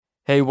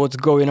Hey, what's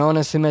going on,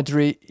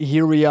 Asymmetry?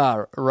 Here we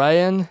are,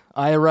 Ryan,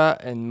 Ira,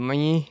 and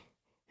me,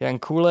 Jan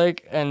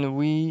Kulek, and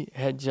we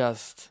had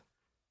just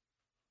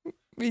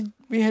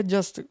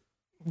a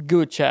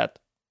good chat.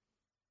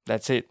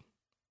 That's it.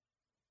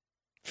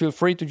 Feel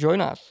free to join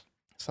us.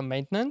 Some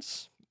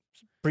maintenance,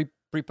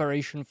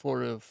 preparation for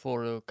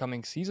the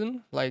coming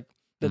season, like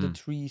that the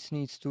trees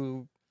needs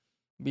to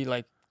be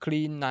like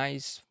clean,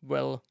 nice,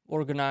 well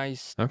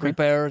organized,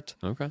 prepared.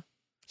 Okay.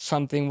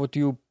 Something what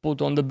you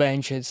put on the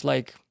bench, it's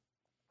like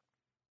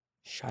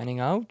shining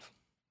out,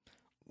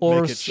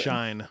 or Make it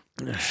shine.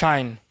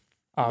 shine.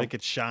 Make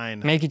it shine.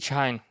 Make it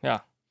shine. Yeah.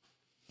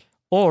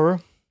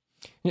 Or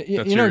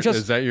you know, just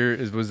was that your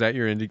That's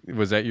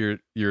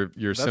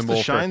symbol?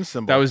 the shine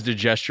symbol. That was the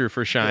gesture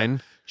for shine. Yeah.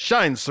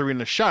 Shine,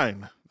 Serena,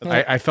 shine.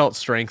 I felt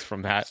strength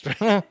from that.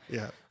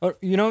 Yeah. or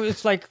you know,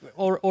 it's like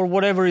or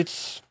whatever.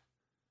 It's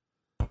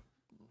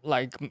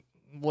like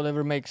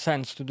whatever makes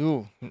sense to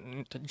do.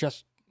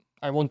 Just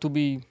I want to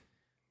be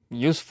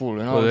useful,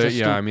 you know. Well,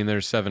 just I mean,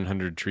 there's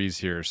 700 trees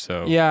here,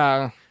 so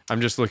yeah. I'm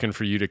just looking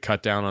for you to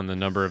cut down on the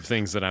number of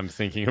things that I'm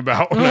thinking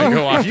about when I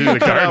go off If you through the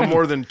could cut out garden.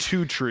 more than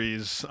 2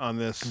 trees on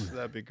this,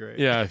 that'd be great.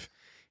 Yeah,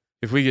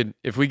 if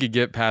we could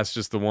get past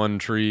just the one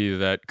tree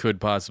that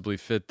could possibly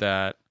fit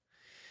that.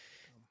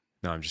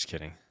 No, I'm just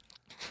kidding.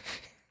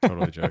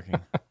 Totally joking.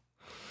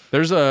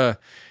 There's a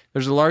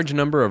large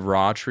number of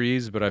raw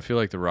trees, but I feel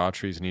like the raw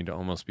trees need to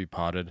almost be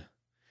potted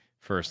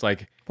first.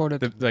 Like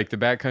the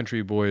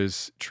Backcountry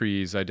Boys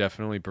trees, I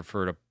definitely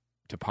prefer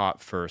to pot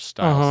first,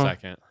 style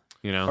second.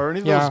 You know? Are any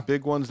of those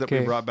big ones that we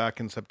brought back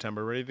in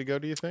September ready to go,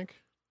 do you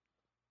think?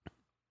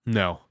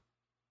 No.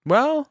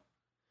 Well,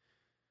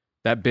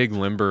 that big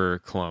limber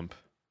clump,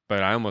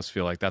 but I almost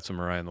feel like that's a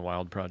Mariah in the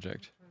Wild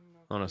project,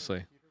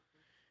 honestly.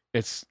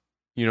 It's,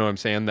 you know what I'm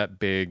saying? That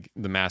big,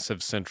 the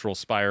massive central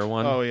spire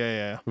one. Oh,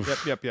 yeah.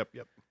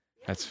 Yep.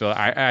 That's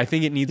I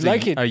think it needs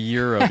a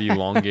year of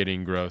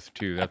elongating growth,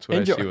 too. That's what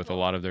I see with a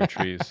lot of their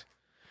trees.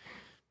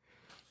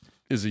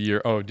 Is a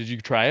year. Oh, did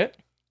you try it?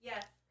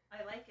 Yes,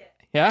 I like it.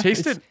 Yeah,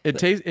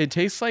 It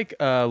tastes like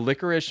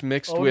licorice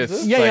mixed with.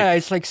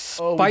 It's like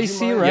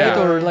spicy, right?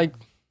 Yeah. Or like,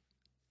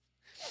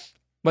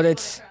 but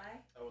it's.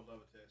 I would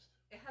love a taste.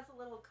 It has a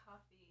little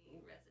coffee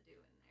residue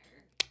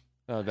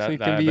in there. Oh, So it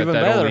that can be I bet even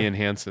that better. only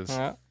enhances.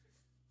 Yeah.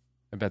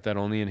 I bet that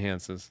only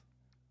enhances.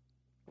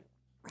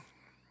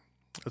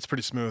 It's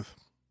pretty smooth.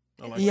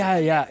 I like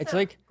Yeah. It's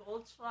like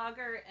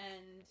Goldschlager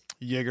and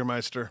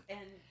Jägermeister.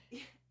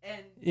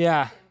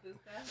 yeah.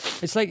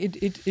 Sambuca. It's like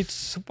it's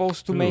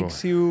supposed to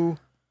make you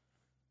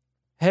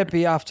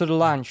happy after the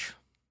lunch.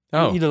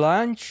 Oh, You eat a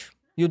lunch,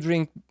 you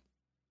drink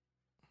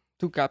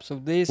 2 cups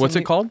of this. what's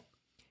and it called?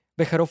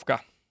 Becherovka.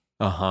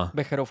 Uh-huh.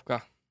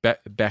 Becherovka.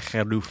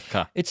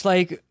 Becherówka. It's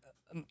like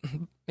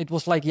it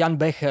was like Jan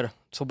Becher.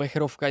 So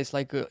Becherovka is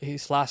like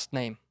his last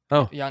name.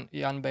 Oh.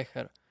 Jan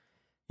Becher.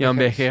 Jan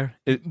Becher.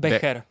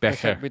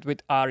 Becher.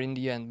 With R in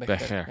the end.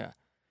 Becher. Yeah.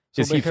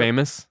 So Is he Becher-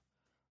 famous?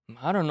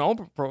 I don't know,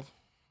 bro.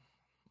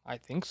 I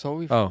think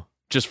so. Oh,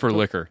 just for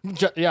liquor.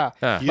 Yeah.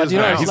 Yeah. He But is you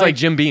know, now. it's He's like- like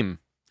Jim Beam.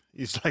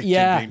 He's like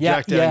Yeah, Jim Beam,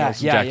 Jack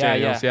Daniels. yeah, Jack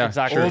Daniels, yeah.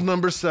 exactly. Old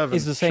number 7.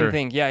 It's the same Sure.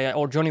 thing. Yeah.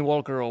 Or Johnny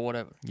Walker or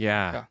whatever.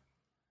 Yeah,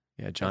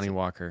 Johnny it.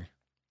 Walker.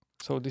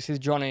 So this is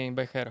Johnny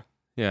Becher.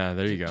 Yeah,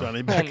 there you go. Johnny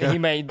And Becker. he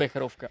made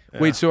Becherovka.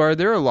 Yeah. Wait, so are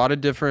there a lot of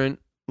different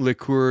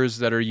liqueurs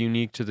that are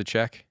unique to the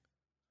Czech?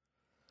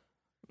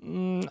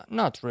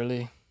 Not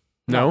really.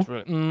 No? Not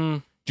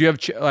really. Do you have?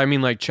 I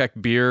mean, like Czech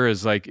beer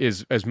is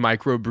as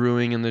micro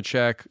brewing in the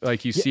Czech,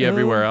 like you see Yeah,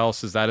 everywhere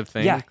else. Is that a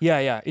thing?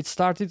 Yeah. It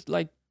started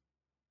like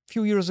a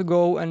few years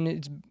ago, and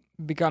it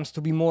becomes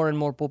to be more and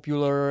more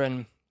popular,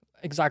 and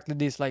exactly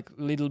this, like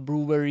little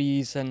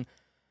breweries, and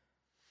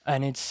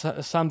it's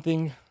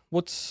something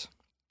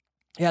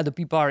the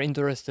people are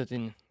interested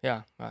in.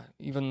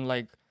 Even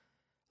like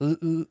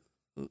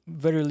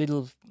very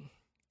little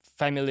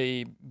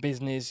family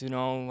business, you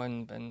know,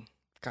 and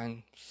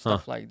kind of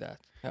stuff like that.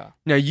 Yeah.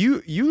 Now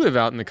you live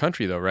out in the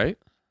country though, right?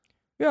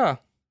 Yeah.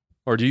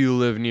 Or do you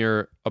live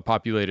near a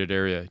populated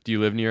area? Do you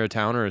live near a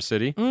town or a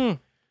city?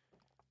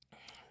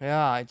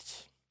 Yeah,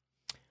 it's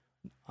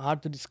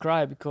hard to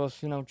describe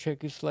because, you know,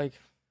 Czech is like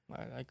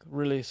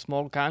really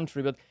small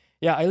country. But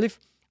yeah, I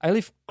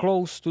live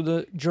close to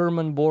the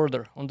German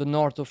border on the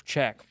north of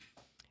Czech.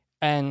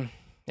 And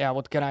yeah,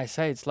 what can I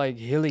say? It's like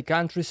hilly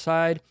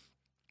countryside,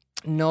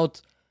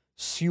 not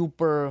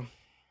super...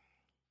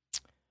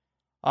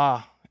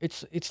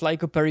 It's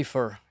like a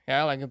periphery.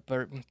 Yeah, like a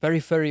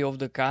periphery of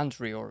the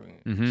country, or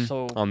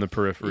so On the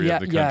periphery of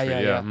the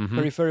country. Yeah. Mhm.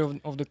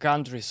 Periphery of the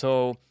country.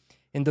 So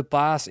in the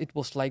past, it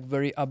was like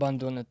very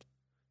abandoned,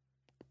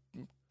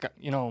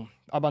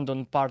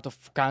 abandoned part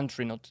of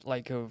country. Not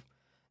like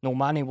no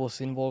money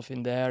was involved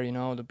in there. You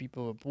know, the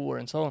people were poor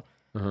and so on.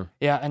 Uh-huh.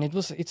 Yeah, and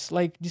it's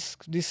like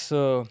this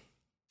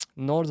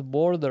north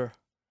border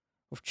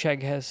of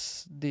Czech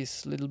has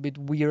this little bit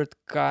weird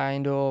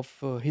kind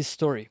of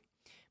history,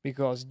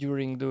 because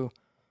during the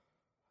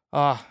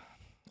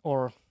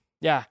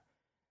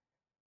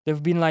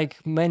there've been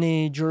like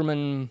many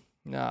German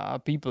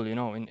people,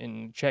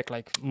 in Czech,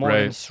 like more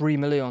than Right. 3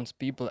 million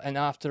people. And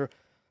after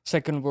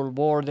Second World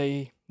War,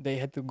 they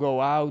had to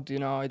go out.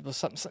 It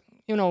was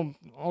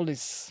all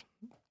this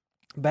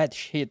bad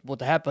shit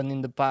what happened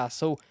in the past.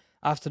 So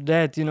after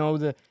that,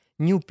 the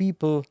new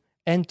people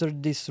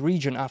entered this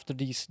region after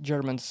these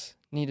Germans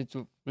needed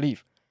to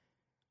leave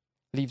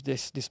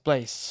this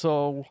place.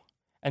 So,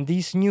 and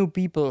these new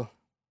people,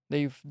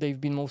 they've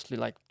been mostly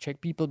like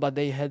Czech people, but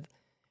they had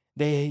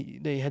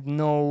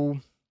no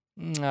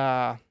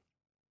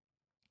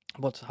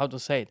how to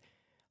say it,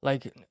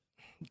 like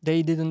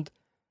they didn't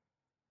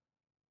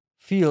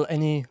feel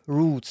any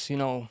roots,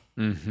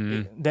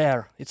 Mm-hmm.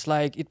 there. It's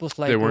like it was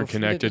like They weren't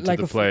connected to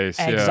the place.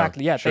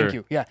 Exactly. Yeah. sure. Thank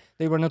you. Yeah,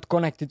 they were not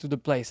connected to the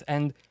place,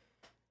 and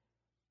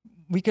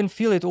we can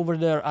feel it over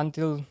there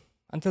until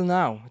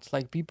now. It's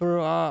like people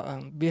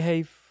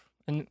behave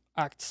and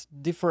acts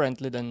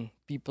differently than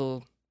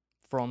people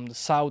from the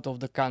south of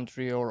the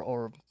country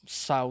or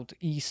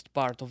southeast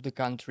part of the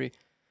country.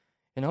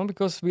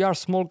 Because we are a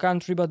small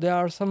country, but there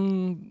are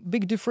some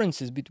big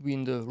differences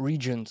between the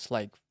regions.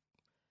 Like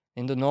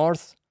in the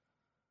north,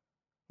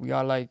 we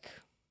are like,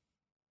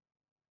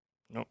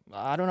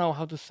 I don't know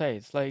how to say.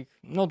 It's like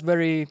not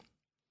very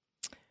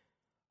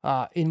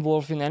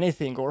involved in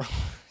anything or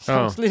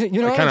something. Kind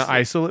of it's-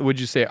 isolate. Would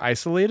you say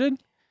isolated?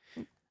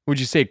 Would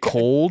you say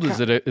cold? Is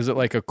it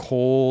like a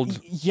cold?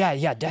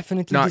 Yeah,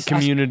 definitely. Not this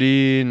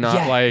community, not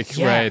Yeah, like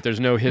yeah. right. There's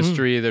no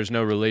history. There's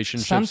no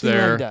relationships something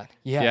there. like that.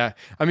 Yeah.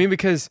 I mean,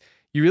 because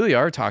you really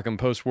are talking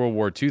post World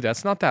War II.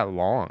 That's not that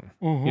long.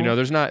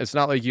 Mhm. It's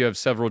not like you have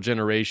several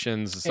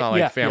generations. It's not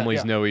Yeah, like families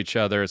yeah. know each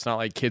other. It's not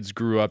like kids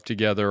grew up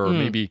together, or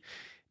Mm.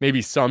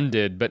 maybe some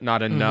did, but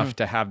not enough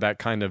to have that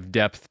kind of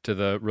depth to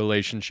the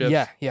relationships.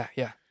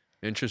 Yeah.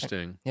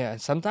 Interesting. Yeah,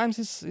 and sometimes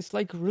it's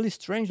like really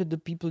strange that the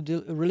people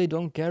really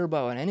don't care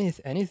about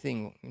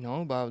anything,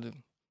 about the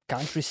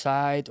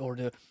countryside or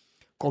the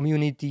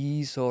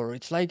communities, or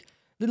it's like a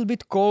little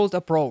bit cold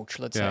approach,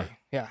 let's Yeah. say.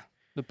 Yeah,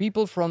 the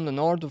people from the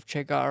north of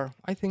Czech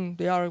I think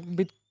they are a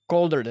bit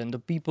colder than the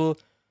people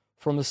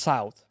from the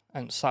south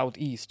and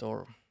southeast,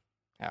 or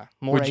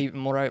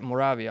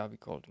Moravia we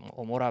call it,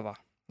 or Morava.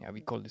 Yeah,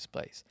 we call this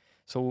place.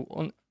 So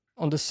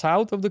on the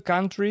south of the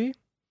country.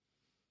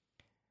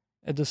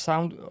 In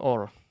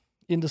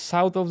the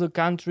south of the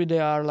country, they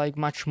are like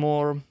much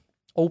more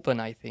open,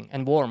 I think,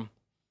 and warm.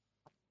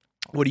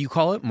 What do you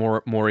call it?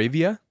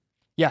 Moravia?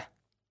 Yeah,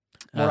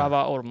 Ah.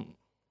 Morava or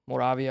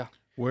Moravia.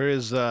 Where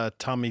is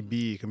Tommy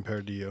B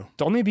compared to you?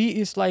 Tommy B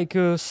is like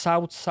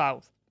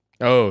south.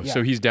 Oh, Yeah.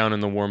 so he's down in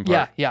the warm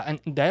part. Yeah, and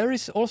there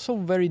is also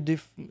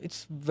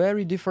it's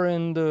very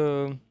different.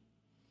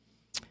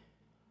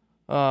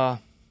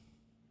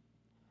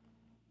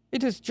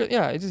 It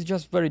is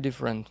just very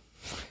different.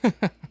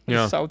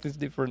 Yeah. South is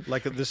different.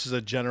 Like this is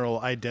a general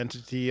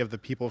identity of the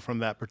people from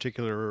that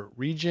particular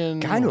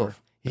region? Kind or-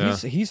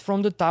 of. He's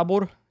from the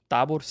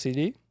Tabor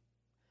city,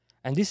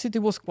 and this city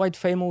was quite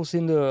famous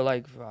in the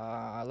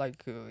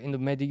in the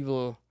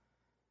medieval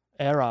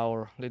era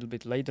or a little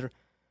bit later,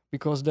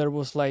 because there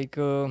was like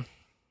I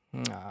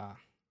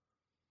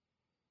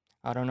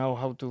don't know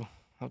how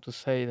to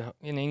say it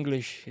in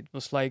English. It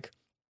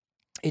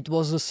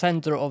was the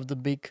center of the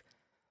big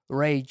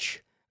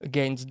rage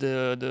against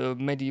the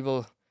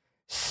medieval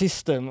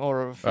system,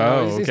 or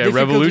Oh, okay, difficult to-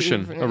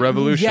 revolution. A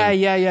revolution.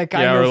 Yeah,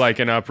 kind Yeah, of. or like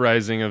an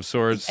uprising of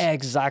sorts.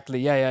 Exactly.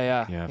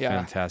 Yeah. Yeah,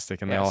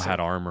 fantastic. And they Yeah, all so- had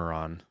armor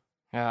on.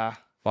 Yeah.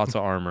 Lots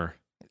of armor.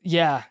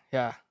 Yeah.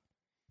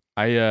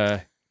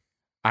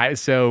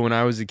 So when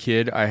I was a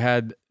kid, I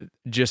had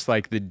just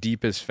like the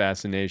deepest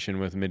fascination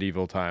with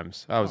medieval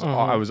times. I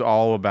was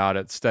all about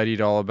it.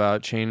 Studied all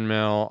about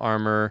chainmail,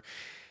 armor,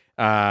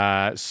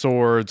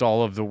 swords,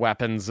 all of the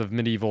weapons of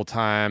medieval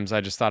times. I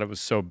just thought it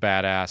was so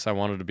badass. I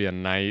wanted to be a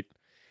knight.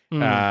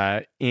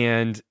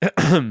 And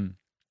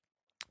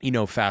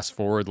fast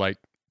forward like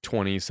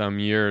 20 some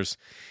years,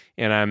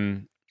 and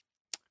I'm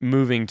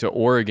moving to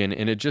Oregon,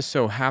 and it just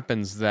so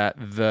happens that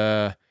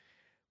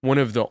one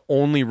of the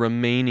only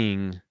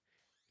remaining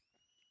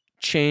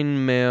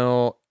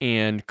chainmail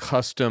and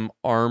custom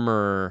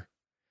armor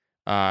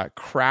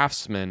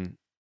craftsman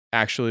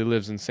actually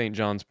lives in St.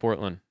 John's,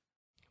 Portland.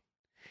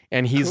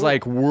 And he's Cool.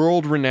 like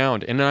world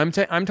renowned. And I'm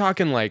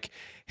talking like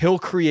he'll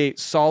create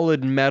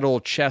solid metal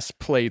chest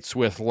plates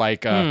with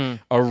like a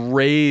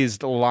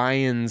raised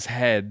lion's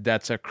head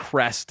that's a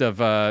crest of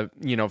a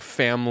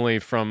family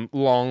from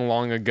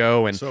long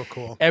ago, and So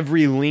cool.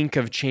 every link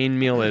of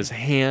chainmail is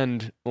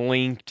hand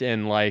linked,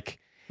 and like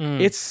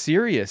it's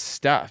serious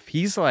stuff.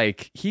 He's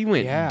like he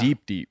went Yeah.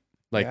 deep,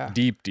 like Yeah.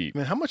 deep. I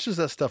mean, how much does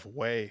that stuff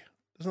weigh?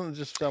 Doesn't it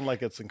just sound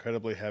like it's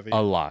incredibly heavy?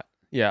 A lot.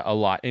 Yeah, a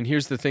lot. And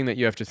here's the thing that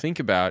you have to think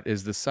about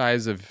is the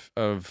size of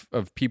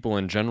people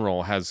in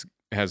general has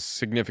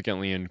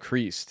significantly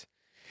increased.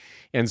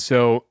 And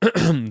so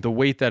the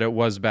weight that it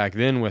was back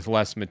then with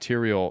less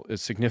material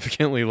is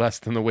significantly less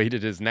than the weight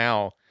it is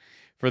now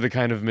for the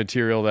kind of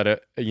material that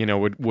it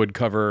would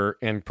cover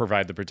and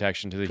provide the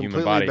protection to the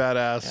human Completely body.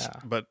 badass,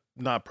 Yeah. but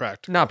not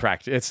practical. Not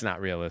practical. It's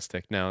not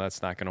realistic. No,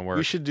 that's not going to work.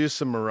 We should do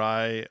some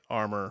Mirai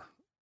armor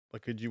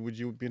Like, would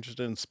you be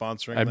interested in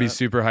sponsoring? I'd be that?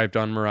 super hyped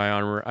on Mirai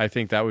Armor. I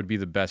think that would be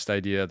the best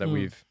idea that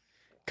we've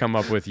come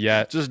up with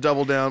yet. Just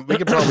double down. We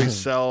could probably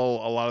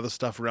sell a lot of the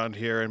stuff around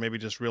here and maybe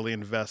just really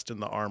invest in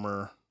the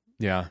armor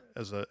Yeah,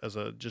 as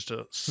a just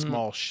a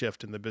small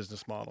shift in the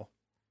business model.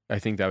 I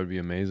think that would be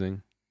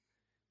amazing.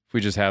 If we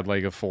just had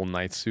like a full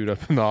night suit up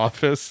in the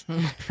office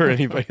for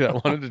anybody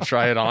that wanted to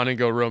try it on and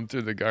go roam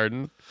through the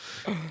garden,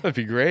 that'd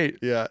be great.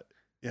 Yeah.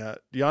 Yeah.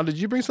 Jan, did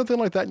you bring something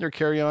like that in your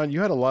carry-on? You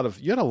had a lot of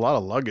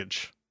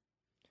luggage.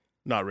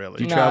 Not really.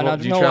 Do you No, travel? not-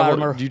 Do you no travel?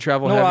 armor. Do you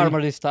travel No heavy?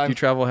 armor this Do time. you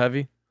travel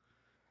heavy?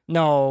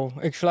 No,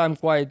 actually, I'm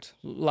quite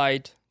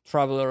light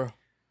traveler.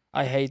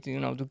 I hate,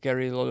 to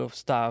carry a lot of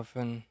stuff,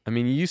 and I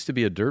mean, you used to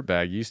be a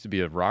dirtbag. You used to be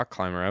a rock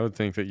climber. I would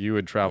think that you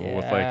would travel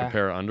with like a Yeah.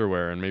 pair of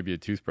underwear and maybe a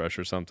toothbrush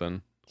or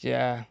something.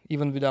 yeah,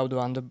 even without the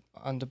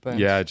underpants.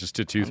 Yeah, just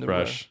a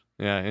toothbrush.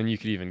 Yeah, and you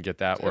could even get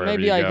that wherever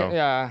maybe you I go. can,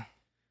 yeah.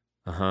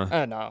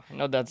 Uh-huh. No,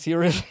 not that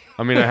serious.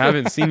 I mean, I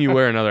haven't seen you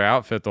wear another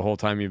outfit the whole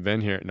time you've been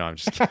here. No, I'm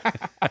just kidding.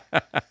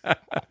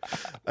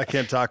 I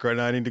can't talk right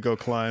now. I need to go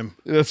climb.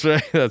 That's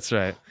right. That's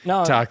right.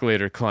 No, Talk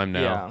later, climb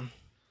now.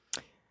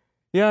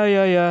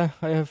 Yeah.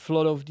 I have a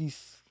lot of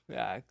these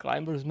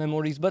climbers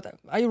memories, but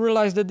I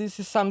realized that this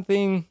is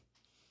something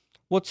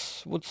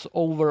what's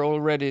over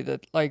already.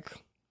 That like,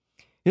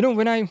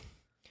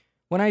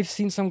 when I've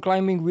seen some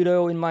climbing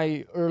video in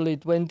my early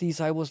 20s,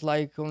 I was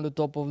like on the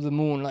top of the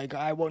moon, like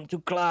I want to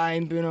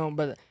climb,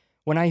 But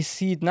when I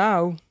see it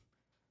now,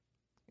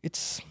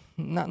 it's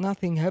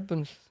nothing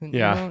happens.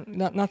 Yeah.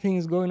 Nothing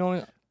is going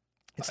on.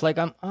 It's like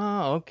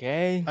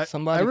okay.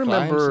 Somebody I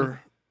climbs.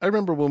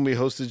 remember when we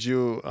hosted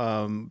you,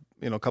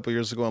 a couple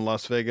years ago in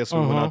Las Vegas. We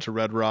went out to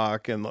Red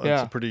Rock, and it's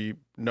Yeah. a pretty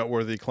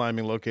noteworthy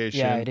climbing location.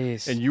 Yeah, it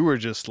is. And you were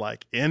just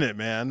like in it,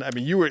 man. I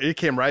mean, it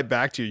came right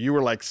back to you. You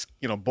were like,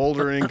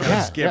 bouldering, kind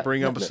of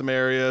scampering up some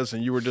areas,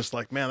 and you were just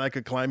like, man, I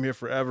could climb here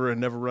forever and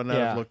never run out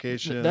of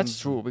locations. That's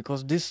true,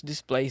 because this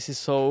place is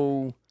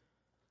so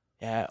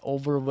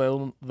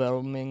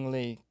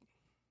overwhelmingly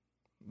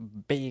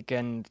big,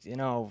 and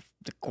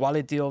the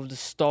quality of the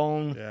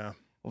stone, Yeah.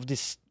 of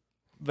this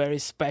very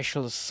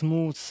special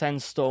smooth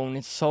sandstone,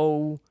 it's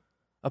so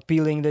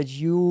appealing that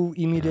you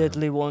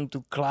immediately want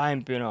to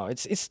climb.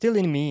 It's still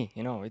in me.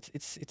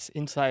 It's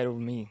inside of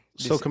me.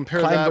 So This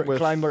compare that with-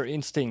 climber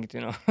instinct.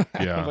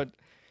 Yeah. But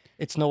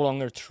it's no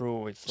longer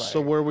true. It's like, So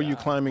where were you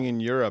climbing in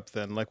Europe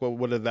then? Like,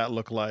 what did that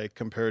look like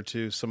compared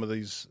to some of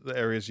the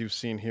areas you've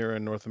seen here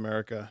in North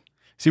America?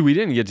 See, we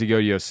didn't get to go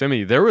to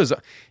Yosemite. There was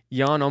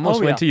Jan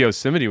almost Oh, went to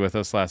Yosemite with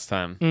us last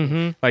time.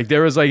 Mm-hmm. Like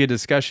there was like a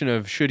discussion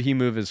of should he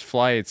move his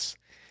flights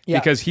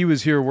because he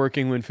was here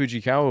working when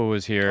Fujikawa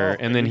was here,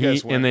 Oh, and then and you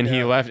guys he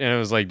went, left, and it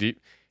was like, do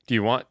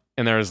you want?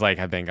 And there was like,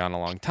 I've been gone a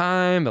long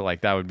time, but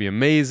like that would be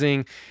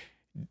amazing.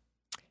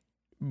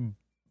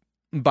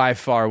 By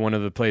far, one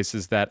of the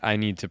places that I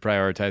need to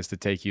prioritize to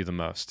take you the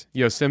most.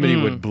 Yosemite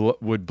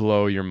would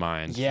blow your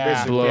mind. Yeah,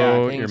 Basically,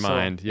 blow I think your so.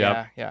 mind.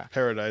 Yep. Yeah.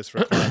 Paradise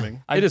for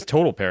climbing. It is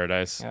total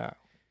paradise. Yeah,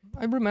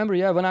 I remember.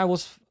 Yeah, when I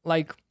was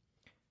like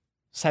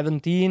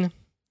 17,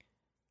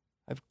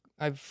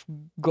 I've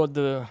got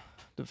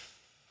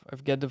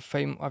I've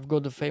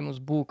got the famous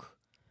book,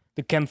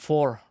 the Camp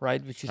 4,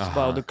 right, which is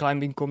about the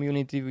climbing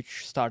community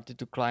which started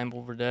to climb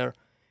over there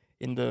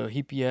in the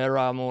hippie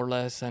era, more or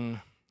less, and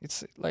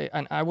it's like,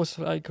 and I was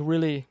like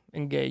really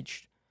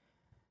engaged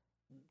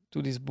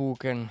to this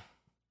book, and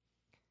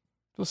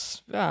it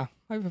was I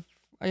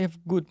have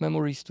good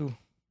memories too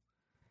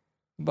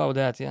about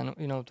that.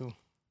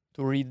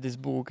 To read this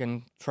book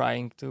and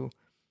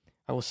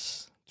I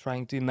was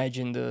trying to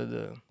imagine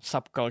the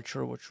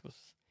subculture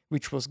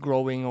which was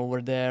growing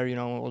over there.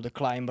 All the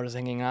climbers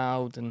hanging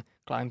out and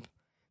climb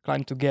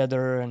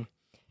together, and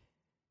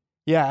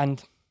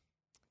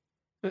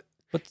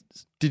but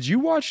Did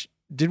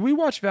we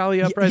watch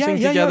Valley Uprising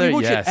yeah, together? we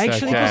watched it. Yes.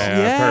 Actually, okay.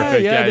 because,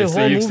 Perfect. the so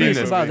whole you've movie seen is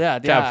this. about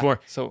that. Tab Yeah. 4.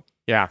 So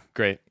Yeah,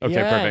 great. Okay,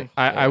 Yeah, perfect.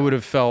 I yeah. would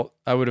have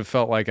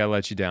felt like I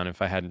let you down if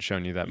I hadn't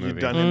shown you that movie. You've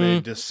done him a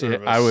Mm.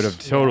 disservice. I would have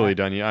totally Yeah.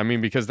 done you. I mean,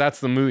 because that's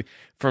the movie.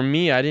 For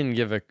me, I didn't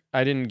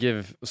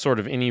give sort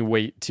of any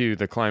weight to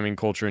the climbing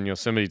culture in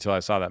Yosemite till I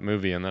saw that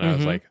movie, and then I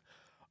was Mhm. like,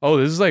 oh,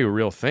 this is like a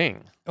real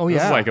thing. oh This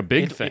yeah, is like a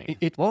big It- thing.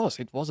 It was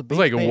a It's big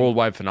like a thing.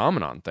 worldwide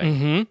phenomenon thing.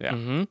 Mm-hmm, Yeah.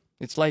 mm-hmm.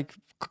 It's like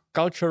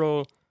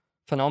cultural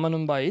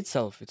phenomenon by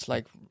itself. It's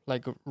like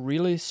a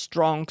really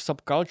strong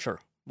subculture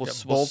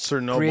was bolts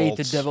or no created,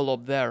 bolts.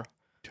 developed there.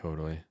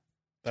 Totally.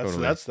 That's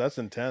Totally. that's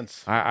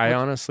intense. I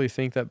honestly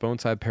think that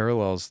Boneside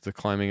parallels the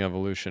climbing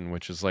evolution,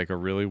 which is like a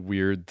really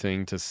weird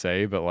thing to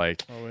say, but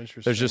like Oh,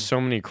 interesting. there's just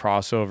so many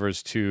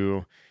crossovers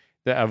to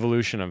the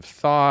evolution of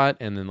thought,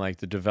 and then like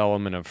the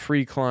development of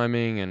free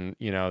climbing, and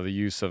the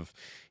use of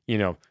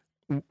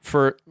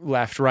for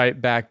left, right,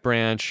 back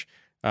branch,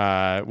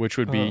 which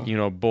would be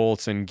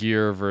bolts and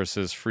gear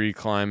versus free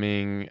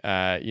climbing,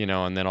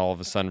 and then all of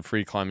a sudden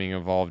free climbing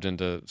evolved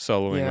into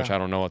soloing, which Yeah. I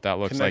don't know what that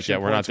looks like Connection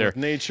yet. We're not points there. with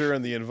nature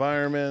and the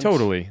environment.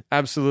 Totally,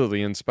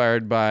 absolutely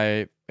inspired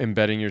by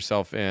embedding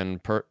yourself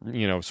in, sort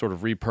of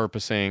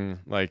repurposing.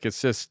 Like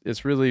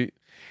it's really,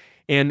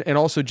 and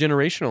also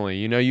generationally,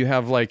 you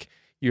have like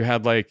you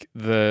had like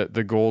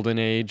the golden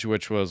age,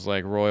 which was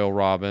like Royal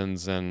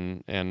Robbins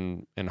and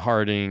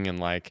Harding and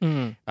like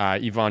Yvon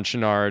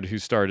Chouinard, who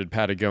started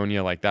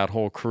Patagonia, like that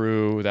whole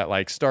crew that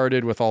like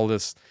started with all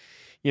this,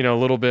 you know, a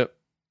little bit.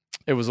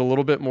 It was a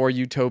little bit more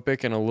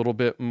utopic and a little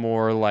bit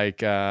more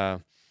like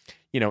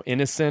you know,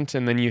 innocent.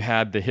 And then you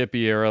had the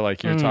hippie era,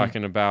 like you're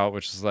talking about,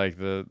 which is like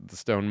the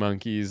Stone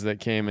Monkeys that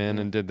came in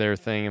and did their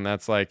thing, and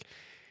that's like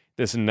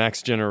this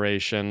next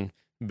generation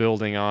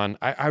building on.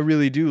 I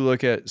really do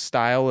look at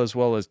style as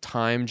well as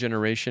time,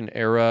 generation,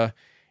 era,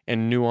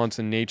 and nuance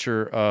and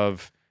nature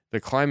of the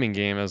climbing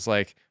game as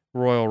like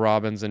Royal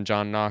Robbins and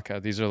John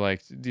Naka. These are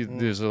like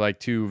these are like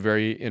two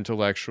very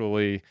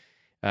intellectually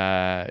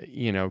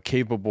you know,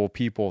 capable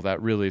people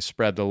that really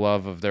spread the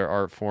love of their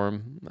art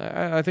form.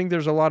 I think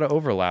there's a lot of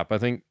overlap. I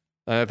think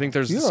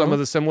there's some of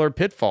the similar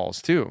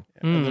pitfalls too.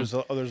 And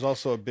there's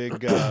also a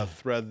big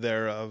thread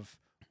there of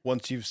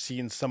once you've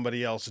seen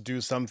somebody else do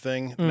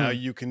something, now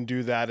you can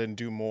do that and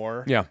do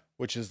more. Yeah.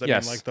 Which is, I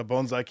mean, like the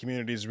bonsai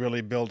community is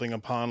really building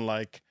upon,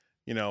 like,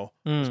 you know,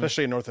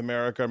 especially in North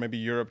America or maybe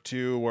Europe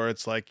too, where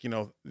it's like, you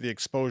know, the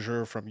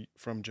exposure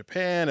from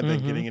Japan and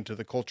then getting into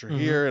the culture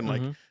here and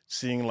like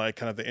seeing like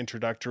kind of the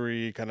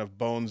introductory kind of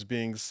bones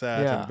being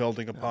set and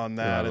building upon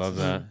that. Yeah, I love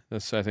that.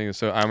 I think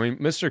so. I mean,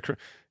 Mr.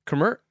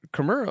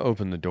 Kimura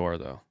opened the door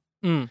though.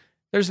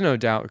 There's no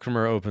doubt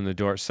Kimura opened the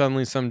door.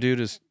 Suddenly some dude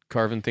is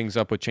carving things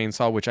up with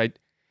chainsaw,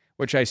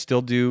 which I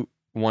still do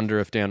wonder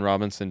if Dan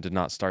Robinson did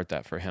not start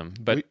that for him.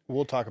 But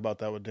we'll talk about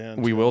that with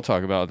Dan. We will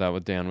talk about that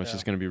with Dan, which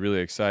is going to be really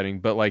exciting.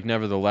 But like,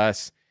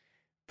 nevertheless,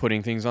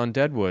 putting things on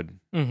deadwood,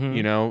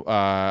 you know,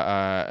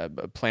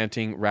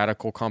 planting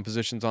radical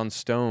compositions on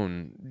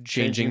stone,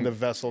 changing the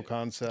vessel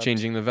concept,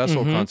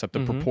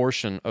 the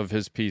proportion of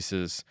his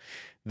pieces,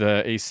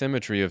 the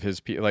asymmetry of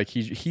his like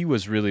he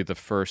was really the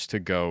first to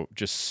go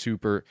just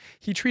super.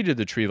 He treated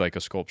the tree like a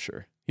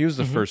sculpture. He was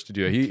the first to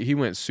do it. He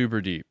went super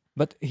deep.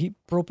 But he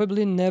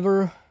probably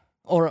never,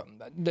 or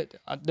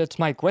that's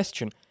my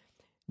question.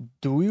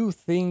 Do you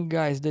think,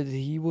 guys, that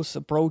he was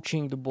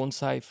approaching the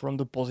bonsai from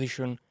the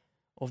position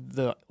of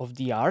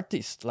the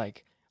artist?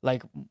 Like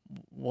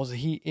was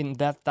he in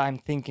that time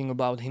thinking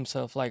about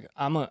himself like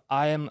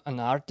I am an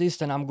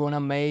artist and I'm gonna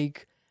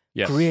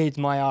create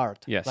my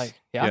art? Yes. Like,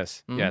 yeah?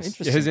 Yes. Yes.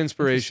 His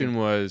inspiration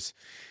was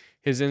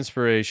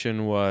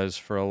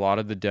for a lot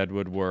of the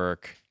deadwood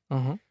work.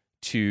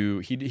 He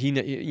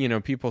you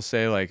know, people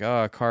say like,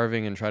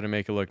 carving and try to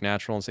make it look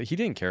natural, and say he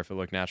didn't care if it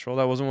looked natural.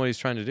 That wasn't what he's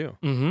trying to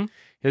do.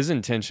 His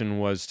intention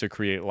was to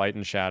create light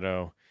and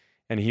shadow,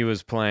 and he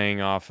was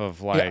playing off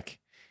of like,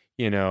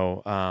 you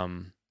know,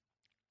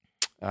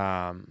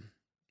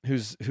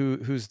 who's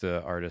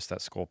the artist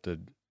that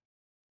sculpted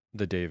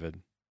the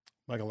David?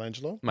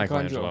 Michelangelo.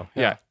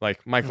 Yeah.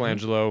 Like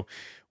Michelangelo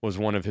was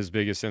one of his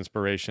biggest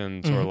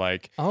inspirations, or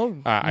like,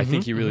 I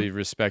think he really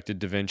respected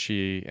Da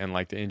Vinci and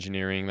like the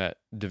engineering that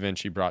Da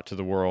Vinci brought to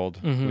the world,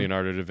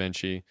 Leonardo da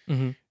Vinci.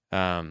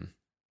 And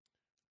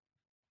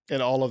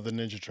all of the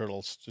Ninja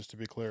Turtles, just to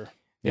be clear.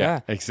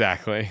 Yeah.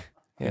 Exactly.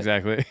 Yeah.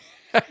 Exactly.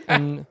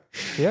 And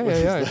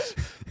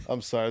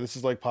I'm sorry. This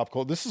is like pop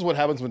culture. This is what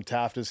happens when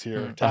Taft is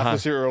here. Taft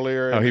was here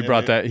earlier. Oh, he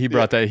brought that heat,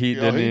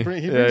 didn't he?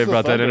 He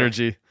brought that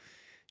energy.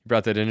 He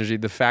brought that energy.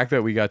 The fact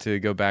that we got to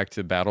go back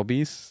to Battle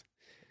Beasts,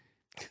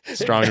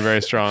 strong and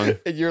very strong.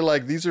 And you're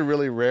like, these are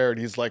really rare.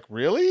 And he's like,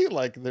 really?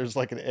 Like, there's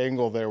like an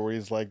angle there where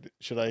he's like,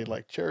 should I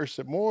like cherish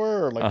it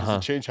more, or like does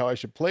it change how I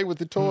should play with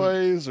the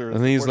toys? Or and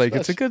then he's like,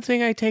 it's a good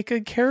thing I take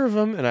good care of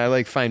them. And I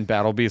like find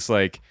Battle Beasts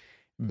like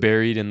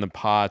buried in the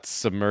pots,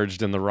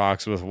 submerged in the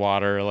rocks with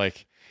water.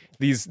 Like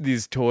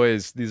these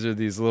toys, these are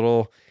these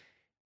little.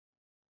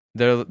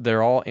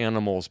 They're all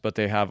animals, but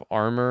they have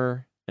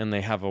armor. And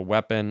they have a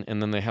weapon,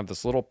 and then they have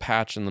this little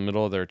patch in the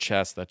middle of their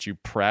chest that you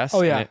press.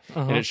 And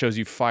it shows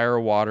you fire,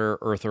 water,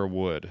 earth, or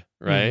wood,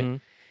 right?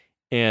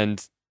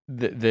 And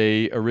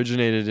they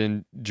originated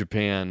in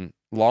Japan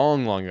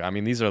long ago. I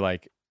mean, these are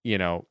like, you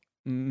know,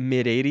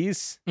 mid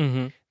 80s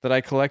that I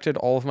collected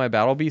all of my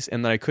Battle Beasts,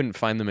 and that I couldn't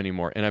find them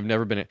anymore. And I've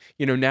never been,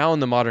 you know, now in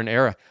the modern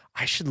era,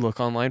 I should look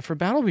online for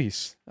Battle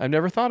Beasts. I've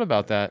never thought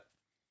about that.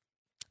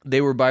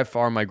 They were by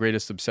far my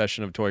greatest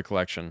obsession of toy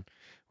collection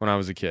when I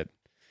was a kid.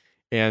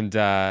 And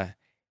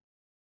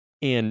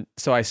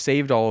so I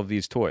saved all of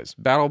these toys: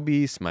 Battle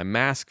Beasts, my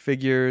Mask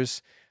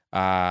figures,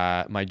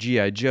 my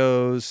G.I.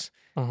 Joes.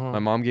 My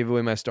mom gave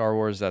away my Star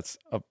Wars. That's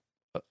a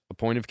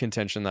point of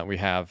contention that we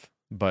have,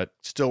 but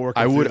still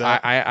working.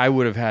 I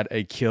would have had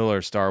a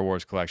killer Star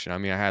Wars collection. I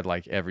mean, I had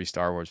like every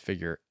Star Wars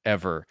figure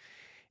ever,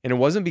 and it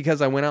wasn't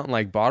because I went out and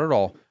like bought it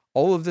all.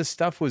 All of this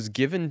stuff was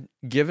given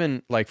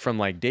like from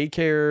like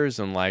daycares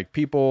and like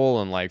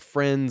people and like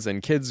friends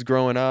and kids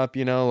growing up.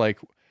 You know, like.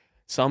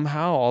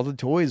 Somehow all the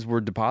toys were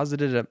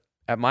deposited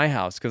at my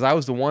house because I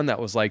was the one that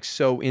was like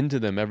so into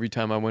them. Every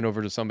time I went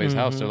over to somebody's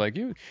house, they're like,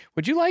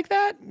 would you like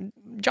that?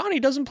 Johnny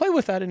doesn't play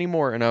with that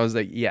anymore. And I was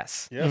like,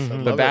 yes.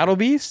 I But Battle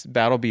Beast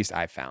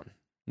I found.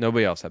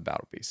 Nobody else had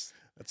Battle Beast.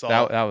 It's all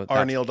that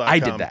rneil.com. I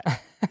did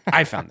that.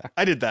 I found that.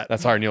 I did that.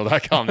 That's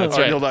rneil.com. That's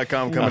right.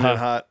 rneil.com coming in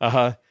hot.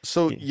 Uh-huh.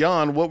 So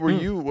Jan, what were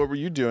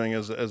you doing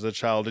as a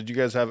child? Did you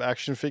guys have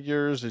action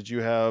figures? Did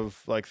you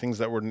have like things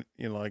that were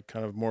like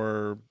kind of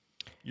more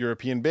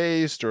European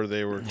based, or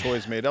they were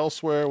toys made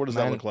elsewhere? What does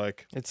that Man. look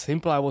like? It's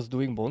simple. I was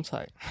doing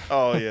bonsai.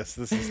 Oh yes,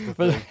 this is the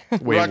But- thing.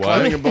 Wait, Rock what?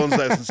 climbing and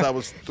bonsai since I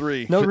was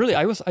 3. No, really.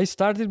 I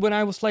started when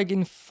I was like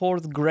in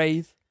fourth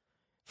grade,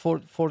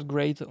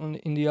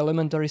 in the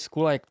elementary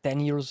school, like 10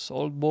 years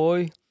old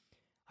boy.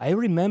 I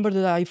remember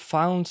that I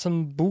found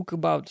some book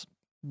about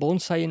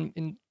bonsai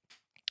in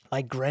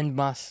like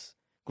grandma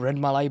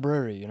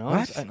library. You know?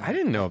 What? And- I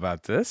didn't know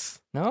about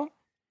this. No.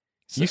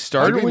 You Did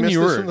started we when miss you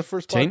this were in the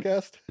first 10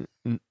 podcast?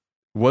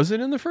 Was it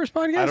in the first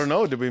podcast? I don't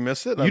know. Did we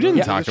miss it? You didn't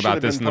This talk should about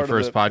have this been in the part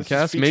of first this is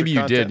podcast. feature Maybe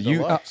you did. content You,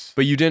 deluxe.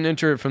 but you didn't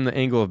enter it from the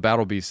angle of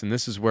Battle Beast, and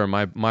this is where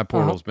my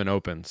portal's been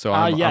open. So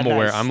I'm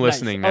aware. nice, I'm nice.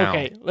 listening now.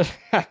 Okay.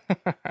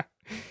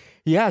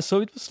 Yeah, so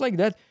it was like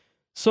that.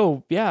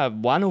 So yeah,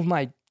 one of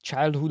my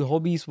childhood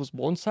hobbies was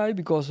bonsai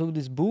because of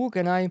this book,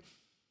 and I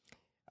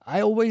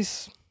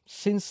always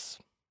since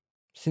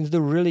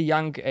the really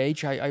young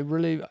age I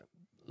really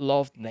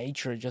loved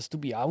nature, just to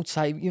be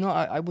outside. You know,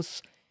 I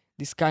was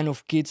this kind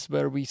of kids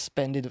where we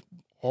spend it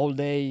all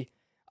day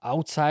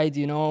outside,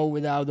 you know,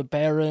 without the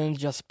parents,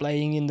 just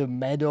playing in the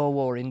meadow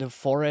or in the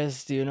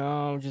forest, you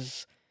know,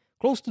 just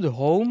close to the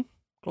home,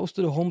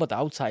 but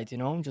outside, you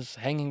know, just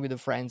hanging with the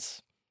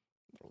friends.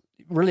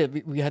 Really,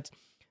 we had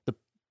the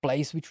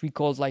place which we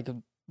called like a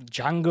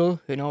jungle,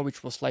 you know,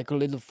 which was like a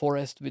little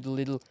forest with a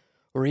little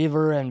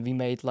river, and we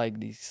made like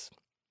these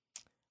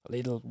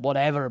little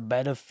whatever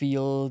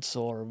battlefields,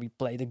 or we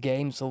played the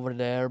games over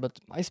there. But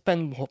I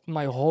spent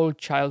my whole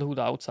childhood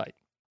outside.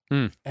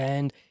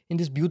 And in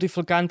this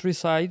beautiful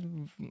countryside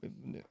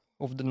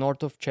of the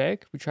north of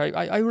Czech, which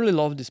I really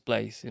love this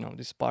place, you know,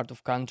 this part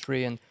of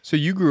country. And So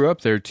you grew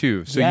up there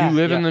too. So Yeah, you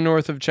live in yeah. the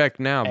north of Czech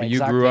now, but you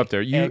grew Exactly, up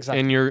there. You exactly.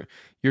 and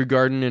your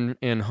garden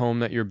and home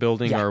that you're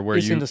building yeah, are where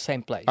it's you. in the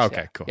same place.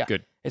 Okay, yeah, cool, yeah.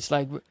 good. It's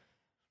like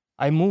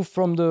I moved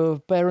from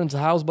the parents'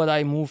 house, but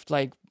I moved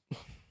like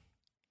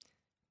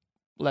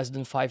less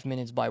than 5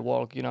 minutes by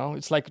walk, you know.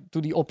 It's like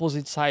to the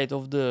opposite side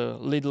of the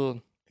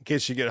little. In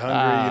case you get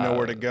hungry, you know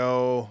where to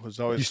go. There's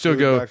always You still food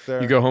go. back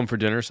there. You go home for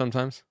dinner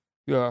sometimes,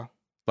 Yeah,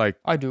 like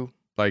I do.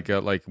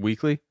 like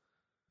weekly,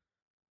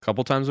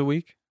 couple times a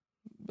week.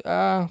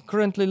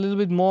 Currently a little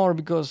bit more,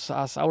 because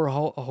as our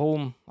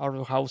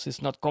our house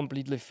is not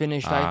completely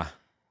finished. Ah,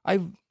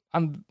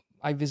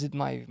 I visit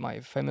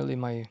my family,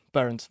 my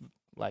parents,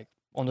 like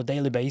on a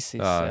daily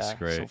basis. that's So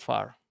great.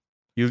 far.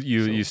 you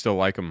So- still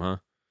like them, huh?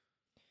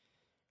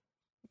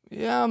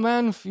 Yeah,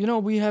 man. You know,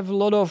 we have a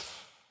lot of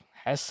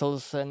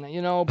hassles and,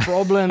 you know,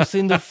 problems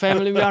in the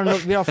family.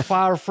 We are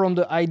far from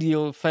the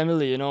ideal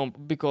family, you know,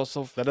 because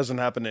of That doesn't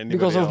happen to anybody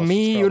because of else.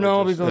 me, It's you probably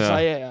know, just-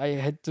 because Yeah. I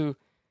had to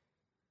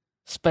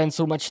spend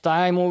so much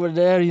time over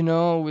there, you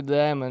know, with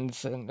them, and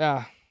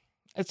yeah,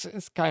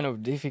 it's kind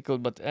of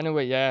difficult. But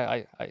anyway,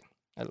 yeah,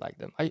 I like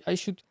them. I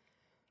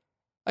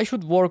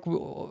should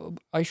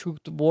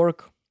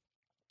work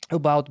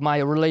about my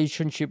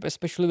relationship,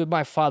 especially with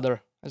my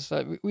father. As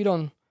we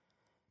don't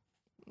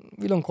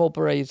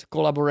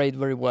collaborate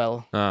very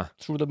well Ah,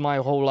 through my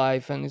whole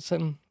life, and it's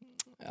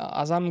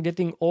as I'm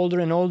getting older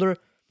and older,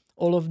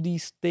 all of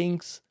these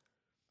things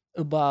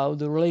about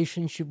the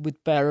relationship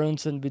with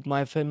parents and with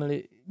my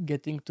family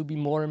getting to be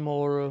more and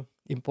more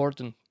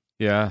important.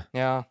 yeah,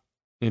 Yeah,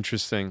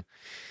 interesting.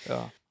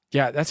 yeah,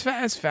 Yeah, that's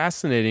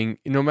fascinating.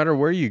 No matter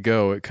where you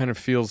go, it kind of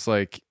feels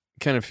like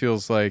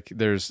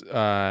there's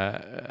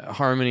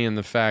harmony in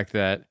the fact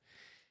that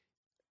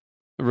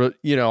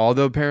you know,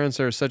 although parents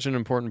are such an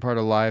important part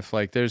of life,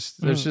 like there's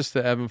just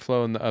the ebb and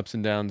flow and the ups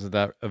and downs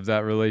of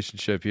that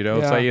relationship. You know,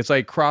 Yeah. it's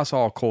like cross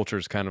all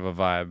cultures kind of a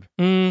vibe.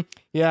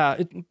 yeah.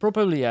 It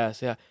probably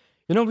yes. Yeah,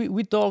 you know,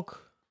 we talk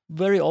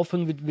very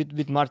often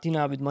with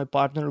Martina, with my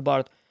partner,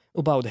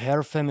 about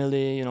her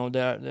family. You know,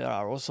 there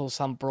are also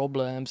some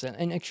problems,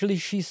 and actually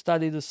she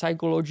studied the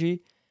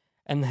psychology,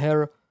 and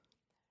her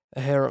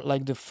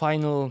like the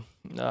final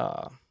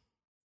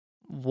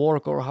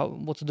work, or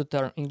what's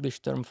the English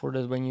term for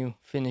that, when you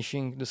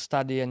finishing the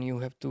study and you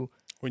have to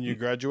When you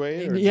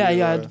graduate? Or do yeah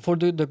you, for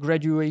the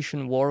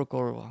graduation work,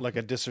 or like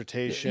a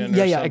dissertation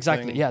yeah, or yeah,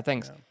 exactly. something? Yeah,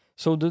 thanks.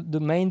 So the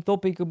main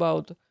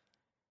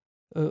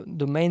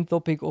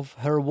topic of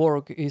her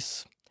work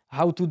is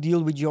how to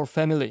deal with your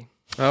family.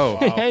 Oh,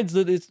 Wow. it's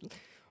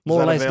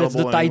more or that less that's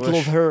the available in title of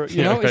English? her.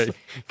 You know, right. it's,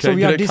 Can so I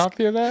we get are a dis-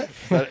 copy of that?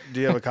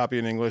 Do you have a copy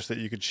in English that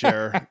you could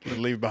share,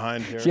 leave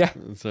behind here? yeah,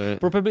 That's right.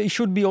 probably it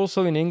should be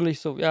also in English.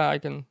 So yeah, I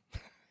can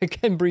I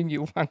can bring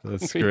you one.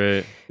 That's copy.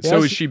 great. Yeah, So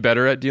is she- she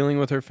better at dealing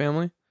with her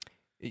family?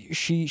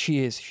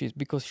 She's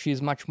because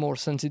she's much more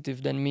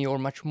sensitive than me, or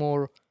much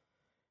more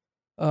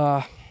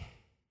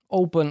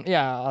open,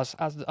 yeah,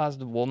 as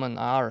the women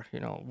are, you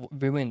know,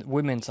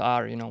 women's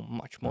are, you know,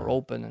 much more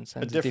open and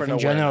sensitive different in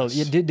general.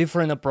 awareness. Yeah,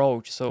 different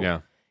approach. So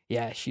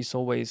Yeah. she's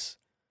always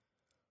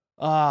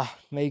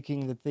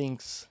making the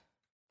things.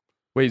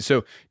 Wait,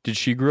 so did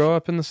she grow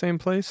up in the same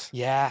place?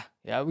 Yeah,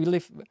 we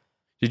live.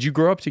 Did you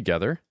grow up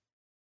together?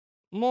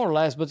 more or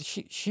less. But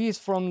she is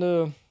from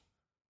the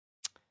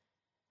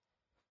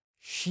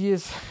she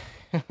is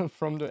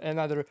from the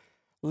another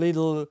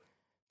little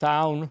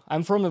town.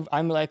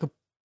 I'm like a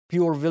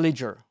pure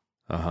villager,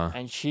 Uh-huh.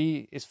 and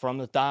she is from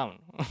the town.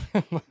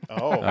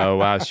 Oh, Oh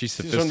wow, she's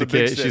She's from the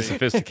big sophisticated. She's city.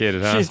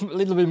 sophisticated, huh? She's a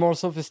little bit more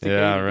sophisticated.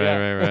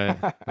 Yeah,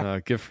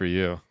 right. Good for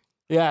you.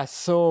 Yeah,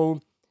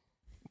 so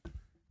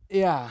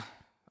yeah,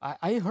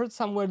 I heard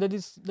somewhere that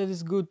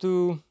is good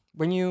to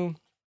when you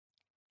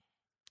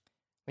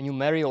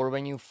marry or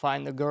when you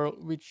find a girl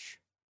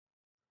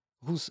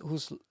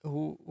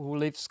who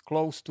lives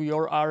close to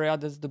your area.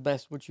 That's the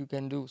best what you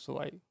can do. So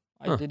I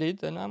Huh. did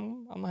it, and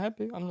I'm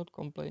happy. I'm not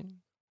complaining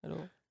at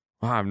all.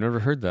 Wow, I've never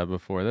heard that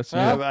before. That's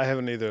Yeah. new. I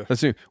haven't either.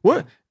 That's new.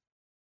 What?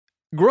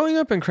 Growing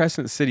up in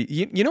Crescent City,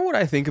 you know what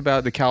I think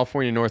about the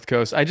California North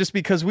Coast?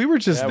 Because we were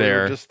just Yeah, there.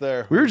 We were just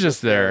there. We were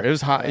just there. It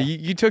was hot. Yeah.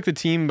 You took the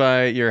team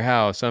by your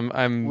house.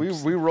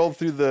 We rolled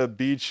through the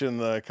beach and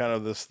the kind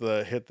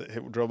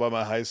of drove by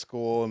my high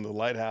school and the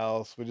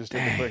lighthouse. We just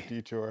did the quick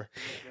detour.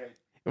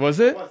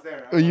 Was it?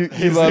 there. Oh, you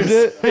Jesus. loved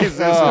it?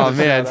 Jesus Oh with a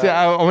man! shout See,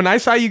 out. when I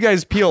saw you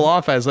guys peel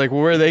off, I was like, well,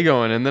 "Where are they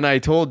going?" And then I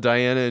told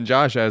Diana and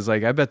Josh, I was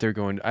like, "I bet they're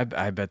going.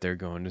 I bet they're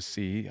going to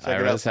see Checking out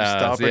Ira's some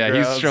house." stomping Yeah,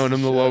 he's grounds showing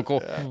and them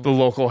shit. the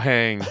local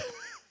hang.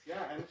 Yeah,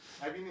 and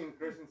I've been in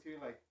Crescent City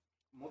like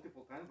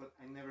multiple times, but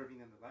I never been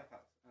in the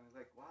lighthouse. And I was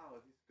like, wow,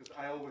 because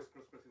I always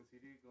cross Crescent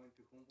City going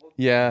to Humboldt.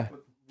 Yeah.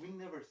 But we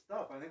never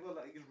stop, and I go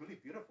like, it's really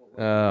beautiful.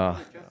 Like, Oh.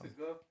 the chance to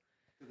go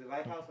to the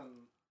lighthouse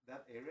and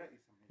that area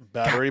is amazing.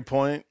 Battery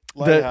Point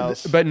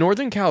Lighthouse. But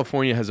Northern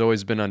California has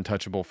always been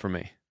untouchable for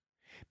me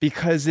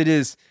because it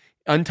is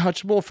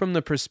untouchable from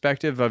the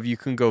perspective of you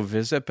can go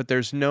visit, but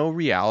there's no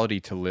reality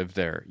to live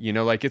there. You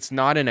know, like it's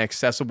not an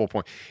accessible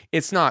point.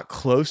 It's not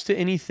close to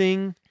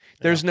anything.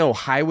 There's no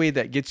highway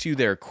that gets you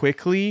there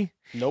quickly.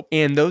 Nope.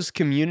 And those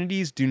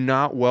communities do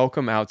not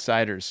welcome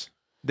outsiders.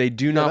 They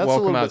do Yeah, not that's a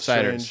welcome little bit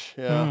outsiders.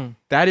 strange. Yeah. Mm.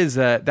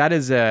 That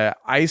is a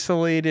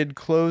isolated,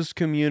 closed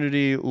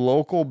community,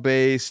 local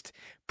based,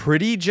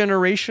 pretty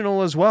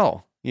generational as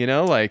well. You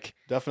know, like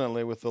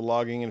Definitely with the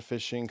logging and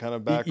fishing kind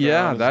of background.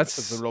 yeah, is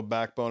that's- the real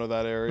backbone of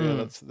that area.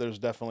 Mm. There's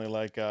definitely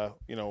like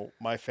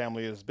my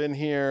family has been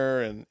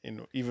here, and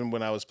even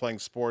when I was playing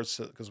sports,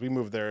 because we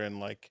moved there in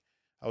like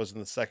I was in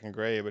the second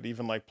grade, but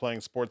even like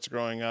playing sports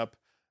growing up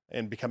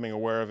and becoming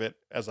aware of it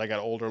as I got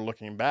older,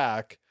 looking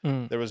back,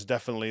 Mm. there was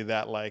definitely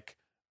that like,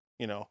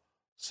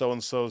 so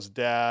and so's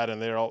dad,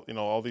 and they're all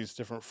all these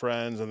different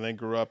friends, and they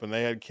grew up and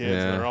they had kids,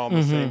 Yeah. and they're all on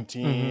the same Mhm,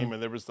 team, mhm.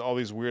 and there was all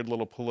these weird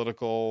little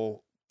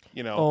political.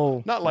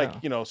 Oh, Not like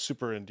yeah.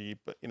 super in deep,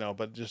 but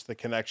but just the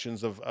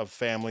connections of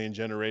family and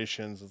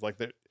generations is like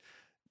that.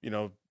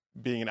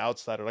 Being an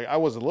outsider, like I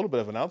was a little bit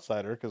of an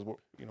outsider because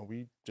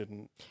we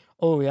didn't,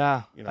 Oh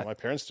yeah. my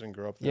parents didn't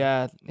grow up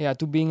there. Yeah.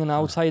 To being an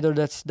outsider,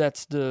 that's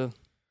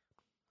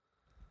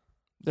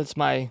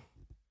my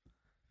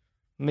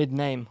mid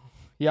name.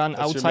 Jan That's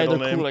your Outsider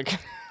middle name?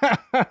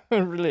 Kulek.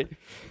 Really.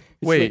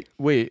 It's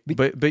wait,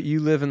 like- but you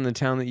live in the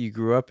town that you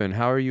grew up in.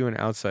 How are you an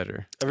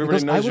outsider? Everybody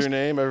Because I knows was- your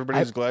name.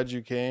 Everybody's glad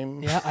you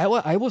came. Yeah,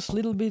 I was a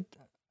little bit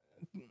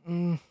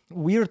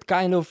weird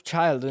kind of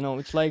child,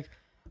 It's like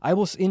I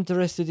was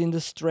interested in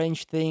the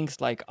strange things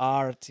like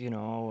art, and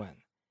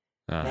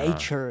Uh-huh.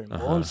 nature and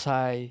uh-huh.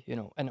 bonsai,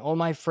 and all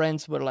my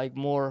friends were like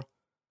more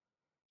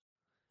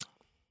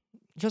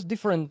just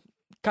different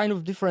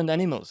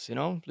animals,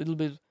 little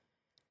bit.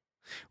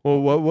 Well,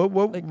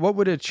 Like- what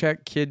would a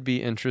Czech kid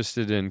be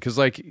interested in? Because,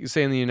 like,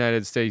 say in the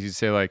United States, you'd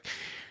say like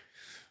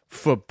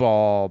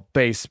football,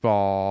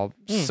 baseball,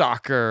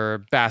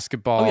 soccer,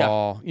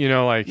 basketball. You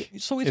know, like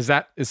So it's is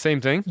that the same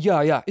thing?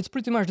 yeah, it's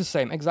pretty much the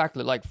same,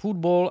 exactly. Like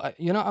football, I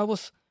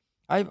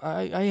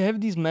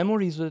have these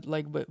memories that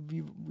like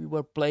we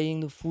were playing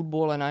the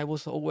football, and I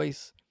was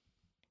always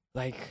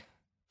like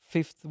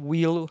fifth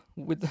wheel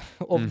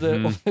of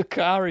the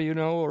car,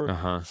 or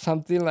Uh-huh.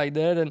 something like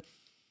that.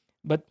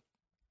 But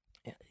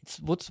it's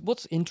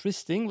what's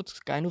interesting, what's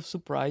kind of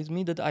surprised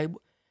me that I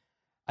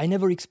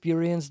never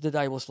experienced that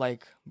I was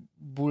like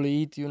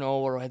bullied,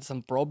 or had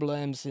some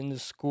problems in the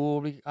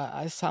school.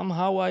 I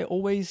somehow I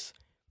always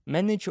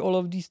manage all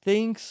of these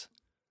things,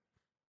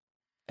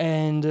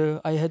 and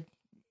I had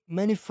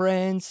many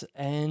friends.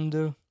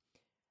 And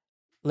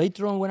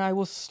later on, when I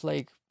was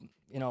like,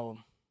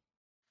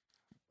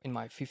 in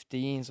my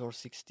 15s or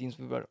 16s,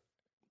 we were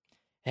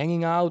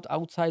hanging out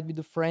outside with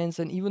the friends,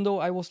 and even though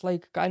I was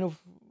like kind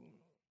of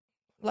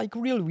like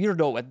real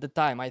weirdo at the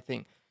time, I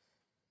think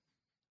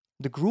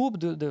the group,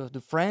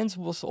 the friends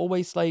was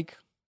always like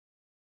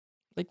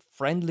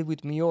friendly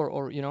with me,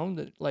 or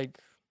like,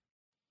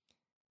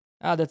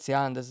 that's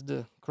Jan, that's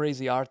the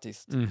crazy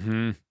artist.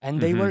 Mm-hmm. And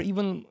they were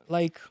even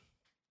like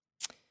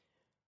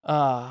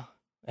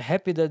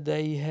happy that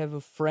they have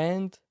a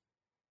friend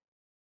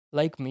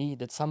like me,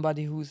 that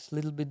somebody who's a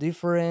little bit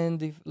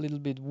different, a little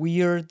bit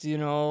weird,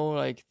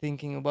 like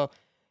thinking about,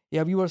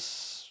 we were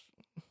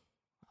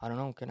I don't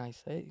know, can I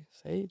say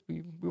it?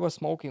 We were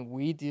smoking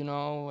weed, and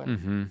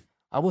Mm-hmm.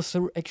 I was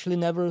actually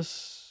never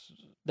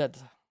that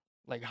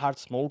like hard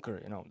smoker,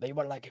 you know. They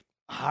were like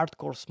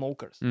hardcore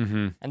smokers.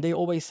 Mm-hmm. And they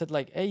always said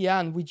like, "Hey, yeah,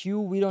 and with you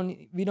we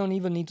don't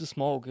even need to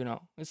smoke, you know."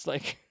 It's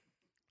like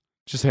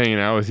Just hanging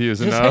out with you is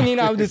just enough. hanging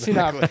out is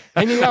enough.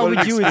 Hanging out What an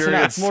with you is enough,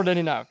 experience. more than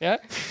enough, yeah?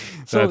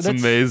 That's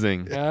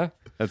amazing. Yeah.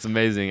 That's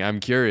amazing. I'm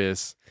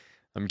curious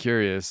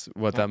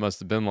what that must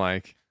have been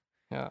like.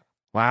 Yeah.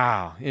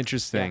 Wow,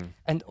 interesting.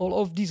 And all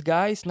of these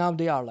guys now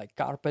they are like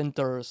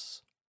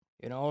carpenters,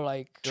 you know,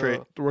 like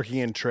Working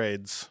in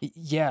trades.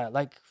 yeah,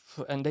 like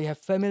and they have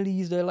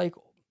families. They're like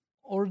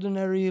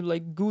ordinary,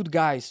 like good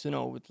guys, you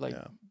know, with like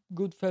Yeah.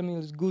 good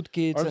families, good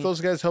kids. Aren't and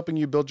those guys helping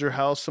you build your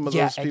house? Some of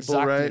Yeah, those people,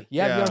 exactly. right?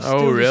 Yeah, we are Oh,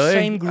 still the really?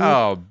 same group.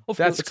 Oh, Of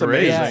that's course. It's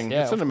great. amazing.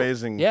 Yeah, It's an of course.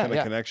 amazing Yeah, kind of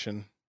yeah. connection.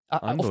 Of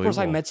course, I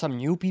Unbelievable. met some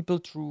new people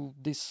through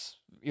this,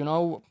 you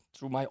know,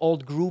 through my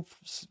old group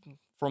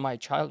from my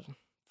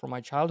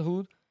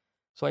childhood.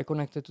 So I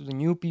connected to the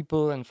new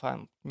people and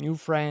found new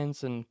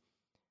friends.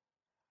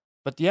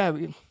 But yeah,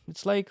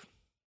 it's like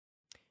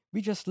we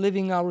just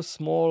living our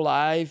small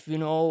life, you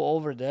know,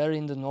 over there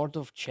in the north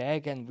of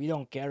Czech, and we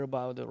don't care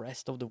about the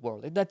rest of the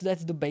world.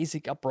 That's the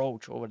basic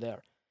approach over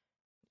there.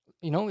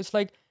 You know, it's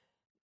like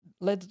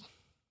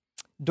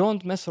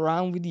don't mess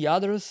around with the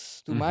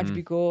others too much Mhm.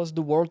 because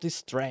the world is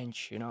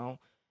strange, you know,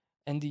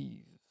 and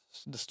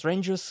the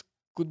strangers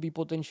could be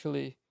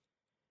potentially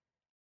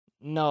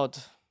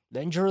not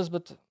dangerous,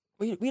 but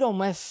we don't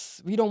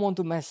want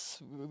to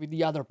mess with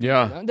the other people.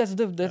 Yeah. You know?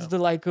 That's the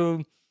like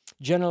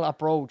general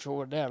approach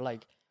over there.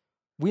 Like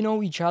we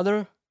know each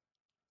other,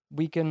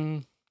 we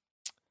can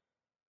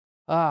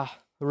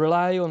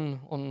rely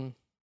on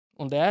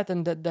that,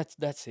 and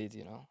that's it,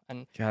 you know.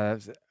 And Yeah,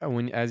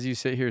 as you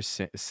sit here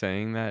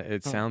saying that,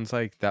 it sounds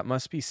like that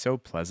must be so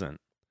pleasant.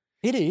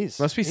 it is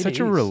Must be it such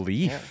a is, yeah.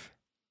 relief.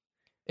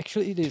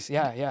 Actually, it is.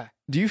 Yeah.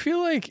 Do you feel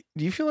like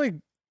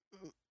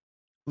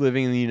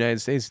living in the United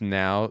States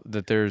now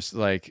that there's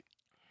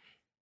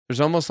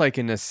almost like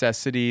a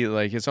necessity,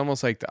 like it's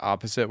almost like the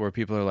opposite where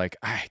people are like,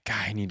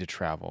 I need to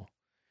travel.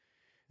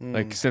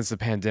 Like since the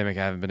pandemic,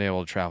 I haven't been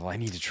able to travel. I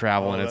need to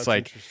travel. And it's that's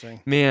like,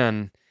 interesting.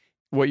 man,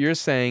 what you're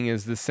saying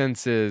is the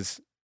sense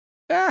is,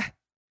 you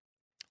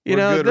We're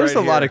know, good there's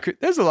right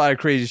there's a lot of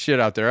crazy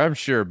shit out there, I'm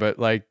sure, but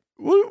like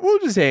we'll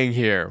just hang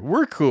here.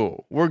 We're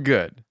cool. We're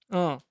good.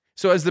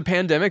 So has the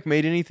pandemic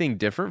made anything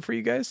different for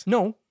you guys?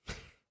 No,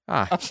 See,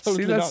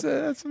 absolutely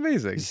that's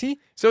amazing. you see.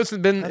 So it's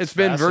been That's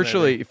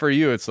virtually for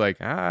you. It's like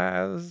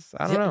I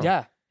don't know.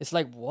 Yeah, it's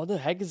like what the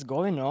heck is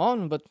going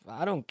on? But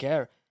I don't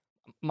care.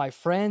 My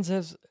friends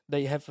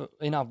have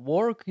enough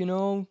work, you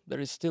know. There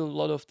is still a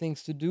lot of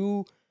things to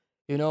do,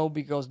 you know,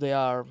 because they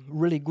are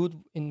really good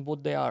in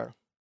what they are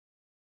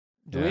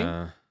doing.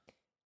 Yeah.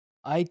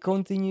 I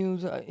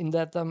continued in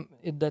that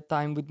at that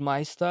time with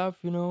my stuff,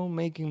 you know,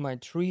 making my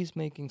trees,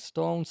 making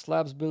stone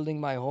slabs, building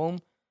my home.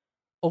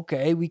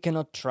 Okay, we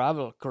cannot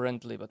travel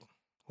currently, but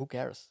who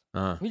cares?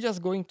 We're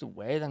just going to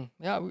wait, and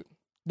yeah,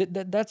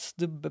 that's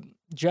the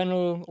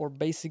general or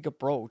basic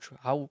approach.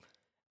 How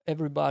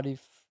everybody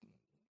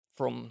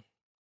from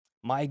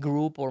my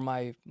group or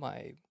my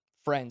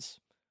friends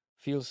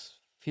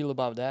feel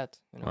about that.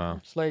 You know, Wow.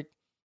 it's like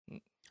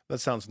That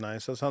sounds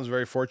nice. That sounds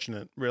very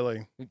fortunate,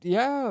 really.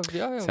 yeah.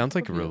 Sounds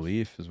like a yes.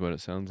 relief, is what it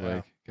sounds Yeah.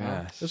 like.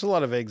 Yeah. Gosh. There's a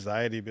lot of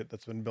anxiety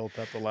that's been built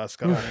up the last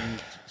couple. And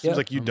it seems Yeah.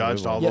 like you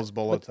dodged all Unbelievable. those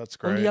bullets. That's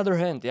great. On the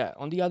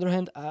other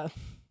hand,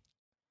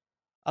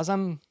 as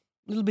I'm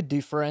a little bit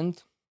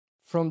different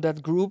from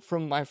that group,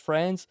 from my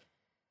friends,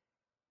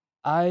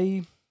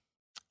 I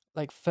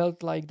like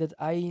felt like that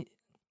I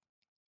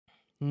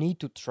need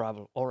to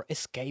travel or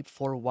escape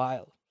for a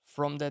while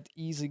from that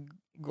easy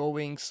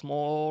going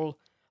small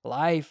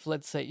life,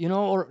 let's say, you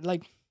know, or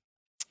like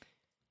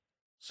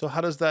So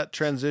how does that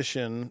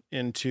transition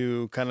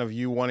into kind of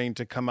you wanting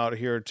to come out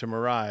here to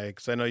Mirai?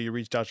 Because I know you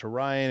reached out to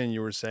Ryan and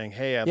you were saying,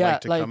 "Hey, I'd Yeah,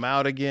 like to like, come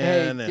out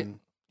again." hey, And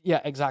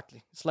yeah,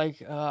 exactly. It's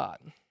like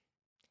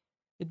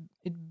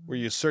it were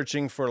you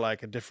searching for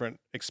like a different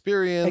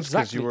experience? 'Cause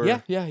exactly. You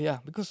were, Yeah.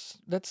 Because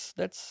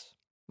that's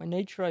my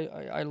nature.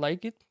 I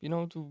like it, you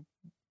know,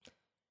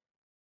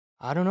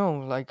 I don't know,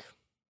 like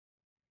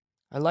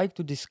I like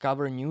to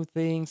discover new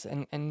things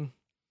and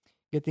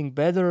getting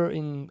better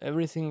in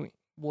everything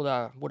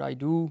what I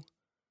do.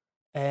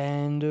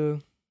 And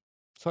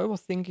so I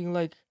was thinking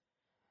like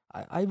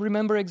I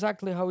remember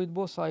exactly how it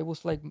was. I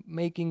was like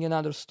making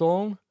another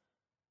stone,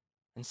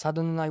 and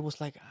suddenly I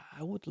was like,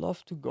 I would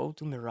love to go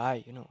to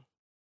Mirai, you know,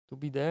 to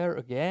be there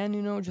again,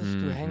 you know, just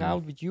to hang Mhm.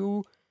 out with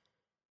you,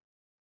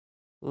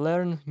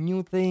 learn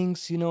new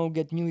things, you know,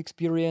 get new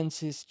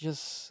experiences,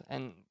 just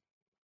and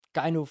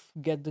kind of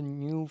get the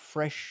new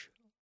fresh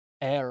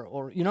air,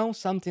 or you know,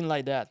 something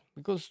like that.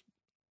 Because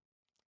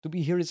to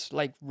be here is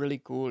like really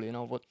cool, you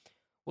know.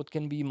 What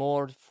can be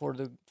more for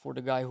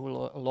the guy who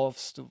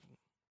loves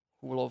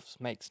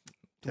makes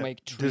to Yeah,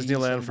 make trees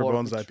Disneyland and for work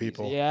with bonsai trees.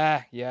 people.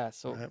 Yeah.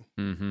 So Right.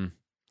 Mm-hmm.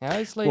 yeah,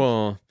 it's like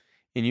Well,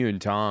 and you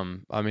and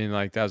Tom, I mean,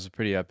 like that was a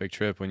pretty epic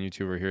trip when you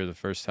two were here the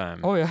first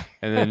time. oh yeah,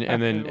 and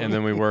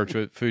then we worked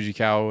with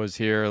Fujikawa was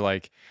here.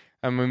 Like,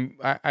 I mean,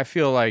 I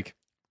feel like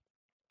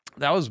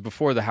that was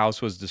before the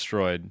house was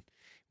destroyed.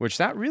 which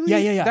that really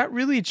Yeah. that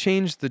really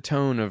changed the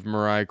tone of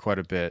Mirai quite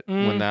a bit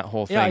when that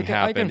whole thing Yeah, I can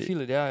happened.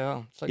 feel it.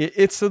 Yeah. It's like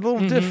It's a little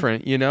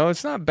different, you know.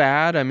 It's not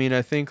bad. I mean,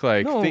 I think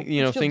like No,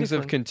 you know it's just things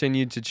have different.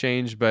 continued to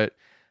change, but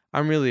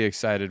I'm really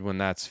excited when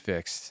that's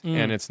fixed,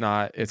 and it's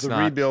not. It's the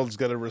not. rebuild's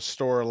going to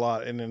restore a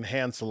lot and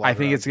enhance a lot. I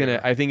think around it's gonna.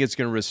 here. I think it's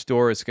gonna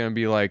restore. It's gonna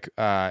be like.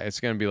 It's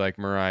gonna be like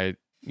Mirai,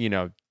 you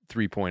know,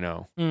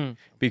 3.0,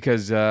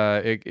 because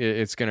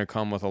it's gonna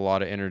come with a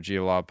lot of energy,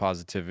 a lot of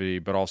positivity,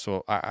 but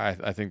also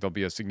I think there'll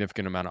be a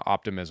significant amount of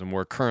optimism.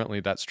 Where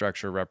currently that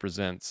structure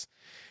represents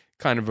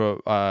kind of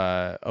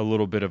a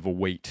little bit of a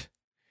weight,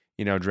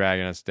 you know,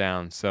 dragging us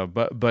down. So,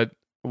 but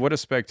what a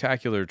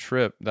spectacular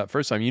trip that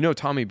first time. You know,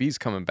 Tommy B's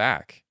coming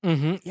back.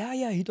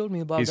 Yeah. He told me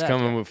about He's that.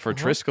 coming yeah. for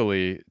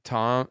Triskelly.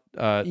 Tom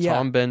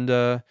Yeah.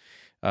 Benda,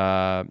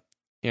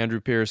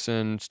 Andrew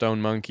Pearson,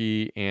 Stone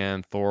Monkey,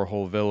 and Thor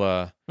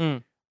Holvilla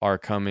are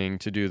coming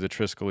to do the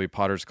Triskelly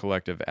Potters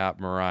Collective at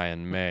Mirai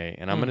in May.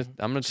 And I'm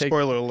gonna take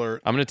Spoiler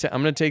alert. I'm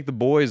gonna take the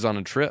boys on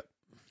a trip.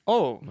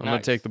 Oh, I'm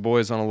gonna take the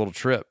boys on a little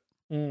trip.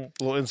 A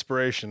little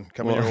inspiration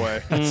coming Well, your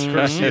way. that's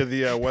Courtesy right. of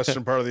the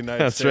western part of the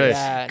United That's States.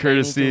 right.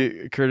 Yeah, they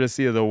need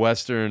Courtesy of the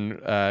Western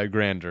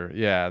Grandeur.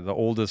 Yeah, the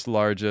oldest,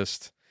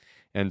 largest,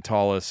 and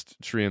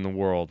tallest tree in the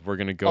world. We're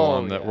gonna go Oh,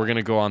 on the yeah. we're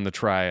gonna go on the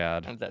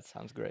triad. And that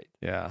sounds great.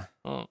 Yeah,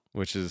 Oh.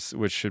 which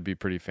should be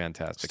pretty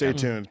fantastic. Stay I'm-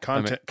 tuned.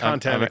 I'm-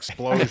 Content I'm-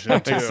 explosion.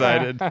 I'm too.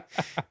 excited.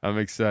 I'm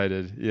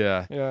excited.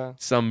 Yeah. Yeah.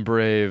 Some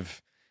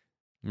brave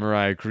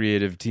Mariah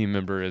creative team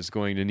member is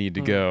going to need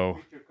to go.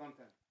 Feature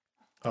content.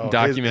 Oh,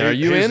 Document. Are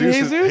you in,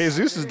 Jesus?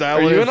 Jesus is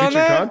dialing you in in on feature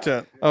that?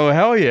 content. Oh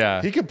hell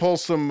yeah! He could pull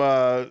some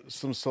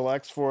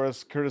selects for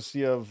us,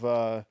 courtesy of.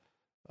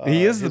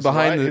 He is the his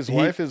behind the- His he-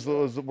 wife is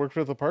worked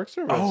with the Park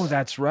Service. Oh,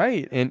 that's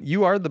right. And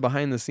you are the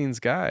behind the scenes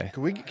guy.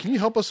 Can you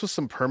help us with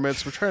some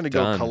permits? We're trying to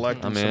go Done.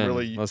 collect I'm in some in.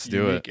 really Let's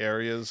do unique it.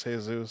 areas,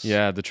 Jesus.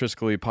 Yeah, the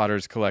Triskelly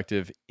Potters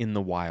Collective in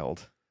the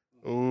wild.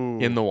 Ooh.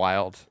 In the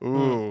wild.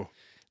 Ooh.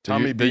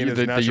 Tommy the, being his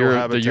the, natural the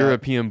habitat.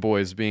 European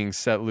boys being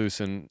set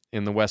loose in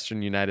the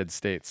Western United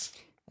States.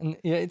 And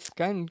yeah, it's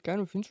kind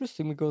of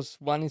interesting because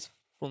one is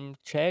from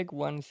Czech,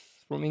 one is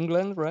from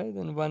England, right?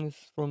 And one is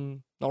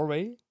from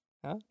Norway.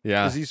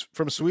 Yeah. Is he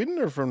from Sweden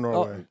or from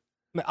Norway?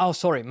 Oh,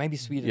 sorry, maybe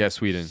Sweden. Yeah,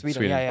 Sweden.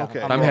 Yeah. Okay.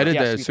 I'm I'm wrong. headed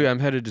Yeah, there. Sweden. I'm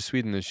headed to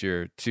Sweden this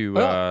year to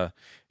Oh.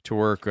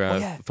 work.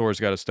 yeah.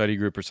 Thor's got a study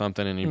group or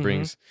something, and he Mhm.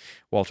 brings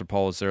Walter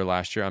Paul was there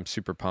last year. I'm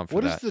super pumped for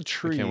What that. is the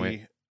tree? can't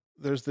wait.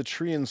 There's the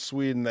tree in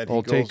Sweden that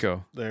Old he goes.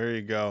 Teiko. There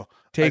you go. I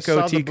Tico,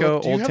 saw the Tico,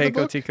 book. Do you old have the Teiko,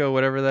 book? Tico,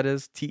 whatever that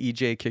is.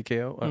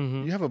 TEJKKO.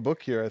 Mhm. You have a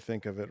book here, I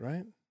think of it,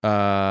 right?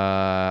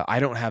 I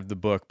don't have the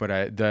book, but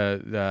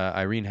the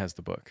Irene has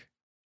the book.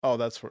 Oh,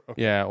 that's where.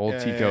 Okay. Yeah, old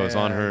Yeah, Tico is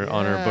on her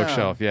yeah.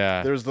 bookshelf.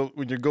 Yeah, There's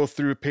when you go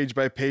through page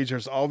by page.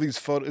 There's all these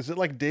photos. Is it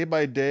like day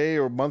by day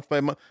or month by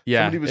month?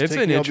 yeah. somebody was It's an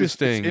taking all these-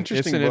 it's interesting,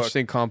 interesting book.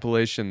 interesting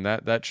compilation.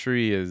 That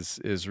tree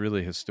is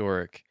really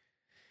historic,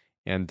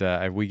 and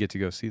we get to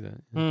go see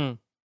that.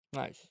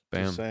 Nice.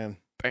 Bam, Just saying.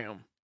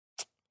 bam.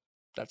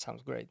 That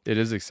sounds great. It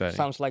is exciting.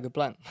 Sounds like a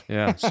plan.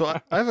 Yeah. So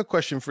I have a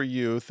question for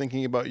you.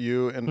 Thinking about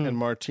you and Hmm.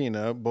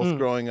 Martina, both Hmm.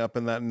 growing up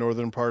in that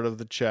northern part of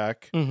the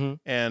Czech, Mm-hmm.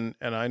 and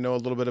I know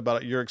a little bit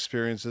about your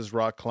experiences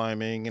rock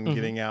climbing and Mhm.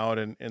 getting out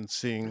and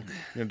seeing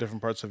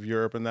different parts of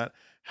Europe and that.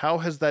 How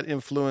has that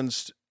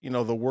influenced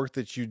the work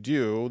that you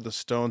do, the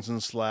stones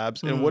and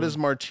slabs, and what is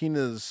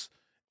Martina's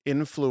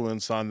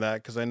influence on that?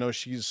 Because I know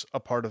she's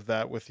a part of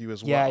that with you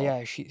as Yeah, well.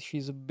 yeah.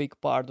 She's a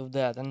big part of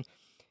that, and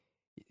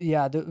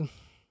yeah,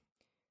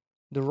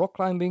 the rock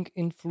climbing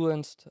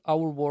influenced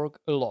our work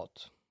a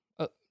lot.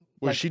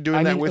 Was she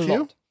doing that with a you?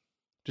 lot.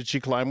 Did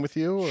she climb with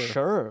you? Or?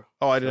 Sure.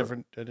 Oh, I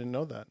sure. didn't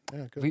know that.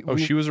 Yeah, good. We, Oh,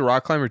 we- she was a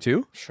rock climber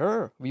too.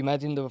 Sure. We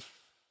met in the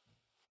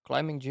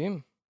climbing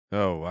gym.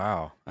 Oh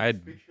wow. It's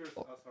pictures.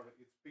 Sorry,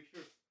 it's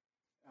pictures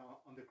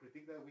on the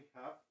critique that we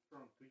have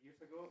from 2 years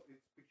ago.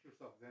 It's pictures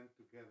of them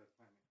together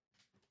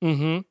climbing.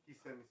 Mm-hmm. He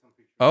sent me some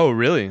pictures. Oh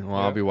really? Well,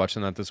 I'll Yeah. be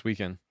watching that this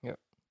weekend. Yeah.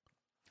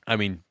 I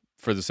mean,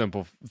 for the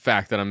simple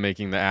fact that I'm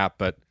making the app,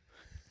 but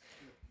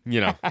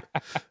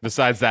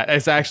besides that,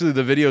 it's actually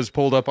the video's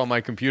pulled up on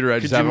my computer. I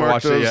Could just you haven't mark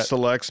watched it those yet.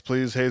 selects,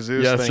 please,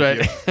 Jesus? Yeah, that's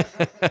Thank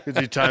right. you.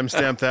 Could you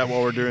timestamp that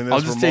while we're doing this?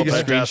 I'll just We're take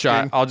a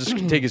screenshot. multitasking. I'll just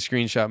take a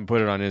screenshot and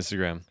put it on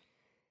Instagram.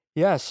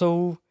 Yeah.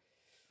 So.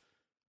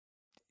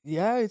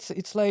 Yeah,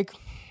 it's like.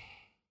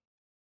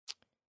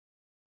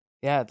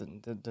 Yeah,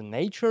 the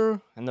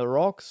nature and the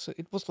rocks.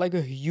 It was like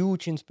a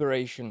huge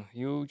inspiration.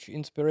 Huge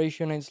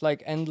inspiration. It's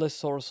like endless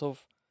source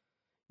of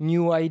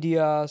new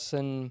ideas,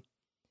 and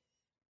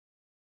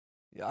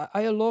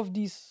I love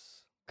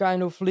these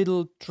kind of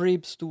little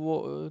trips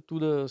to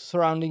the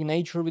surrounding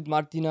nature with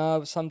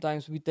Martina.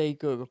 Sometimes we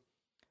take a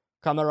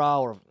camera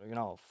or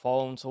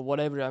phones or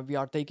whatever, and we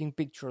are taking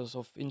pictures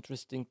of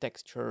interesting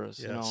textures,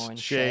 Yes, and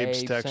shapes,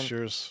 and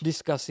textures.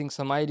 discussing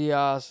some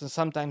ideas. And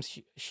sometimes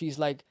she's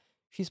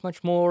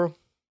much more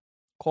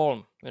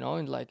calm,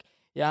 and like,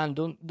 yeah, and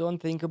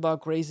don't think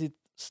about crazy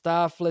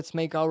stuff. Let's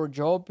make our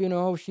job.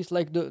 She's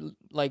like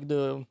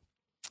the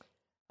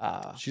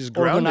She's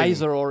grounding.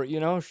 organizer,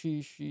 or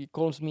she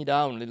calms me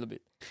down a little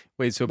bit.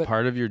 Wait, so But-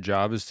 part of your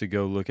job is to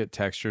go look at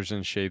textures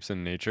and shapes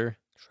in nature?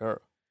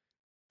 Sure.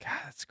 God,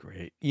 that's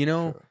great. You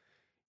know, Sure.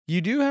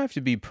 you do have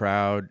to be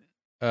proud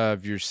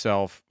of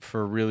yourself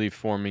for really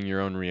forming your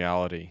own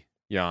reality,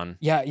 Jan.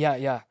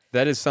 Yeah.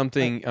 That is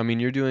something, I mean,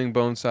 you're doing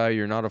bonsai.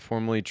 You're not a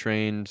formally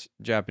trained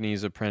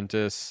Japanese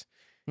apprentice.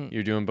 Hmm.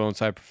 You're doing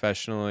bonsai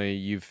professionally.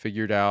 You've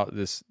figured out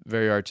this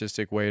very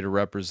artistic way to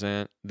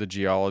represent the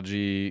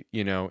geology,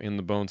 in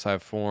the bonsai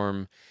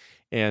form.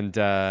 And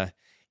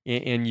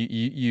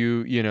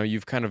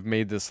you've kind of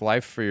made this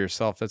life for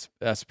yourself.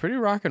 That's pretty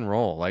rock and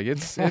roll. Like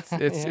it's Yeah.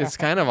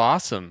 kind of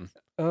awesome.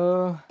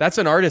 Uh, That's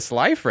an artist's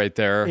life right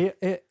there.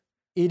 it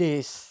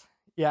is.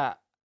 Yeah,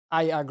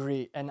 I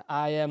agree, and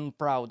I am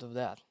proud of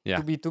that. Yeah.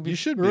 To be You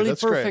should be. really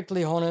That's great.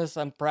 perfectly honest,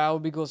 I'm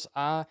proud because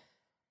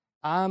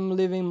I'm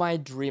living my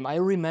dream. I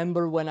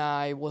remember when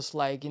I was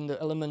like in the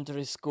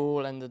elementary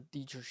school, and the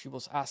teacher, she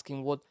was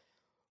asking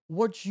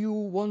what you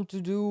want to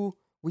do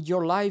with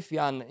your life,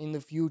 Jan, in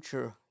the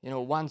future.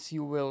 Once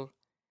you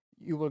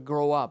will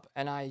grow up.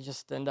 And I just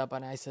stand up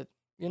and I said,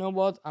 you know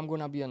what? I'm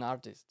gonna be an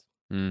artist.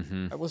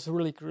 Mm-hmm. I was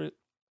really clear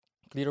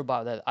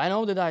about that. I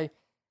know that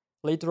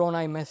later on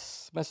I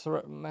mess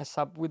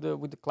up with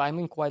the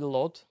climbing quite a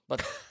lot, but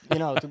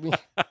to be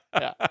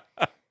yeah.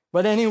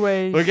 But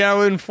anyway, Look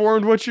how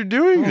informed what you're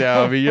doing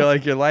now. I mean, you're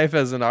like, your life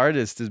as an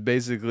artist is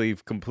basically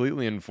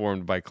completely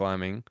informed by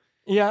climbing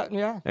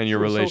yeah, and your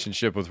So-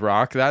 relationship with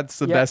rock. That's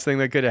the Yeah. best thing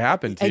that could have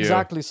happened to you.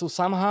 Exactly. So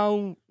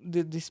somehow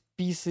these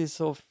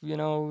pieces of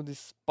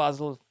this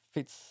puzzle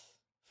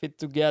fit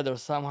together.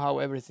 Somehow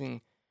everything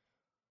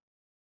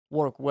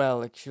work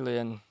well, actually,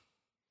 and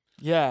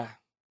yeah,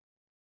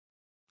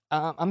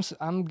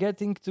 I'm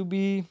getting to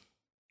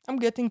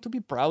be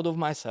proud of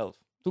myself.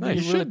 To Yeah, be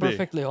you really should be.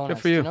 perfectly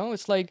honest, for you.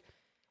 it's like,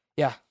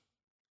 yeah,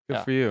 Good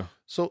Yeah. for you.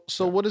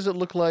 So what does it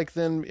look like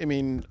then? I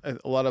mean,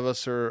 a lot of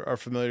us are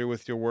familiar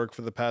with your work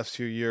for the past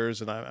few years,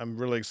 and I'm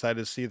really excited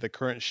to see the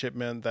current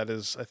shipment that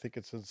is, I think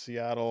it's in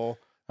Seattle.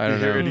 I don't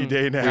Be here know. any Mm.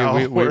 day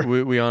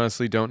now. We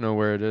honestly don't know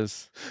where it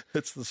is.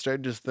 It's the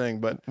strangest thing.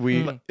 But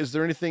We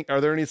Mm.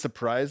 are there any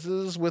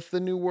surprises with the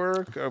new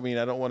work? I mean,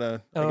 I don't want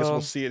to, I guess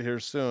we'll see it here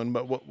soon,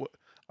 but what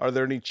are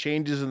there any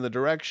changes in the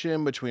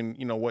direction between,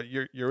 what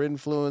your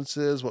influence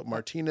is, what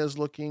Martina is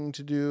looking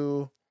to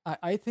do?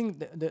 I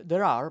think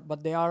there are,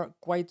 but they are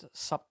quite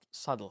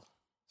subtle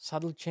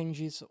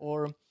changes,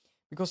 or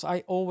because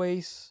I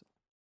always,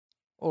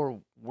 or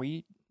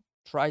we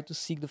try to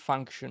seek the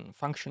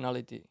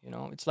functionality.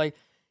 It's like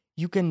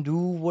you can do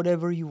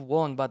whatever you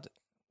want, but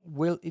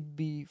will it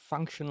be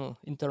functional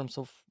in terms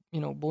of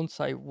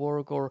bonsai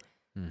work, or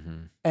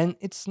Mhm. and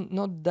it's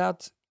not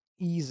that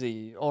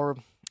easy, or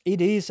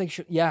it is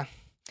actually, yeah,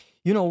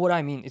 you know what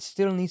I mean. It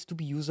still needs to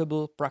be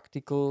usable,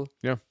 practical.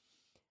 Yeah.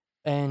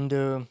 And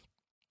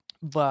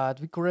but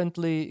we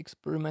currently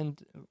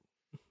experiment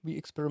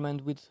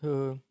with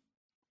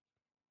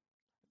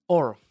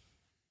or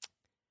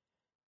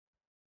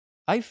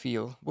I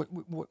feel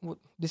what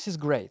this is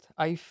great.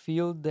 I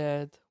feel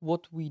that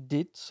what we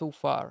did so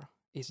far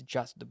is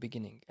just the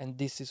beginning, and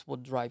this is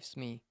what drives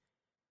me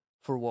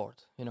forward.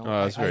 Oh,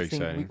 that's I very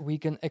think exciting. we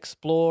can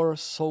explore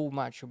so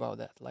much about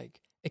that,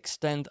 like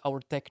extend our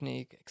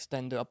technique,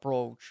 extend the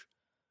approach,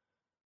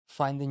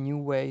 find the new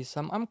ways.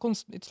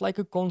 It's like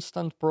a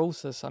constant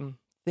process. I'm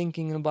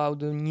thinking about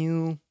the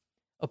new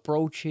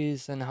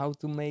approaches and how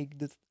to make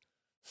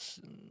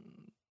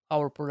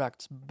our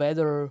products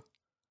better,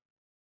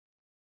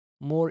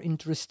 more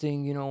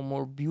interesting,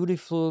 more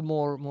beautiful,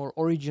 more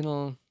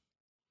original.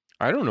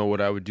 I don't know what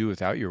I would do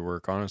without your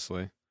work,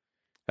 honestly.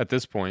 At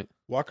this point,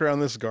 Walk around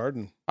this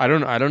garden. I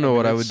don't know mean,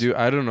 what I would it's- do.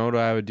 I don't know what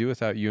I would do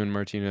without you and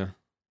Martina.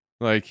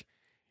 Like,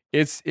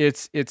 it's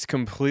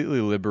completely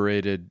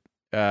liberated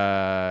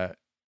the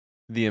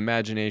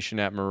imagination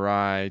at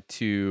Mirai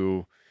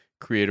to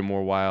create a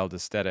more wild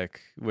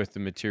aesthetic with the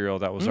material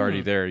that was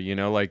already Mm.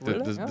 there. Like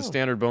Really? the Oh.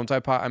 standard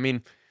bonsai pot. I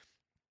mean,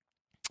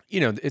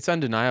 it's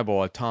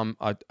undeniable. A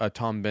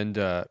Tom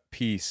Benda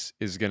piece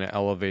is going to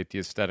elevate the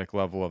aesthetic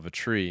level of a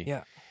tree.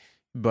 Yeah.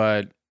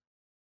 But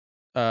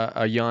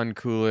a Jan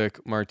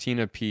Kulik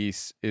Martina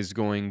piece is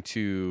going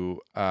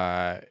to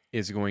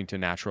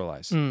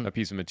naturalize Mm. a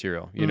piece of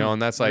material, Mm. and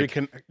that's like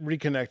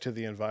Reconnect to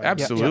the environment.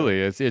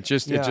 absolutely. It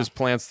just Yeah.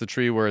 plants the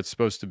tree where it's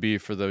supposed to be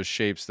for those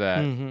shapes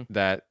that Mhm.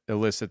 that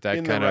elicit that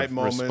In kind the right of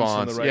moments,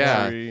 response. in the right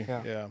yeah. tree.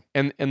 Yeah. Yeah.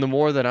 And the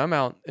more that I'm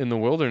out in the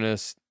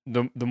wilderness,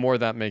 the more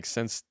that makes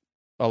sense,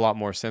 a lot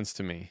more sense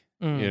to me.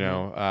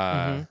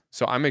 Mhm.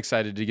 So I'm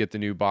excited to get the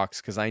new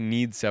box because I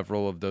need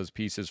several of those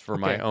pieces for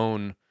my Okay.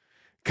 own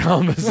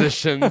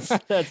compositions.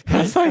 That's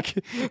It's great.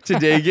 like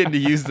today getting to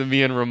use the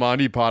me and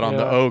Ramandi pot on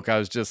the Yeah. oak. I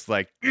was just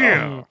like,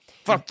 yeah,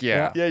 fuck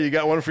yeah. Yeah, you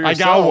got one for I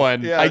yourself. got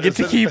one. Yeah, I get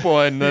to that's it. keep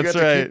one. You That's get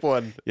to right. keep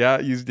one. Yeah,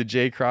 used the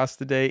J Cross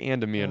today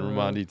and a me and Uh,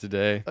 Ramandi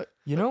today.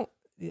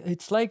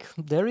 It's like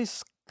there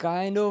is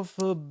kind of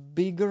a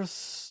bigger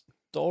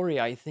story,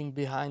 I think,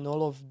 behind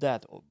all of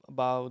that,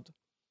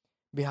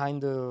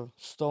 behind the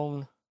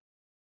stone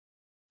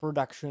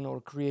production or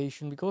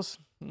creation, because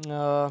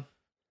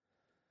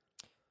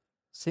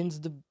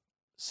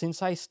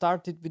since I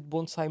started with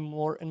bonsai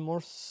more and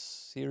more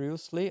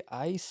seriously,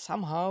 I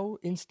somehow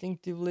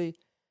instinctively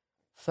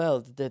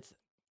felt that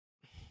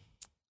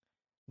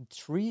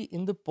tree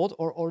in the pot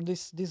or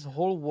this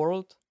whole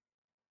world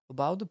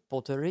about the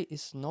pottery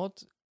is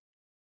not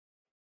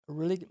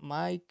really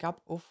my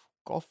cup of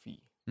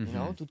coffee,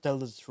 to tell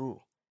the truth.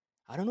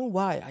 I don't know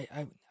why.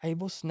 I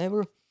was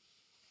never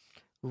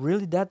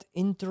really that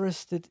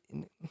interested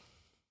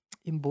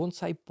in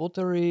bonsai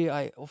pottery.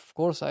 Of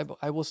course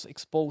I was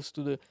exposed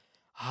to the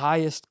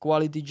highest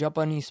quality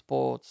Japanese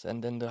pots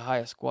and then the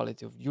highest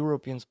quality of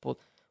European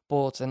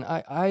pots, and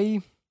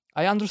I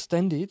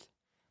understand it,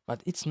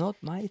 but it's not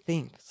my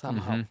thing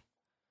somehow. Mhm.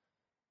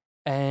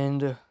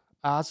 And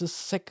as a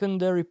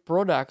secondary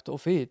product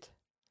of it,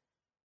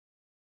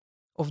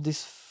 of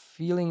this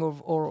feeling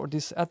of or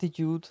this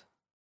attitude,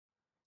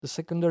 the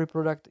secondary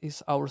product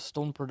is our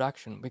stone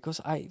production,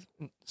 because I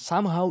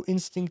somehow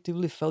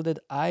instinctively felt that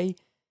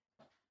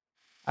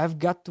I've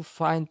got to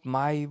find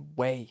my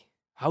way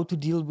how to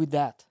deal with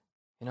that.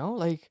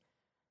 Like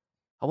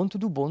I want to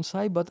do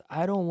bonsai, but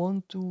I don't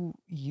want to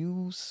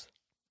use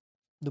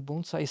the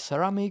bonsai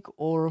ceramic,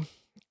 or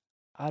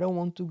I don't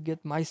want to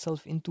get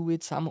myself into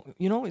it.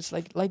 It's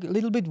like a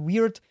little bit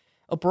weird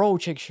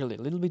approach, actually,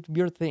 a little bit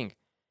weird thing.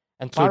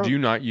 And So do you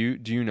not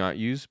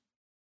use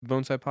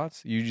bonsai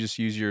pots? You just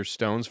use your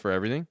stones for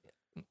everything?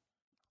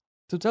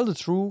 to tell the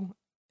truth,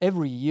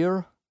 every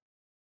year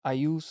I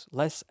use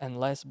less and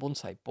less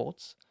bonsai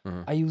pots.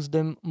 Uh-huh. I use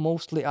them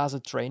mostly as a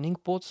training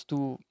pots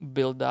to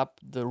build up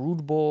the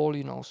root ball,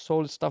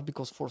 solid stuff,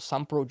 because for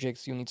some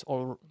projects you need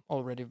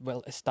already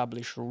well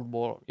established root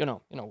ball, you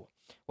know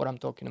what I'm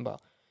talking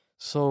about.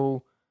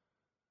 So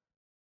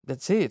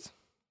that's it.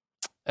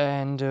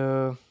 And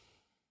you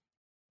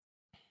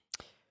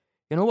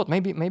know what?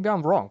 Maybe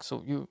I'm wrong.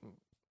 So you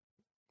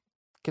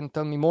can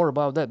tell me more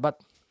about that.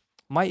 But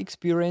my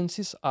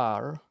experiences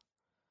are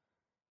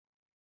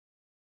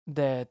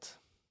that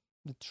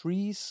the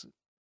trees,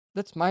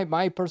 that's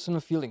my personal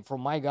feeling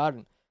from my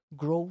garden,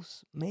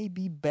 grows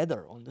maybe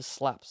better on the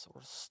slabs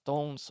or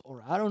stones,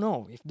 or I don't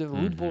know if the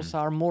root balls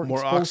are more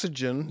exposed.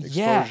 oxygen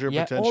exposure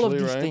potentially, all of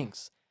these right?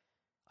 things.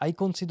 I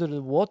consider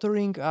the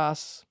watering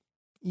as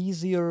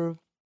easier,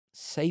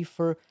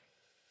 safer.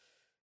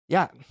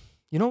 Yeah,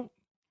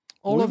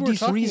 all We of were these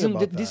talking reasons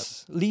about that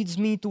this leads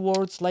me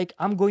towards, like,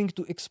 I'm going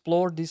to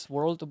explore this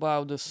world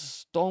about the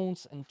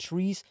stones and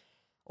trees,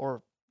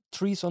 or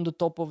trees on the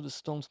top of the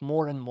stones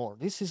more and more.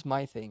 This is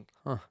my thing.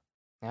 Huh.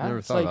 Yeah, Never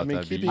it's thought like about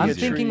that. keeping I'm a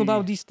thinking tree-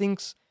 about these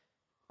things.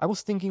 I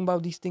was thinking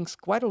about these things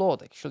quite a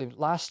lot, actually,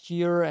 last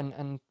year,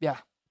 and yeah,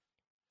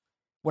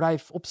 what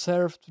I've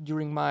observed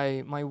during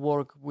my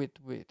work with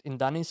in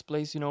Danny's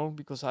place,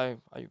 because I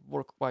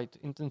work quite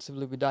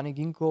intensively with Danny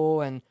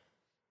Ginkgo, and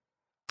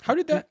How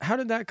did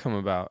that come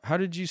about? How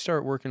did you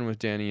start working with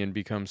Danny and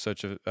become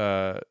such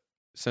a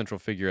central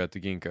figure at the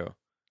Ginkgo?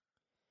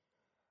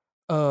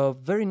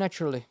 very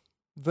naturally.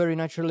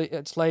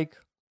 It's like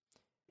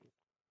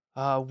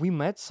we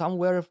met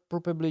somewhere,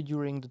 probably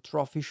during the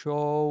trophy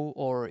show,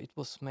 or it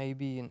was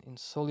maybe in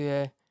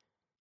Solier,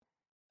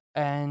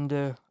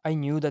 and I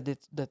knew that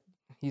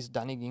he's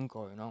Danny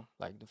Ginkgo,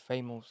 like the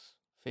famous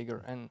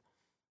figure, and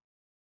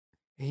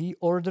he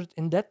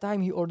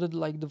ordered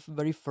like the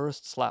very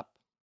first slab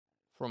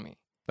from me.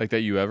 Like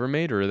that you ever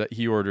made, or that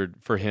he ordered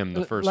for him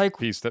the first like,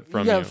 piece that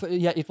from yeah,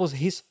 you? it was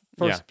his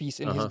first piece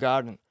in his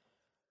garden,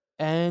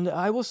 and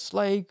I was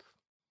like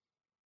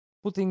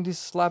putting this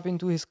slab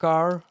into his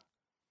car,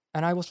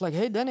 and I was like,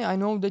 "Hey, Danny, I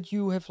know that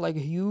you have like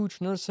a huge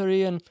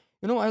nursery, and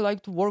I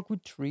like to work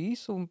with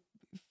trees. So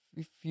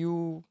if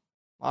you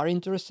are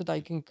interested, I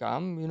can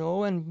come,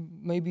 and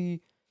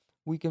maybe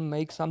we can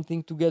make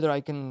something together.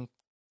 I can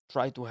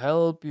try to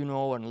help,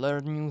 and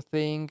learn new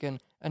thing."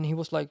 And he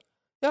was like,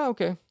 "Yeah,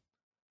 okay."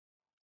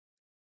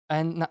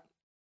 And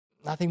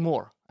nothing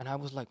more. And I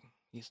was like,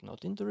 he's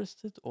not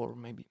interested, or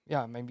maybe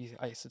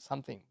I said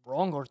something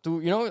wrong, or two,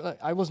 like,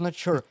 I was not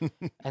sure.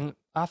 And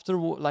after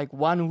like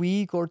 1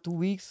 week or 2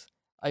 weeks,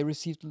 I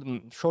received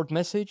a short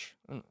message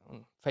on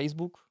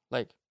Facebook,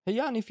 like, "Hey,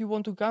 Jan, if you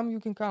want to come, you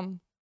can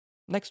come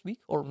next week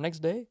or next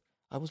day."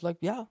 I was like,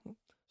 "Yeah."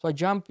 So I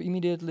jump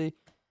immediately.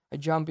 I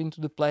jump into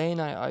the plane.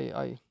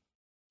 I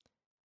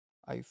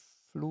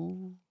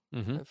flew.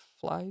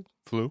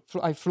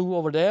 I flew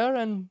over there,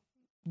 and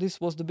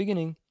this was the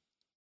beginning.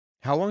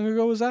 How long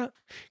ago was that?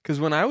 Because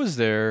when I was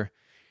there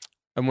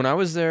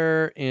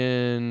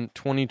in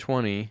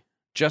 2020,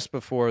 just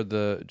before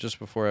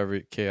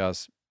every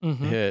chaos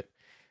hit,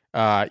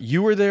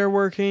 you were there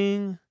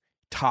working.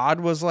 Todd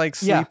was like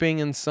sleeping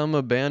in some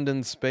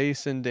abandoned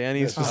space in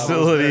Danny's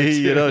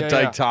facility.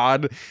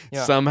 Todd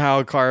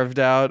somehow carved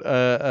out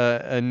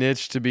a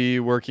niche to be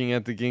working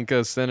at the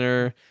Ginkgo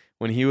Center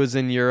when he was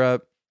in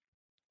Europe.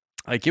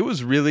 Like it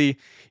was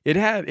It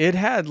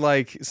had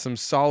like some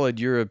solid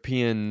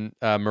European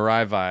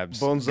Mirai vibes.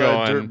 Bonsai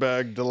going.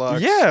 Dirtbag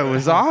Deluxe. Yeah, it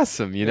was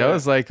awesome. You know, Yeah.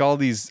 it's like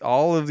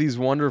all of these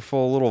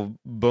wonderful little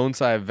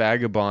bonsai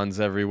vagabonds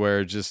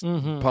everywhere, just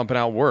pumping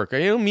out work. You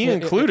know, me Yeah,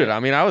 included. yeah. I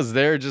mean, I was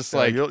there just Yeah,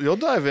 like you'll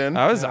dive in.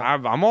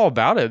 I'm all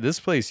about it. This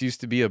place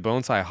used to be a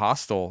bonsai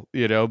hostel.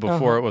 You know,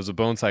 before it was a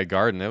bonsai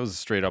garden. It was a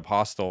straight up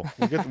hostel.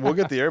 We'll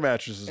get the air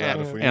mattresses out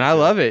if we need And I to.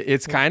 love it.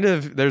 It's kind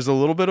of there's a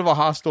little bit of a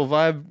hostile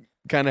vibe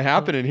kind of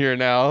happening here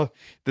now.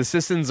 The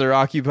Sissons are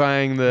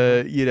occupying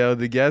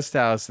the guest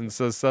house, and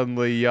so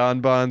suddenly Jan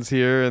Bon's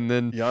here, and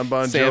then Jan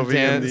Bon Sam Jovi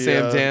and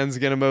Sam Tan's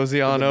gonna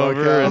mosey on the over,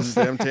 bunkhouse, and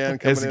Sam Tan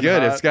coming it's in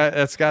good. hot.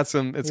 It's got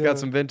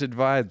some vintage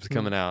vibes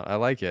coming out. I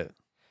like it.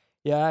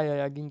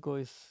 Yeah. Ginkgo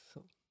is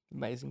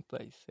amazing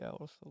place. Yeah,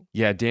 also.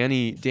 Yeah,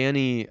 Danny,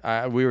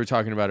 we were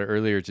talking about it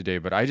earlier today,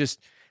 but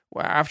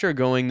after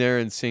going there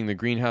and seeing the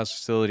greenhouse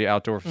facility,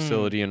 outdoor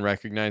facility, and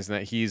recognizing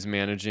that he's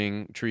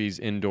managing trees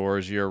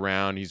indoors year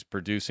round, he's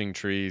producing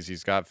trees,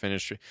 he's got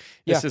finished trees.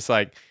 Yeah. It's just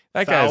like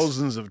guy's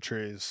thousands of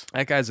trees.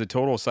 that guy's a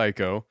total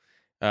psycho.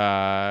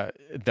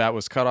 That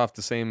was cut off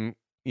the same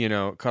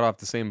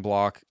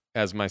block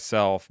as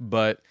myself,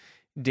 but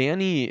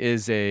Danny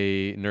is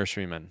a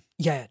nurseryman.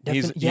 Yeah,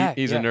 He's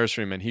definitely. a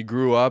nurseryman. He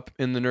grew up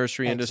in the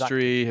nursery Exactly.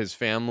 industry. His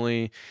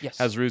family Yes.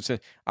 has roots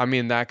in. I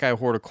mean, that guy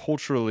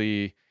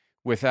horticulturally,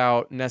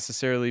 without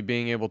necessarily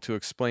being able to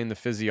explain the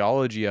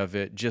physiology of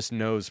it, just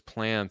knows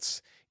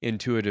plants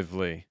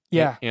intuitively.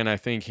 Yeah. And I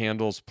think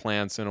handles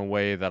plants in a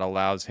way that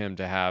allows him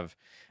to have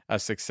a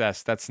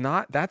success that's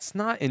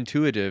not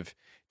intuitive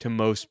to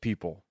most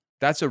people.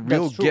 That's a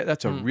real That's true. gift.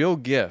 That's a real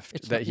gift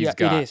It's that not- he's yeah,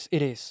 got.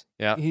 It is.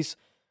 Yeah. He's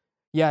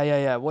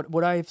yeah.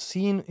 What I've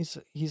seen is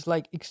he's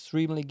like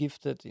extremely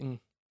gifted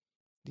in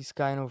these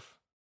kind of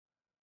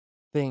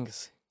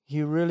things.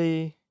 He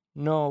really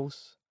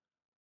knows.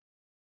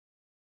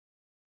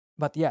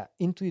 But yeah,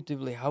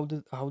 intuitively how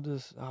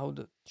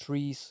the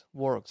trees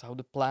works, how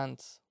the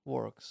plants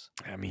works.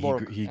 I mean,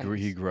 work, he and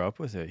he it's- grew up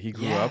with it. He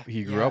grew Yeah, up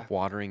yeah.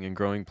 watering and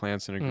growing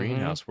plants in a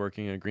greenhouse,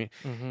 working in a green.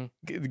 Mm-hmm.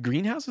 The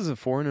greenhouse is a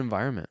foreign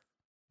environment.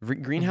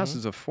 Greenhouse Mhm.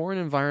 is a foreign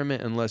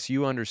environment unless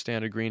you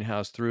understand a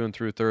greenhouse through and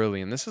through thoroughly.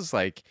 And this is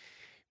like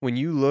when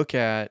you look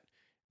at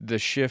the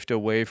shift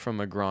away from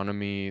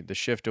agronomy, the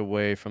shift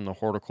away from the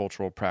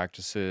horticultural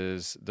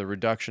practices, the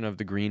reduction of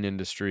the green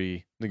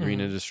industry, the green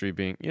Mhm. industry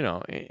being,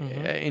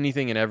 Mhm.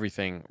 anything and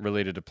everything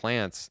related to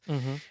plants.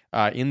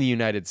 Mm-hmm. In the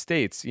United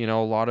States, a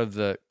lot of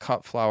the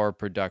cut flower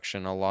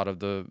production, a lot of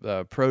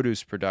the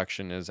produce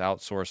production is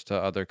outsourced to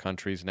other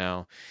countries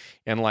now.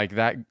 And like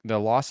that, the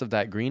loss of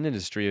that green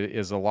industry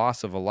is a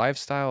loss of a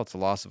lifestyle, it's a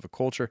loss of a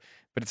culture,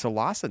 but it's a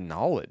loss of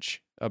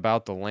knowledge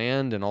about the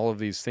land and all of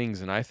these things.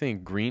 And I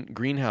think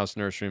greenhouse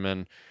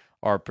nurserymen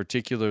are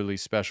particularly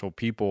special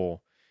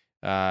people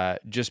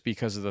just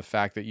because of the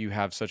fact that you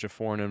have such a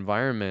foreign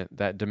environment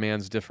that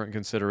demands different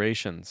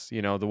considerations.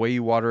 The way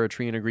you water a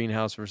tree in a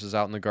greenhouse versus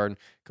out in the garden,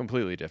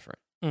 completely different.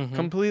 Mm-hmm.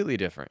 Completely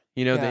different.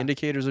 The Yeah.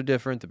 indicators are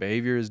different. The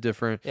behavior is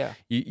different. Yeah.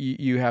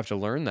 You have to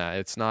learn that.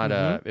 It's not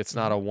Mhm. it's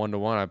not a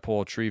one-to-one. I pull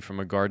a tree from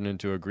a garden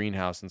into a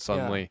greenhouse and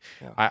suddenly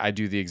Yeah. I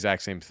do the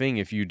exact same thing.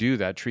 If you do,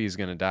 that tree is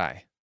going to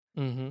die.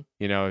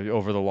 Mm-hmm.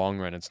 Over the long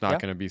run, it's not Yeah.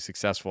 going to be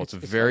successful. It's a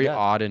It's like very that.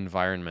 odd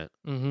environment.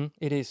 Mm-hmm.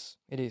 It is.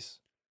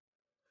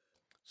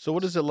 So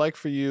what is it like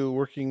for you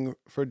working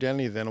for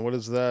Danny then? What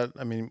is that?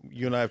 I mean,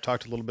 you and I have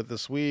talked a little bit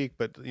this week,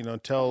 but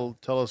tell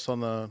us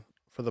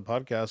for the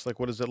podcast, like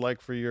what is it like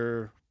for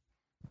your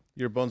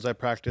bonsai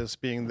practice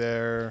being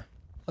there?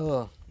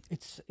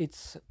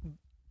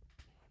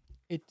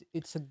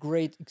 It's a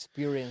great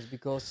experience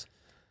because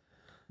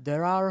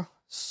there are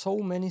so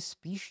many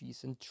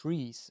species and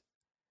trees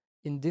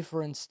in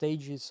different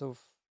stages of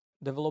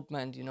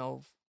development,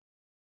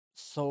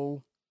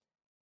 So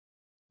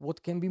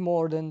what can be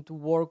more than to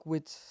work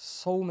with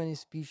so many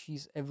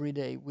species every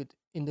day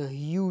in the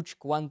huge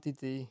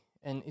quantity?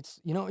 And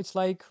it's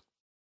like,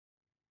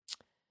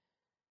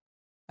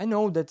 I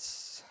know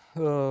that's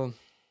the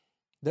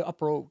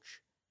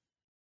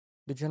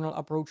general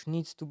approach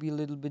needs to be a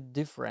little bit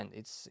different.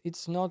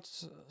 It's not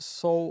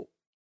so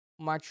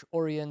much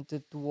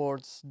oriented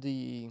towards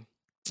the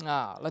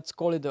let's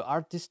call it the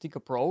artistic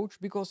approach,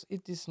 because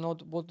it is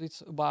not what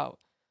it's about.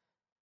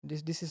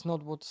 This is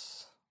not what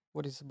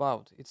it's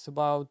about. It's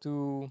about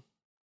to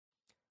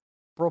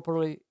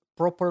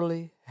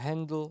properly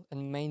handle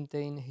and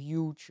maintain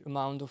huge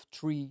amount of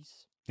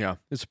trees. Yeah,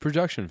 it's a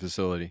production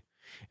facility,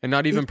 and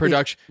not even It-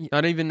 production, yeah.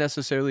 not even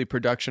necessarily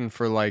production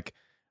for like,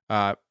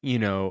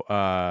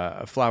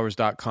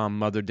 flowers.com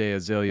Mother's Day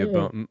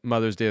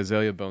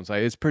azalea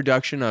bonsai. It's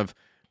production of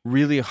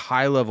really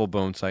high level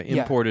bonsai,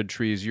 Yeah. imported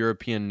trees,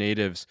 European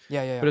natives.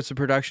 Yeah. But it's a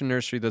production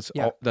nursery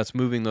Yeah. that's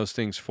moving those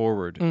things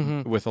forward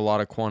Mhm. with a lot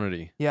of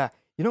quantity. Yeah,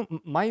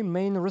 my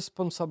main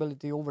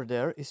responsibility over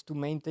there is to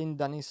maintain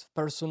Danny's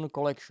personal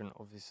collection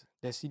of his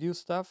deciduous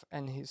stuff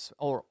and his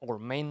or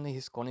mainly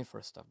his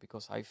conifer stuff,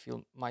 because I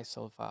feel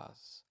myself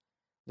as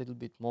a little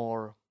bit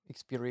more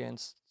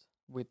experienced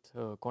with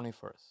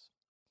conifers.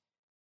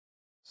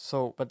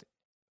 So, but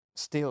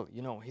still,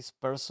 his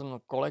personal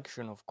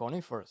collection of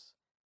conifers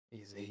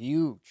is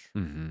huge.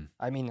 Mm-hmm.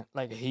 I mean,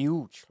 like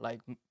huge,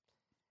 like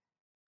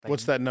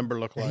What's that number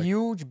look like?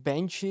 huge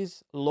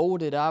benches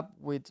loaded up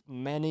with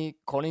many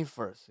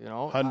conifers.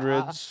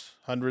 Hundreds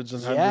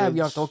and hundreds. Yeah, we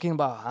are talking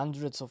about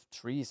hundreds of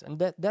trees, and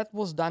that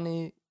was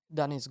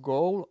Danny's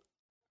goal.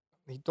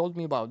 He told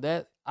me about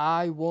that.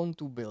 I want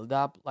to build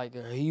up like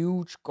a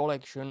huge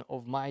collection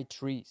of my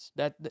trees.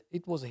 That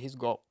it was his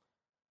goal.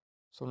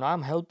 So now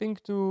I'm helping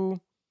to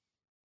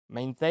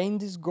maintain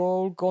this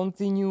goal,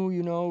 continue,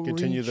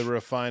 Continue the reach.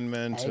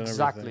 refinement and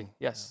Exactly. everything.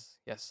 Yes.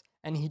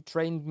 And he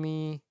trained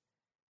me,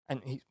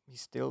 and he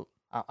still.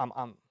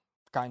 I'm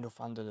kind of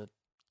under the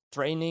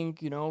training,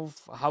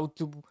 how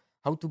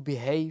to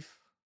behave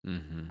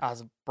Mm-hmm.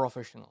 as a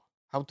professional,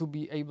 how to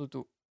be able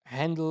to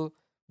handle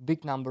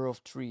big number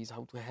of trees,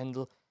 how to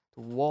handle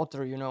the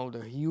water,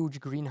 the huge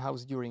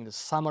greenhouse during the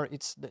summer.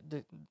 It's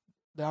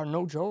there are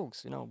no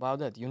jokes, about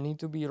that. You need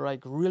to be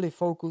like really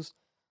focused,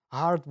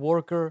 hard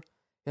worker,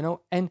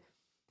 and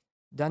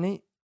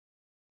Danny,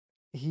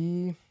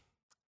 he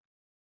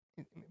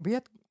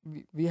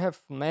we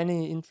have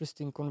many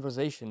interesting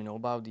conversation,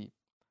 about the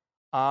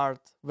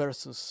art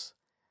versus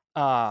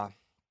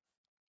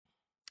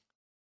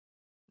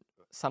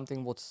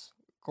something what's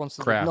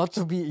considered not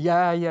to be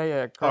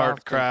Art,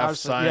 craft, arts,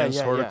 science,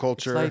 It's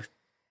horticulture. like,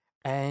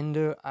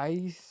 and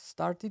I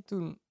started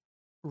to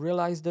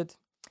realize that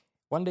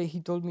one day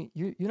he told me,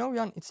 you know,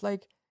 Jan, it's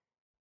like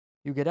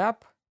you get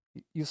up,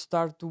 you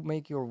start to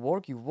make your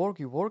work, you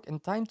work,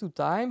 and time to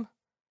time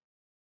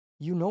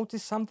you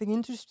notice something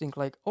interesting,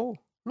 like, oh,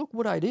 look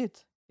what I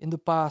did in the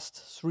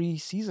past 3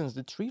 seasons.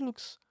 The tree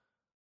looks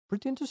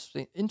pretty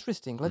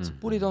interesting. Let's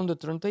put it Mhm. on the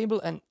turntable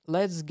and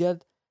let's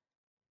get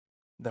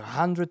the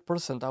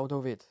 100% out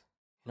of it.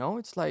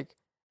 It's like,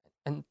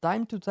 and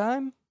time to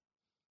time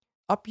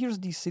appears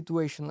this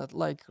situation that,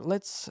 like,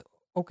 let's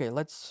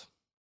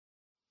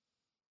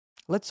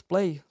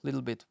play a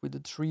little bit with the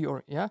tree,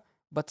 or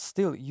but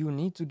still you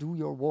need to do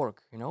your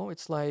work.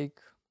 It's like,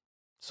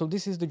 so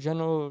this is the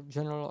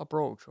general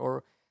approach,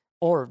 or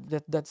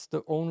that's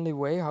the only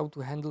way how to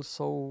handle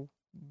so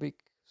big,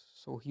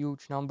 so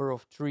huge number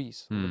of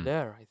trees over Hmm.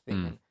 there, I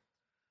think. Hmm.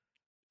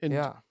 And,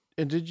 Yeah.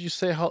 and did you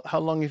say how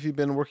long have you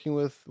been working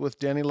with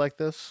Danny like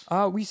this?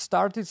 We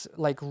started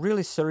like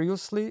really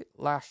seriously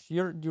last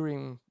year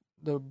during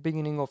the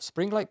beginning of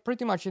spring, like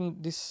pretty much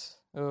in this,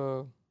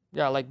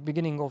 like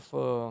beginning of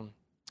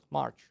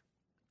March.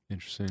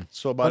 Interesting.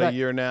 So about but a I-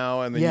 year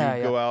now, and then yeah,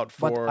 you go out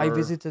for. But I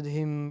visited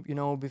him,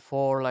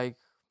 before, like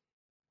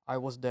I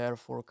was there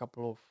for a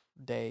couple of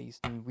days,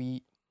 and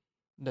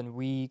then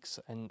weeks,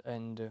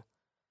 and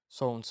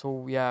so on.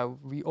 So yeah,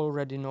 we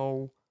already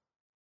know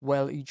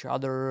well each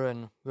other,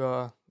 and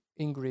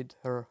Ingrid,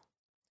 her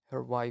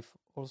wife,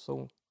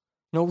 also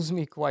knows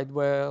me quite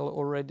well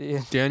already.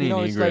 Danny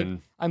and it's like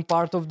Ingrid, I'm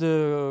part of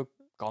the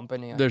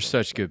company. I they're think,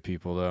 such so. good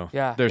people, though.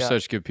 Yeah, They're yeah.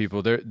 such good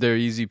people. They're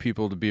easy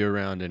people to be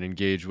around and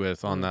engage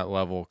with on Mm. that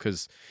level.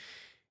 Because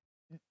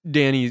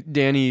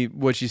Danny,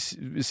 what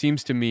it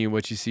seems to me,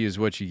 what you see is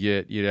what you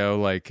get.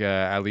 Like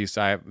at least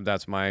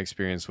that's my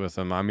experience with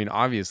him. I mean,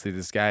 obviously,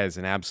 this guy is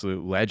an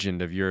absolute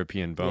legend of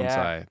European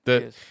bonsai.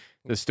 Yes.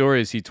 The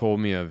stories he told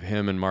me of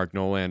him and Mark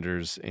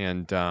Nolanders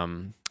and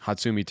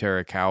Hatsumi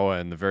Terakawa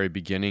in the very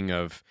beginning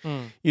of,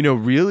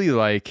 Mm. really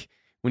like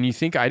when you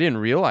think, I didn't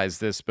realize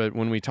this, but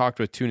when we talked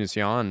with Tunis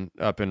Jan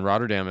up in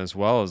Rotterdam as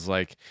well, is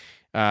like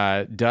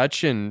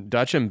Dutch and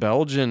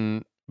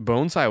Belgian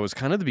bonsai was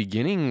kind of the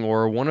beginning,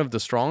 or one of the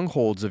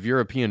strongholds of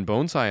European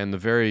bonsai in the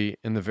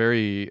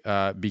very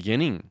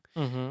beginning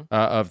Mm-hmm.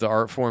 of the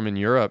art form in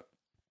Europe.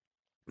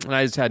 And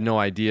I just had no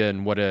idea,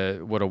 and what a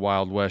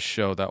Wild West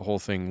show that whole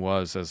thing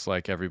was, as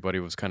like everybody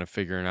was kind of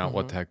figuring out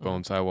what the heck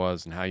bonsai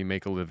was and how you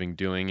make a living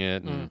doing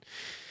it. And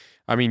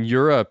I mean,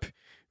 Europe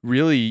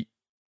really,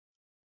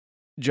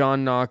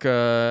 John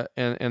Naka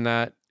and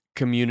that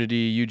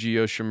community, Yuji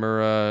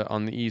Yoshimura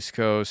on the East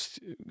Coast,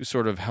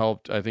 sort of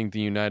helped, I think, the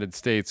United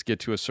States get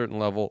to a certain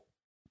level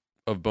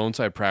of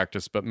bonsai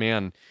practice. But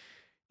man,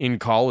 in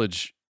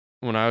college,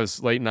 when I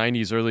was late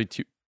 90s, early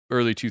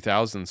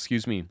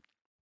 2000s,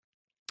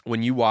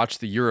 when you watch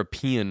the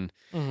European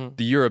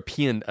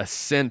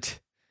ascent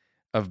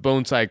of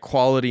bonsai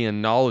quality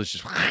and knowledge,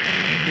 just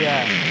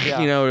Yeah.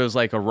 it was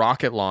like a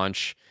rocket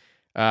launch.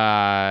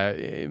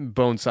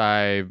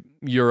 Bonsai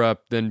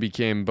Europe then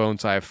became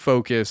Bonsai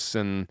Focus,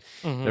 and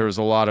there was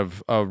a lot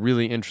of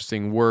really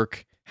interesting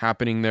work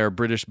happening there.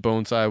 British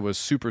bonsai was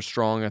super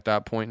strong at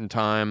that point in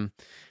time.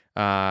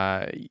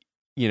 Italian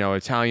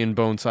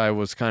bonsai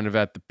was kind of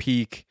at the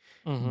peak,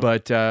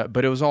 but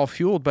it was all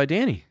fueled by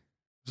Danny.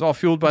 It was all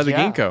fueled by the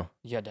Ginkgo.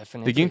 Yeah,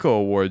 definitely. The Ginkgo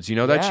Awards,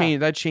 Yeah.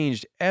 that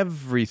changed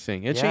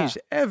everything. It changed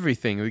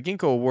everything. The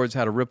Ginkgo Awards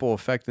had a ripple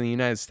effect in the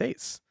United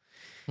States.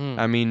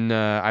 I mean,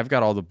 I've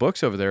got all the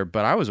books over there,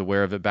 but I was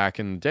aware of it back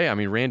in the day. I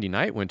mean, Randy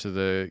Knight went to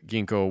the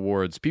Ginkgo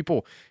Awards.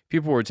 People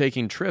were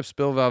taking trips.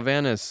 Bill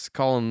Valvanis,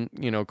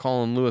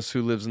 Colin Lewis,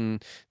 who lives in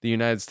the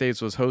United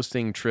States, was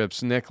hosting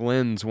trips. Nick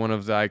Lenz, one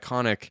of the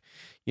iconic,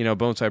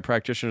 bonsai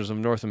practitioners of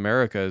North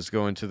America, is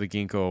going to the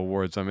Ginkgo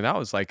Awards. I mean, that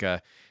was like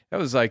a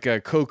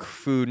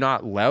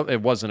Kokufu,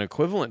 it wasn't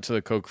equivalent to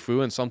the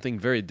Kokufu, and something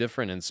very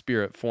different in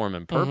spirit, form,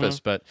 and purpose.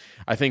 But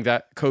I think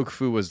that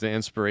Kokufu was the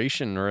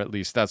inspiration, or at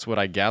least that's what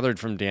I gathered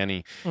from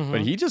Danny.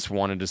 But he just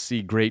wanted to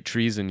see great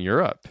trees in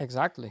Europe.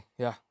 Exactly.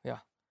 Yeah.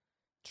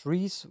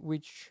 Trees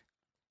which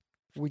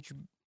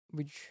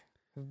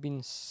have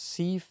been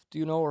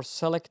sieved, or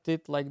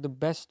selected like the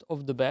best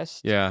of the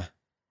best. Yeah.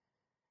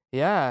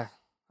 Yeah.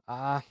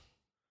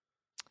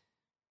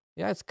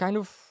 It's kind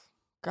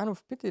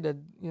of pity that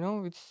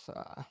it's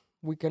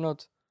we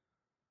cannot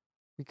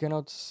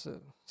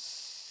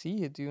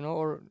see it,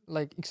 or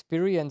like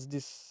experience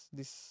this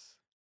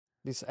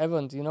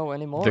event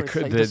anymore. It's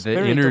like the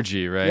spirit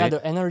energy, right? Yeah,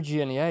 the energy,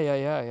 and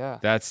yeah.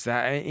 That's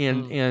that,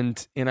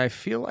 and I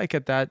feel like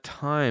at that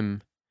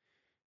time,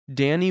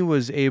 Danny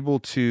was able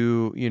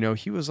to,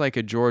 he was like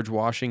a George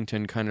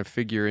Washington kind of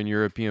figure in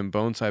European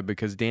bonsai,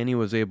 because Danny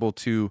was able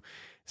to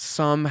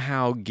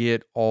somehow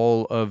get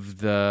all of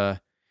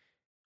the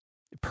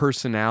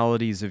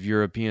personalities of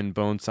European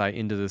bonsai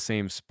into the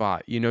same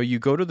spot. You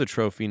go to the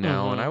trophy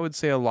now, and I would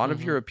say a lot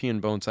of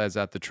European bonsai is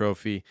at the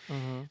trophy.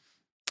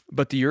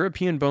 But the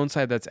European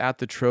bonsai that's at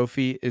the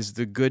trophy is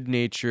the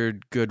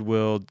good-natured,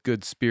 good-willed,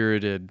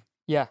 good-spirited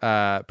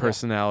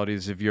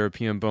personalities of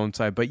European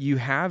bonsai. But you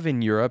have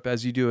in Europe,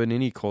 as you do in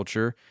any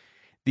culture,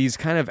 these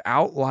kind of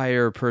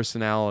outlier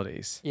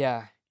personalities.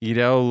 Yeah.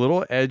 A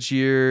little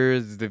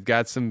edgier. They've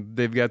got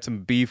some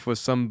beef with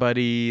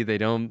somebody. They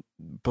don't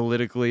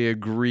politically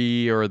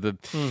agree, or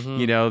that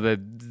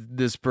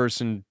this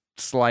person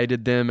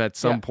slighted them at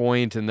some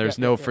point, and there's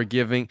no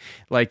forgiving.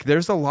 Like,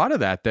 there's a lot of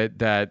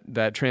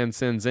that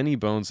transcends any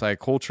bonsai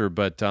culture.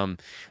 But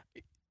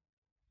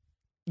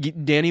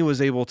Danny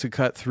was able to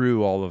cut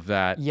through all of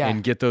that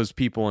and get those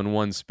people in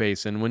one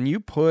space. And when you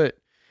put,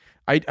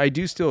 I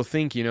do still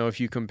think, if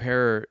you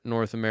compare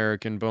North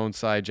American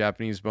bonsai,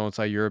 Japanese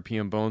bonsai,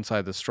 European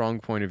bonsai, the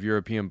strong point of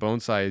European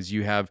bonsai is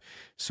you have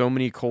so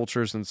many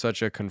cultures in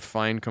such a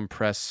confined,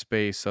 compressed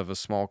space of a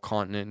small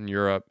continent in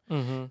Europe.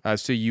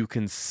 So you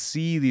can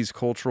see these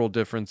cultural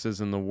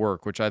differences in the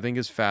work, which I think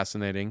is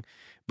fascinating.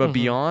 But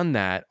beyond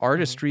that,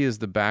 artistry is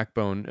the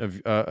backbone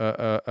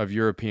of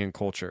European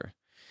culture.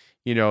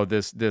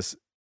 This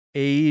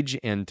age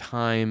and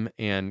time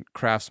and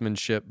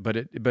craftsmanship, but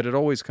it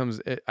always comes.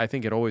 I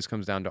think it always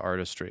comes down to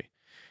artistry.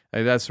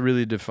 That's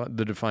really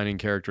the defining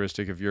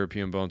characteristic of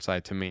European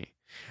bonsai to me.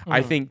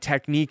 I think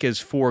technique is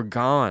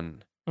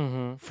foregone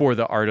for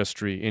the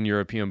artistry in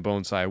European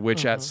bonsai,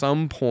 which at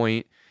some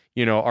point,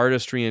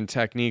 artistry and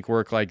technique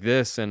work like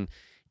this. And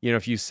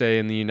if you say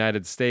in the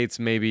United States,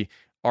 maybe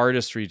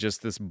artistry,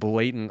 just this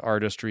blatant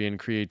artistry and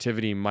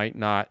creativity, might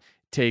not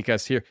take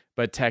us here,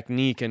 but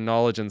technique and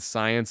knowledge and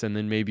science, and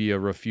then maybe a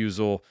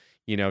refusal,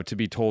 to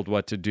be told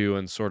what to do,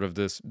 and sort of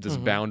this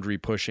boundary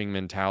pushing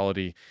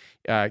mentality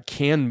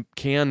can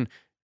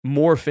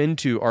morph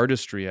into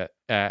artistry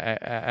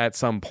at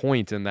some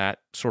point in that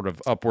sort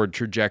of upward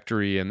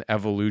trajectory and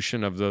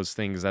evolution of those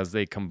things as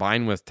they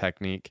combine with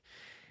technique.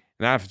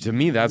 And that, to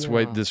me, that's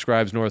what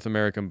describes North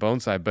American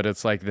bonsai. But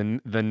it's like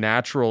the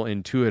natural,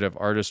 intuitive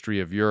artistry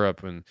of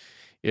Europe and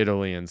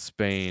Italy and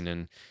Spain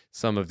and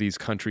some of these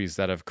countries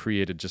that have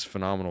created just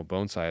phenomenal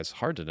bonsai. It's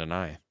hard to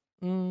deny.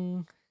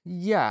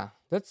 Yeah,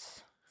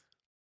 that's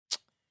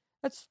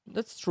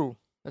true.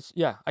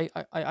 I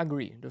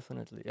agree,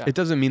 definitely. Yeah. It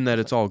doesn't mean that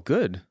it's all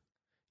good.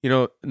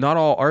 Not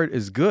all art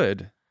is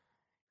good.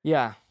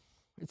 Yeah,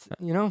 it's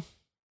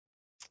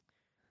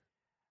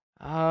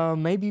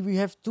maybe we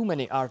have too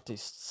many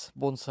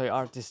bonsai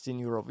artists in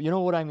Europe. You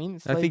know what I mean?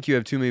 I think you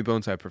have too many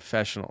bonsai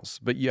professionals,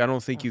 but I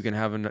don't think you can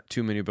have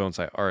too many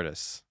bonsai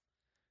artists.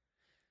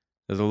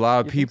 There's a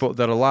lot of people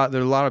there are a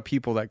lot of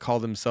people that call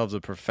themselves a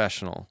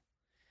professional.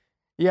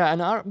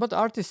 Yeah, but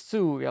artists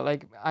too. Yeah,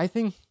 like I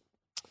think,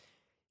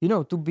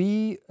 to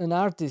be an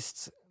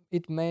artist,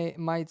 it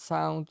might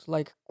sound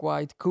like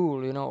quite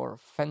cool, or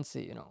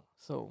fancy,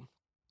 So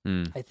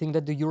I think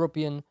that the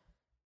European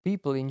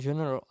people in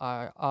general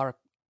are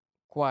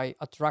quite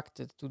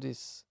attracted to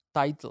this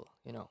title,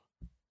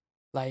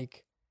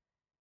 Like,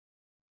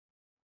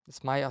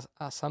 it's my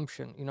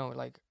assumption,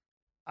 like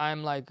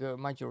I'm like a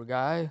mature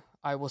guy.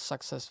 I was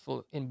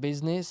successful in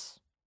business.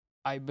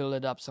 I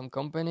built up some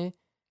company.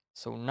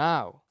 So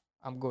now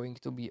I'm going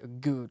to be a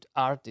good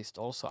artist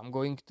also. I'm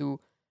going to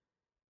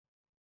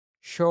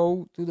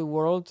show to the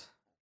world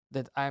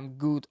that I'm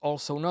good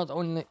also, not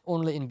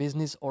only in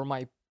business or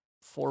my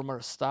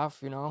former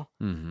stuff,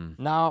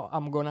 Now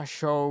I'm gonna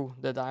show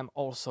that I'm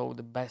also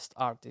the best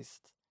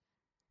artist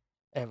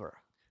ever.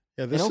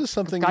 Yeah, this is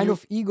something kind you-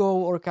 of ego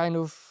or kind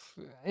of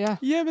yeah.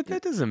 Yeah, but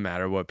that doesn't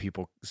matter what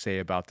people say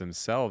about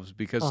themselves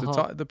because it's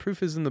Uh-huh. all, the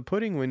proof is in the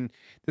pudding. When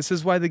this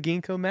is why the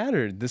ginkgo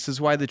mattered. This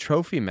is why the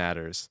trophy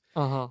matters.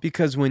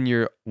 Because when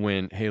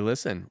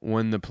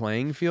the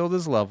playing field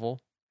is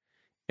level,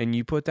 and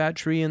you put that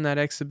tree in that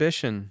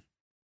exhibition,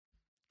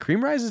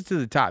 cream rises to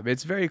the top.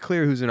 It's very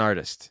clear who's an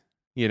artist.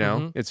 You know,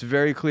 Mhm. it's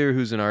very clear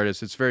who's an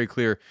artist. It's very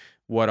clear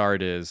what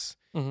art is.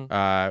 Mhm.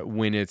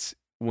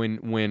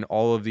 When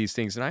all of these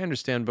things, and I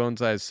understand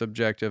bonsai is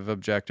subjective,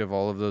 objective,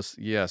 all of those.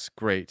 Yes,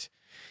 great.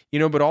 You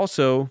know, but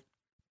also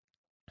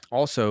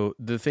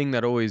the thing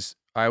that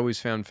I always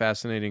found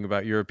fascinating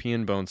about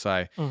European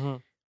bonsai,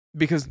 Mhm.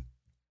 because,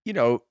 you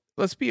know,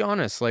 let's be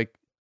honest, like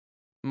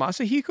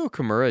Masahiko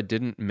Kimura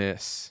didn't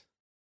miss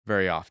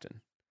very often.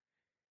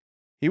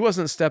 He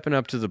wasn't stepping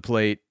up to the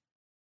plate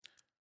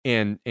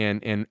and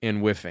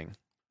whiffing,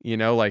 you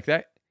know, like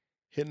that.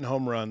 hitting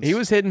home runs. He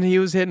was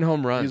hitting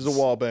home runs. He's a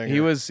wall banger. He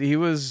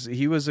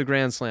was a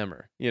grand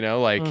slammer, you know,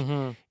 like,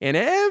 Mhm. and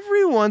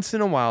every once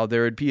in a while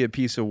there would be a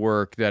piece of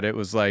work that it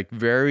was like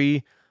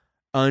very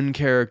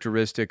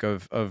uncharacteristic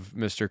of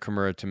Mr.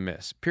 Kimura to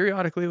miss.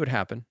 Periodically it would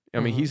happen. I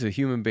mean, Mhm. he's a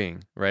human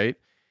being, right?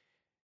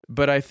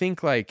 But I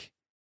think like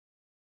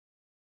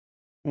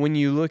when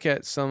you look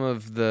at some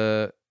of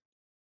the,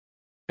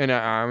 and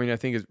I mean, I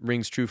think it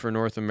rings true for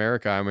North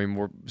America. I mean,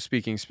 we're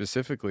speaking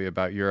specifically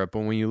about Europe, but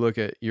when you look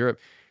at Europe,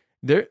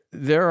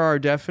 there are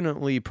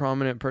definitely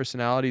prominent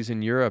personalities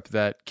in Europe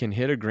that can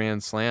hit a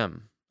grand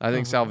slam. I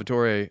think Mhm.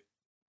 Salvatore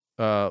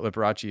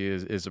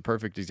Liberace is a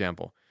perfect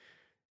example.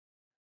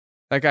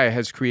 That guy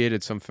has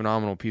created some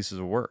phenomenal pieces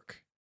of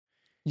work.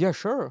 Yeah,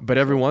 sure. But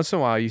every once in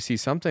a while you see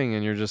something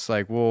and you're just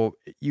like, well,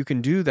 you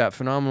can do those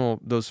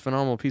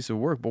phenomenal pieces of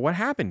work, but what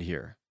happened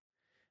here?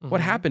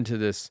 What Mhm. happened to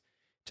this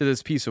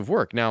piece of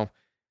work? Now,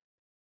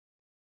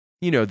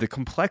 you know, the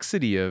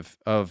complexity of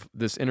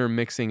this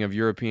intermixing of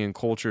European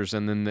cultures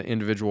and then the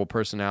individual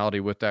personality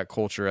with that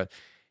culture,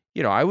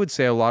 you know, I would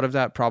say a lot of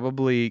that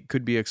probably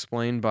could be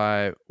explained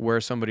by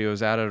where somebody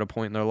was at a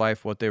point in their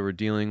life, what they were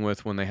dealing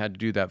with when they had to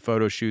do that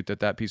photo shoot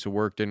that piece of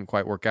work didn't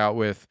quite work out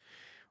with,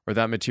 or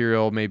that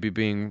material maybe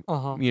being,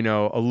 Uh-huh. you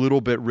know, a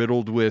little bit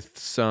riddled with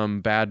some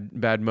bad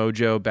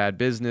mojo, bad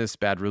business,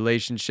 bad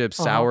relationships,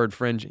 Uh-huh. soured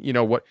friends, you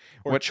know, what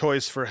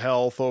choice for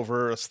health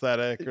over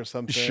aesthetic or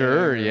something.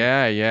 Sure, or-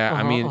 yeah.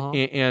 I Uh-huh, mean,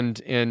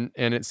 uh-huh.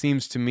 and it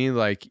seems to me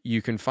like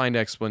you can find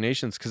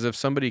explanations, because if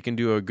somebody can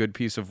do a good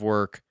piece of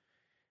work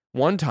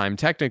one time,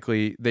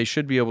 technically they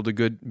should be able to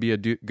be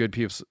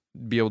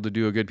able to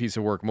do a good piece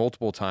of work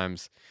multiple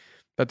times.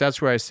 But that's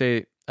where I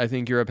say I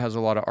think Europe has a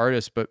lot of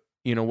artists, but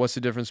you know, what's the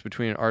difference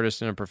between an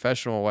artist and a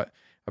professional? What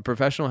a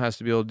professional has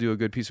to be able to do a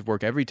good piece of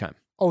work every time.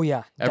 Oh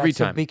yeah, Every that's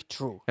time. a big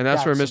true. And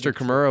that's where a Mr. big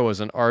true. Kimura was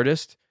an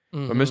artist, but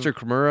Mhm. Mr.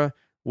 Kimura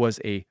was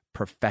a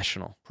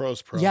professional.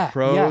 Pros pro. Yeah,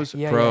 Pros,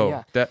 yeah, pro.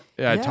 yeah. That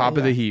Yeah, top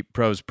of the yeah. heap,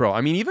 pros, pro.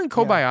 I mean, even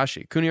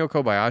Kobayashi, Kunio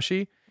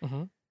Kobayashi,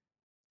 Mhm.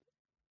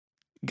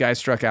 guy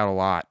struck out a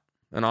lot,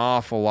 an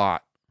awful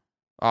lot.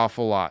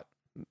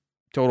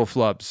 Total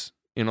flubs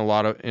in a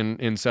lot of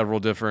in several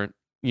different,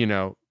 you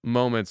know,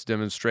 moments,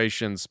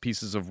 demonstrations,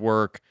 pieces of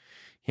work,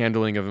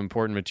 handling of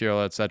important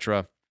material,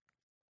 etc.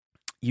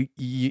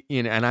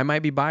 And I might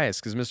be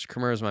biased because Mr.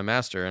 Kimura is my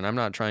master, and I'm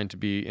not trying to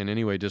be in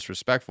any way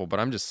disrespectful, but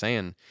I'm just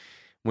saying,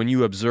 when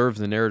you observe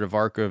the narrative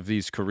arc of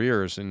these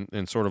careers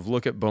and sort of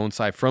look at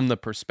bonsai from the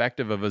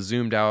perspective of a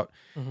zoomed out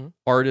Mhm.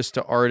 artist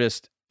to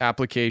artist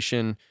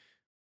application,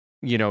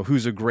 you know,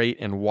 who's a great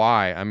and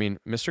why. I mean,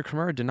 Mr.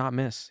 Kimura did not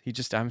miss. He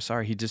just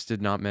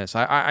did not miss.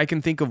 I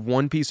can think of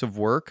one piece of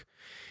work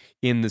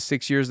in the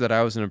 6 years that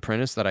I was an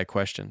apprentice that I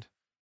questioned.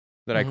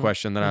 That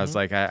I was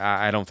like,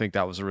 I don't think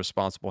that was a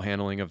responsible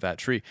handling of that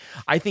tree.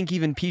 I think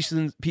even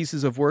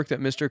pieces of work that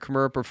Mr.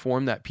 Kimura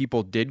performed that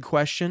people did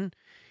question,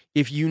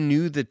 if you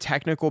knew the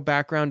technical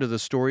background of the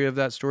story of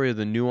that story, or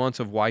the nuance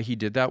of why he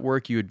did that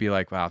work, you would be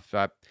like, wow,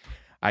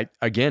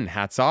 again,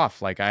 hats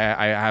off. Like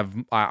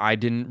I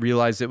didn't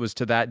realize it was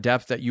to that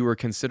depth that you were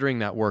considering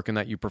that work and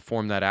that you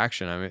performed that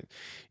action. I mean,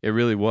 it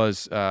really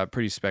was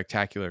pretty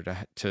spectacular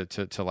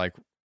to like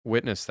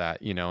witness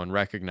that, you know, and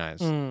recognize.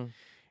 Mm.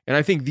 And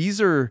I think these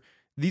are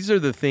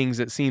the things,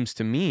 it seems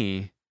to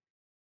me,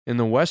 in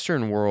the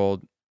Western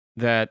world,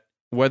 that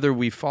whether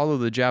we follow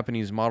the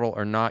Japanese model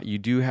or not, you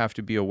do have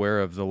to be aware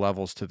of the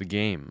levels to the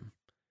game,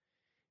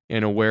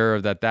 and aware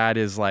of that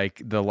is like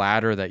the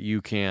ladder that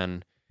you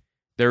can.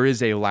 There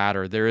is a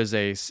ladder. There is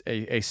a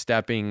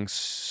stepping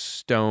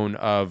stone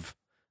of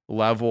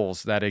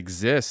levels that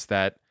exist,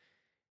 that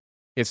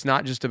it's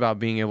not just about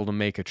being able to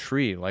make a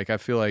tree. Like, I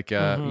feel like,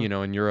 you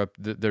know, in Europe,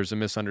 there's a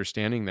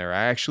misunderstanding there.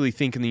 I actually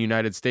think in the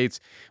United States,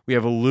 we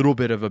have a little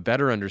bit of a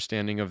better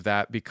understanding of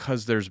that,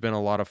 because there's been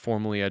a lot of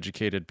formally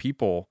educated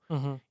people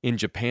Mhm. in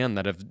Japan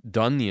that have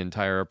done the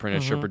entire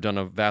apprenticeship or done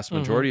a vast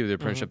majority of the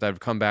apprenticeship that have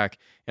come back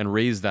and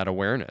raised that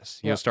awareness,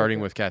 you know, Yeah, starting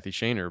okay. with Kathy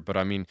Shaner. But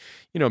I mean,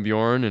 you know,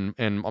 Bjorn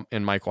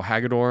and Michael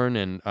Hagedorn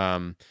and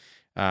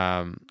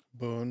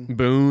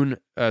Boone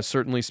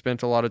certainly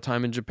spent a lot of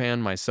time in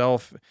Japan,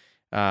 myself.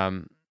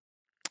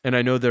 And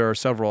I know there are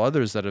several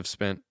others that have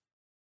spent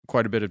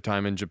quite a bit of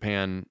time in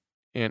Japan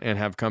and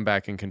have come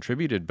back and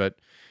contributed, but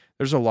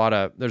there's a lot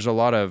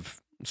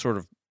of sort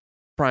of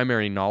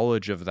primary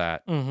knowledge of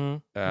that.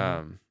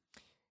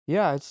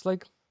 Yeah, it's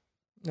like,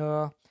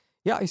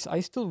 I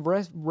still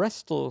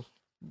wrestle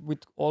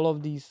with all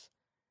of these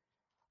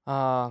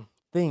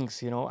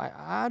things.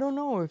 I don't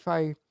know if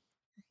I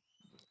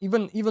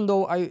even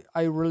though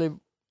I really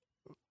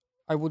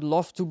I would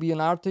love to be an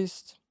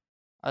artist.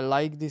 I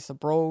like this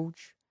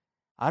approach.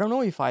 I don't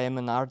know if I am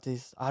an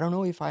artist. I don't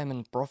know if I'm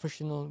a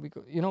professional,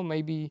 because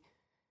maybe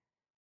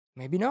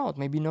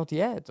not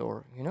yet,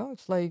 or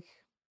it's like,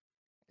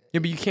 Yeah,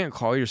 but you can't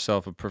call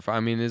yourself a I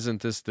mean,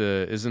 isn't this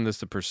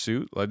the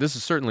pursuit? Like, this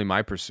is certainly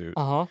my pursuit.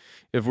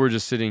 If we're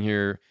just sitting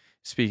here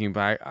speaking,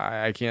 but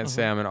I can't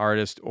say I'm an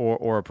artist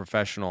or a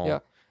professional. Yeah.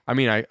 I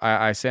mean,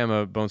 I say I'm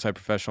a bonsai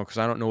professional because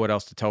I don't know what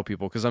else to tell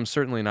people, because I'm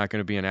certainly not going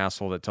to be an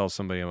asshole that tells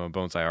somebody I'm a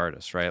bonsai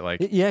artist, right?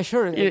 Like, yeah,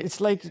 sure. It's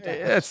like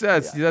that's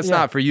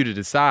not for you to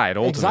decide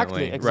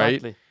ultimately,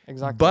 right?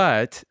 Exactly.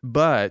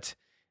 But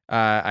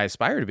I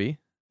aspire to be,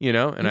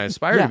 and I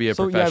aspire to be a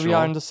professional. So yeah, we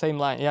are in the same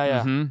line.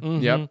 Yeah.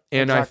 Yep.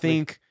 And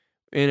exactly.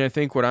 I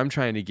think what I'm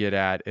trying to get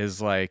at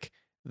is like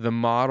the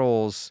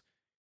models,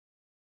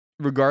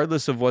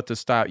 regardless of what the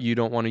style, you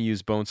don't want to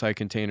use bonsai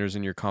containers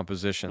in your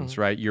compositions,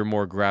 right? You're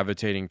more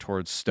gravitating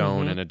towards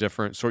stone and a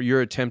different, so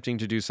you're attempting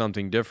to do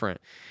something different.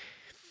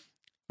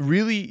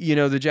 Really,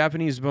 the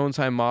Japanese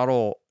bonsai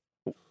model,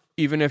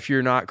 even if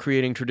you're not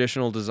creating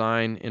traditional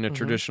design in a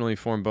traditionally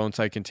formed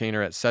bonsai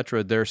container,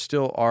 etc., there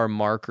still are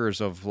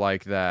markers of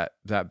like that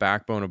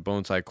backbone of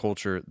bonsai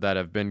culture that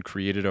have been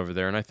created over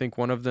there. And I think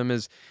one of them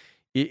is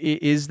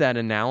that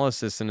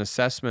analysis and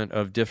assessment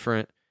of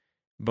different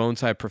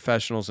bonsai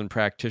professionals and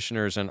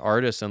practitioners and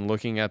artists, and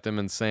looking at them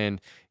and saying,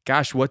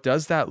 gosh, what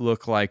does that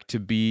look like to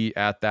be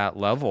at that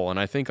level? And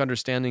I think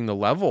understanding the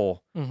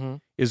level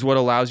is what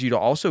allows you to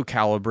also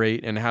calibrate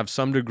and have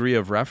some degree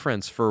of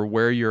reference for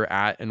where you're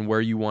at and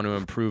where you want to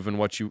improve and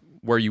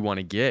where you want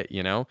to get,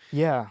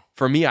 Yeah.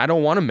 For me, I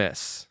don't want to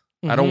miss.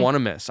 I don't want to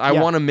miss. I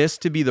want a miss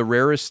to be the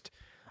rarest.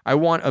 I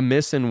want a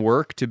miss in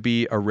work to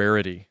be a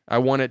rarity. I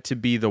want it to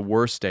be the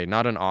worst day,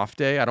 not an off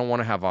day. I don't want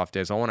to have off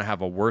days. I want to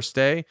have a worst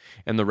day,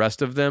 and the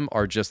rest of them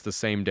are just the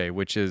same day,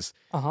 which is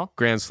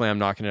Grand Slam,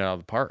 knocking it out of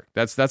the park.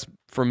 That's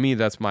for me.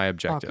 That's my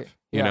objective. Okay.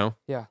 You know.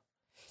 Yeah.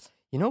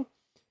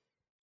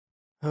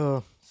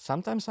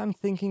 Sometimes I'm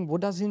thinking,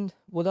 what does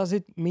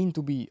it mean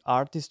to be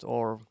artist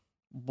or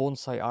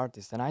bonsai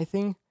artist? And I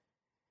think,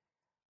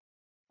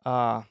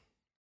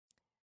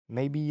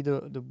 maybe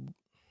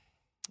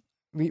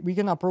we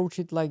can approach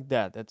it like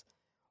that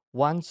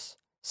once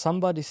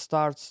somebody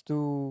starts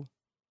to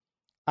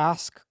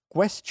ask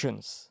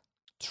questions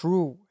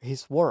through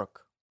his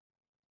work,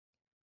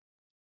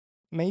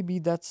 maybe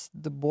that's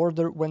the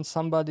border when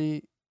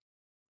somebody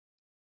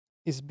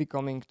is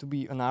becoming to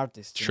be an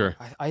artist. Sure.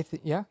 I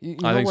think, yeah, you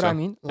I know think what so. I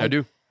mean? I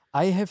do.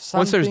 I have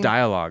something. Once there's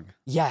dialogue.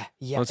 Yeah.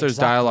 Once there's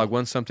dialogue,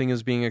 once something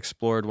is being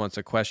explored, once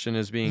a question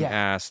is being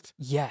asked,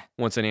 Yeah.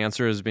 once an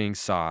answer is being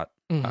sought.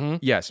 Mhm.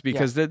 Yes,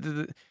 because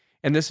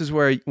and this is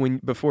where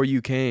before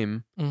you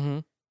came,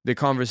 Mhm. the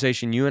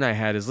conversation you and I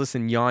had is,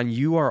 listen, Jan,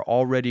 you are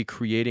already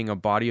creating a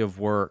body of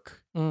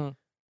work Mm.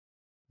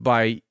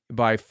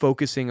 by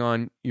focusing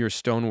on your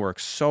stonework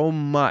so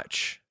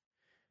much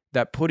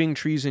that putting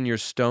trees in your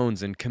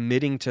stones and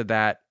committing to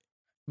that,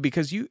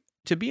 because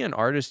to be an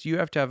artist, you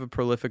have to have a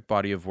prolific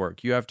body of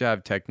work. You have to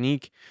have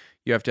technique,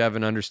 you have to have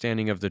an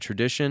understanding of the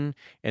tradition,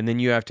 and then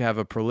you have to have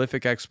a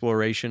prolific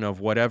exploration of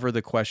whatever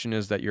the question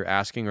is that you're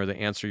asking or the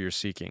answer you're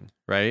seeking,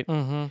 right?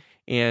 Mhm.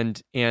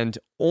 And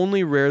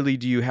only rarely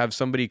do you have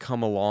somebody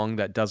come along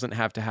that doesn't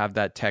have to have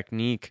that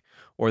technique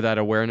or that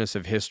awareness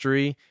of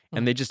history,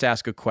 and they just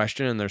ask a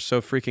question and they're so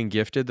freaking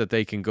gifted that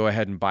they can go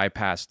ahead and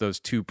bypass those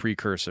two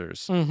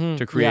precursors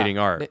to creating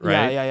art,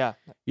 right? Yeah.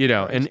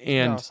 And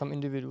there are some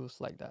individuals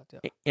like that.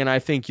 Yeah. and I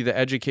think the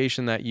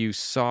education that you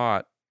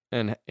sought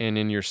and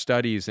in your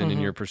studies and in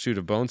your pursuit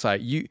of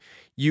bonsai,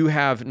 you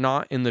have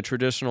not in the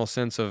traditional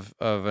sense of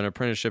an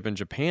apprenticeship in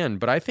Japan,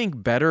 but I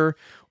think better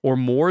or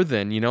more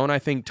than, and I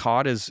think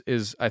Todd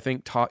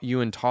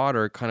you and Todd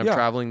are kind of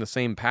traveling the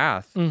same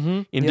path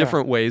in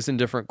different ways in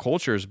different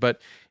cultures, but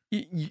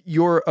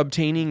you're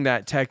obtaining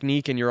that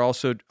technique and you're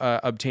also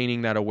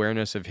obtaining that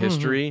awareness of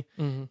history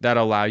that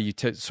allow you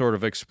to sort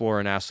of explore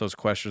and ask those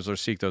questions or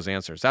seek those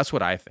answers. That's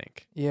what I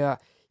think. Yeah.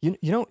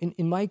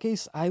 In my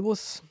case, I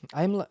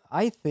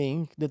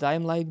think that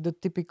I'm like the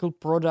typical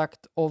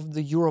product of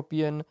the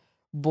European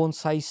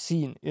bonsai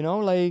scene.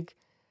 Like,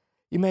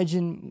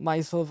 imagine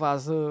myself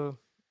as a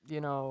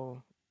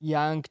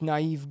young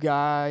naive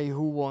guy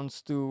who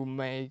wants to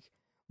make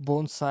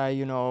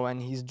bonsai,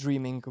 and he's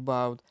dreaming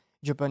about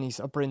Japanese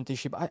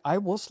apprenticeship. I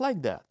was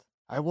like that.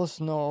 There was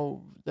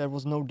no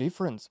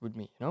difference with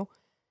me.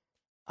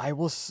 I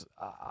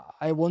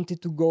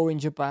wanted to go in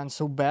Japan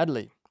so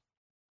badly.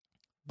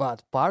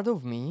 But part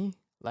of me,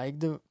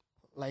 like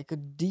a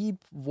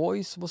deep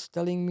voice was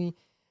telling me,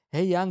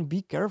 "Hey, Jan,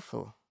 be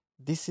careful.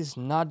 This is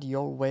not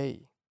your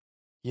way."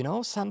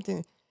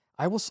 Something.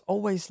 I was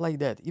always like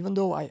that. Even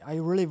though I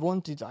really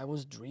wanted, I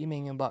was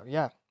dreaming about,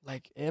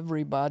 like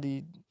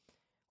everybody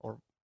or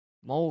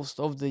most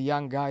of the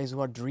young guys who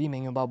are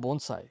dreaming about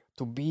bonsai,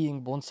 to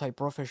being bonsai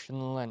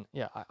professional. And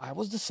I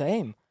was the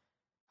same.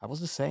 I was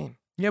the same.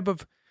 Yeah,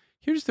 but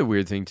here's the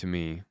weird thing to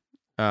me,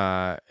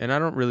 and I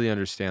don't really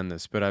understand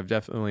this, but I've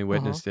definitely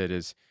witnessed it.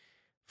 Is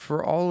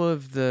for all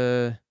of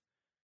the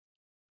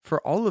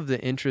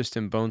interest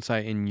in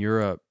bonsai in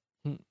Europe,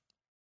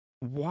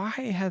 why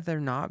have there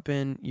not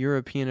been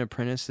European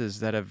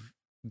apprentices that have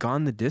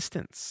gone the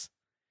distance,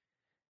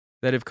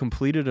 that have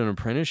completed an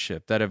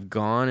apprenticeship, that have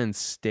gone and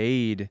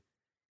stayed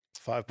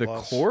 5+. the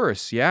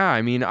course? Yeah,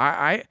 I mean,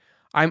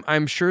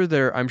 I'm sure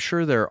there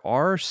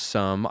are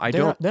some. I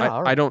don't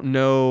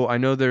know. I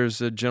know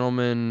there's a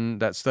gentleman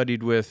that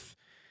studied with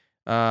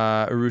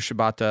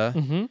Urushibata,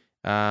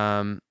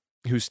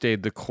 who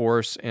stayed the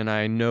course, and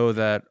I know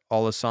that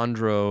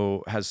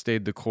Alessandro has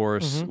stayed the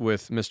course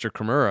with Mr.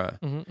 Kimura.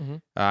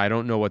 I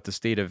don't know what the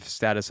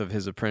status of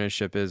his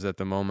apprenticeship is at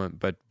the moment,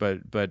 but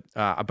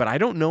I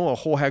don't know a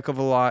whole heck of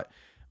a lot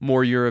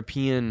more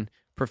European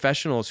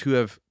professionals who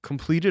have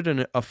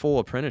completed a full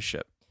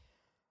apprenticeship.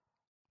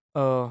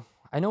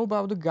 I know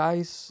about the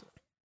guys.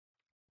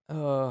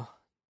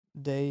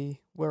 They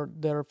were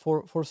there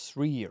for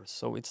 3 years,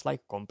 so it's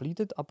like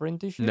completed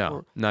apprenticeship.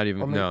 No, not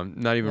even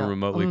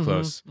remotely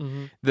close.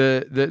 Mm-hmm.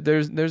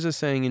 There's a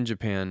saying in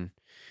Japan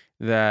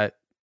that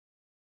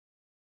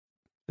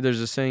and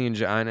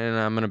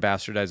I'm going to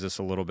bastardize this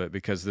a little bit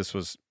because this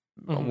was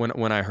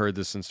when I heard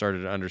this and started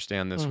to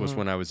understand this was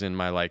when I was in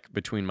my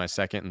between my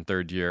second and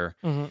third year,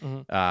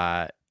 and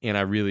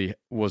I really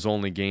was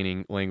only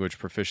gaining language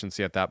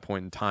proficiency at that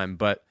point in time.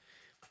 But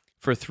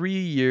for 3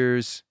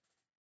 years,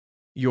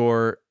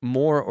 you're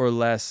more or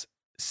less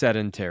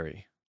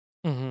sedentary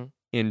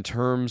in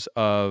terms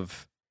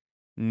of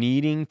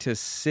needing to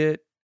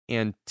sit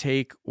and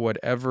take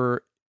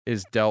whatever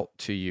is dealt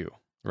to you,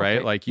 right?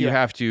 Okay. Like you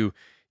have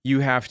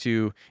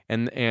to,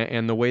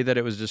 and the way that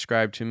it was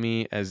described to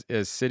me as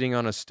sitting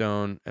on a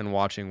stone and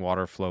watching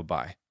water flow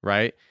by,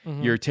 right?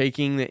 You're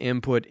taking the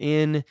input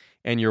in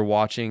and you're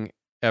watching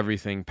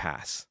everything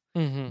pass.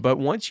 But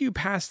once you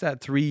pass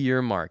that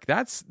 3-year mark,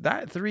 that's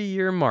that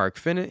 3-year mark,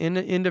 in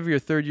the end of your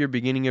third year,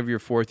 beginning of your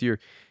fourth year,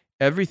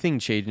 everything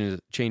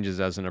changes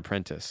as an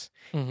apprentice.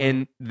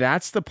 And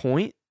that's the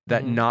point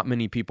that not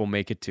many people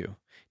make it to.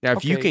 Now,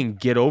 if you can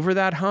get over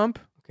that hump,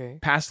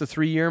 past the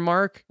 3-year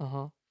mark,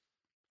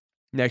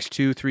 next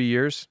 2-3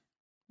 years,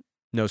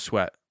 no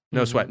sweat.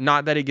 No sweat.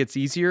 Not that it gets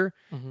easier,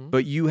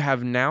 but you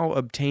have now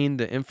obtained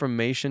the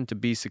information to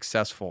be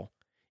successful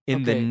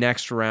in the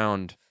next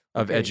round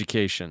of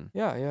education.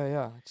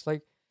 Yeah. It's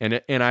like,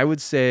 and I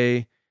would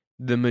say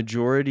the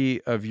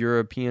majority of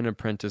European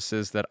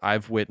apprentices that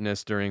I've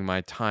witnessed during my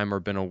time or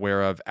been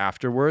aware of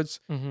afterwards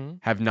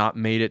have not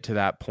made it to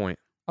that point.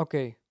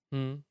 Okay.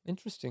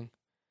 Interesting.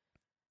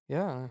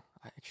 Yeah.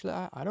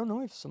 I don't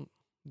know if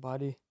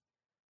somebody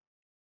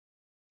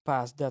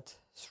passed that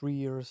 3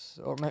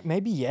 years, or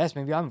maybe yes,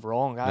 maybe I'm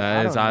wrong.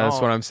 I don't know.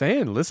 That's what I'm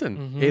saying.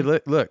 Listen, hey,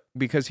 look,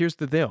 because here's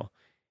the deal.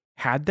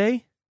 Had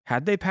they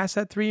passed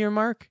that 3-year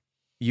mark,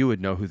 you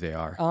would know who they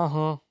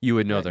are. You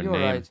would know their name.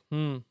 Right.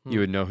 You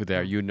would know who they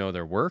are. You would know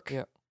their work.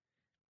 Yeah.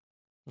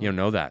 You don't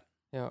know that.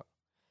 Yeah.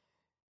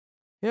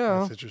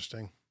 That's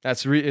interesting.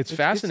 It's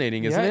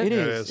fascinating, isn't it?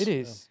 It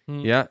is.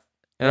 Yeah.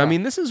 And I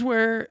mean, this is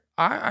where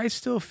I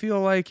still feel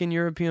like in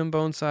European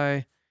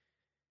bonsai,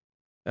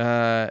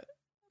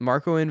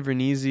 Marco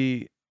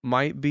Invernizzi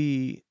might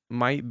be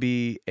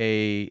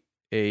a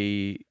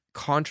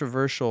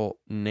controversial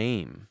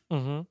name.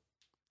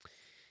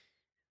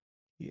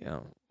 You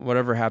know,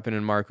 whatever happened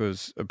in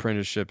Marco's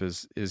apprenticeship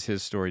is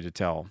his story to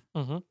tell.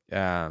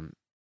 But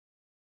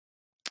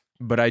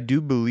I do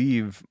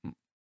believe,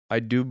 I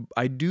don't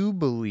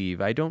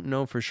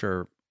know for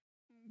sure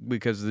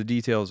because the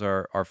details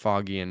are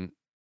foggy, and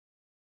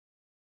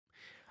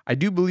I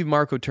do believe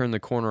Marco turned the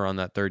corner on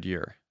that third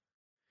year.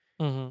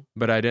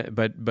 But I didn't.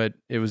 But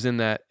it was in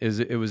that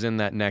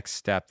next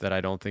step that I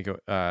don't think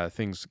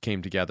things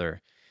came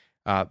together.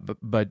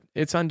 But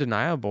it's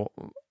undeniable.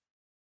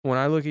 When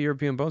I look at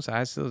European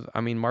bonsai, I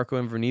mean, Marco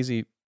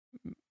Invernizzi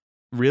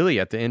really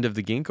at the end of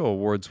the Ginkgo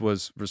Awards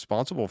was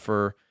responsible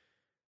for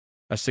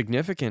a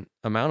significant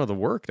amount of the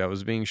work that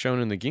was being shown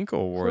in the Ginkgo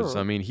Awards.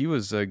 Sure. I mean, he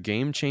was a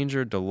game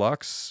changer,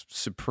 deluxe,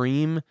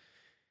 supreme.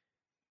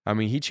 I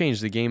mean, he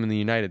changed the game in the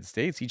United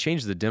States. He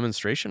changed the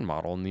demonstration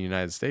model in the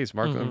United States.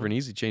 Marco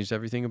Invernizzi changed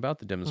everything about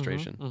the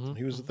demonstration.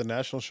 He was at the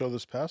national show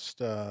this past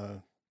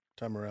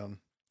time around.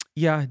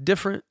 Yeah,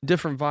 different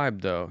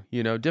vibe though.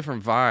 You know,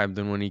 different vibe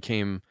than when he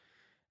came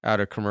out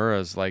of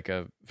Kimura's like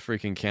a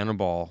freaking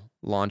cannonball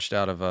launched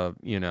out of a,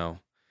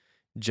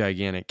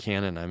 gigantic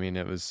cannon. I mean,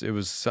 it was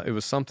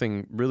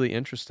something really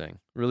interesting,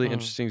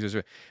 interesting.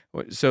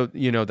 So,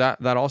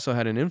 that also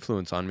had an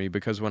influence on me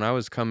because when I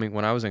was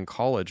in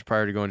college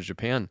prior to going to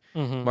Japan,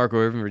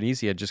 Marco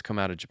Invernizzi had just come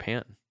out of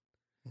Japan.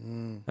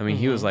 I mean,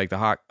 he was like the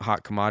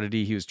hot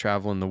commodity. He was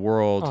traveling the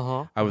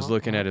world. I was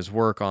looking at his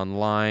work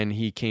online.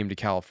 He came to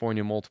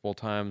California multiple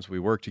times. We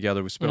worked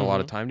together. We spent a lot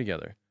of time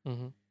together.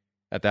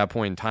 At that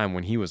point in time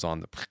when he was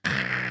on the,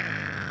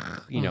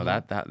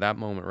 that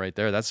moment right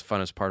there, that's the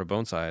funnest part of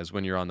bonsai is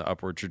when you're on the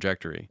upward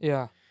trajectory.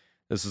 Yeah.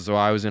 This is, so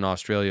I was in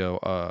Australia,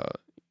 was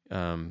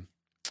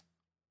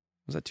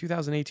that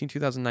 2018,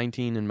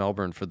 2019 in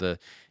Melbourne for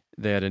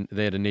they had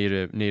a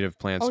native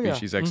plant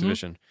species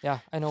exhibition. Yeah,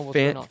 I know what's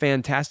going on.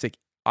 Fantastic.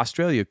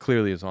 Australia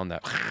clearly is on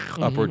that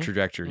upward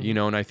trajectory,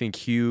 and I think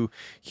Hugh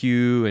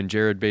and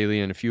Jared Bailey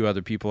and a few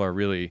other people are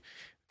really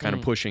kind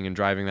of pushing and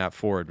driving that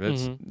forward.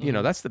 It's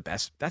that's the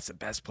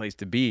best place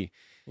to be.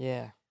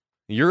 Yeah.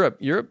 Europe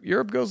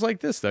goes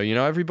like this though.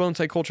 Every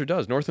bonsai culture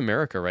does. North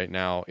America right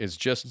now is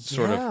just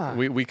sort of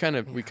we kind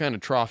of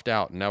troughed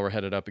out and now we're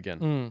headed up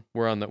again.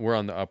 We're on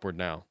the upward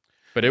now.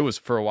 But it was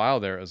for a while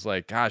there. It was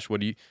like, gosh,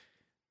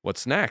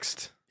 what's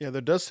next? Yeah,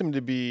 there does seem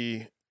to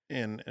be,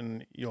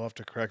 and you'll have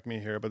to correct me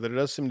here, but there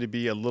does seem to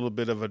be a little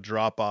bit of a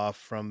drop off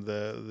from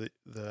the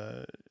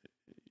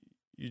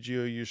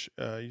Yujiro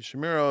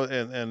Yoshimura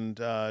and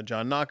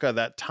John Naka,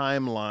 that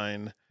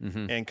timeline,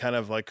 and kind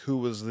of like who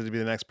was to be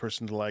the next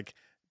person to like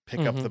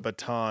pick up the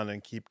baton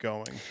and keep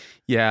going.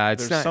 Yeah,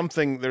 There's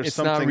something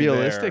not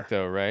realistic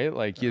there. though, right?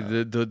 Like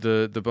the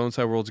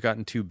bonsai world's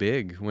gotten too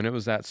big. When it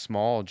was that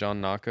small,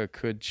 John Naka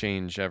could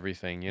change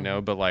everything,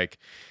 but like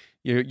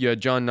you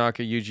had John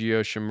Naka, Yuji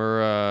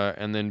Yoshimura,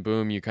 and then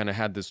boom, you kind of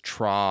had this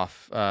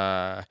trough,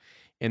 and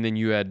then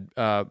you had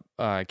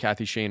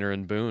Kathy Shaner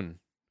and Boone,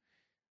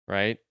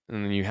 right?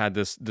 And then you had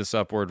this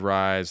upward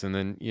rise, and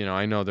then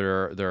I know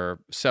there are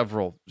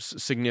several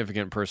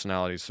significant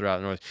personalities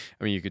throughout North.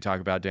 I mean, you could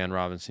talk about Dan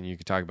Robinson, you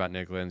could talk about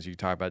Nick Lenz, you could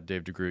talk about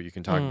Dave DeGroot, you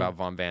can talk about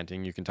Von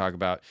Banting, you can talk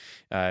about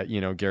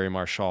Gary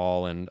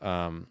Marshall and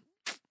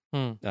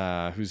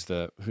who's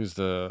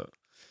the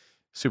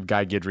Super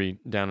Guy Guidry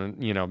down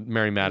in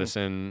Mary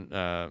Madison,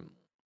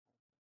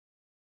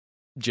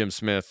 Jim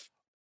Smith.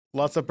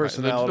 Lots of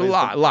personalities.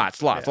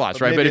 Lots,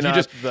 right? But if you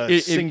just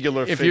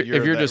singular if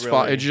figure, you're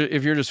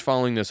just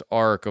following this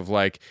arc of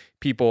like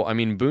people, I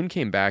mean, Boone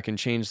came back and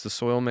changed the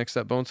soil mix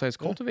that bonsai is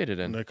cultivated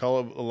in. And they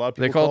call it a lot of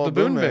people. They call it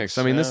the Boone mix.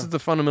 I mean, this is the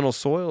fundamental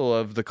soil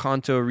of the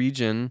Kanto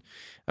region.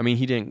 I mean,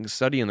 he didn't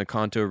study in the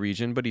Kanto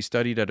region, but he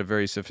studied at a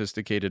very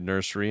sophisticated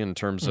nursery in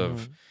terms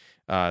of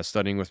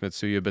studying with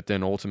Mitsuya, but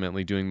then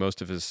ultimately doing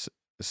most of his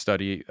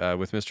study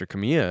with Mr.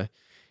 Kamiya.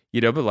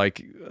 But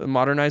like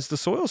modernize the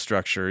soil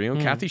structure.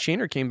 Kathy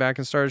Shaner came back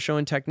and started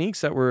showing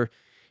techniques that were,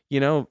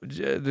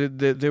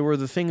 they were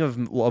the thing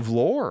of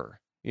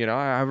lore.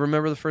 I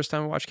remember the first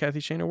time I watched Kathy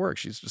Shaner work.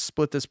 She's just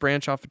split this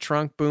branch off a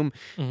trunk, boom,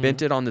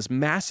 bent it on this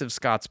massive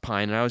Scots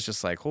pine, and I was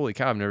just like, holy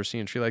cow! I've never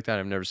seen a tree like that.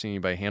 I've never seen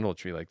anybody handle a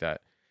tree like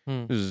that.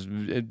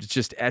 It's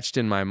just etched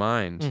in my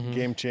mind.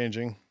 Game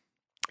changing.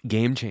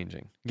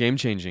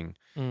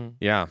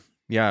 Yeah,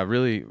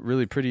 really,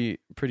 really pretty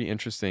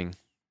interesting.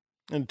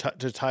 And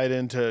to tie it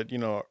into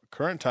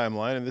current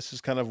timeline, and this is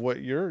kind of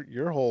what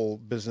your whole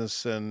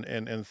business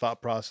and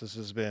thought process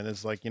has been,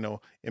 is like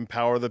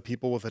empower the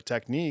people with the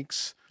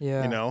techniques.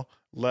 Yeah.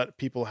 Let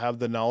people have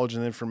the knowledge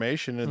and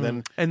information,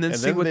 and then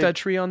see what that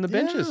tree on the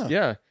bench is.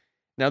 Yeah.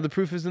 Now the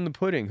proof is in the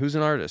pudding. Who's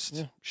an artist?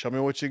 Yeah. Show me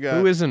what you got.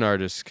 Who is an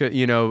artist?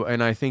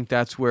 And I think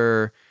that's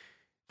where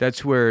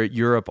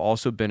Europe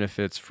also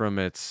benefits from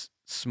its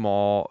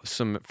smaller,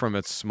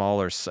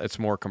 its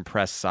more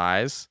compressed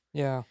size.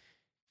 Yeah.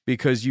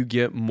 Because you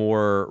get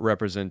more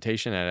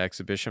representation at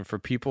exhibition for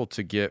people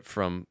to get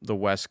from the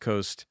West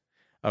Coast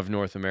of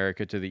North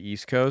America to the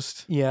East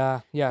Coast.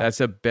 Yeah.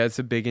 That's a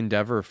big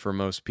endeavor for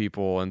most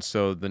people, and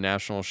so the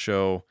national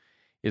show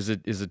is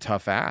a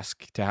tough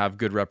ask to have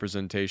good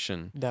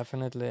representation.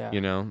 Definitely,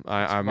 yeah.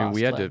 I mean,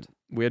 we had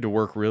to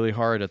work really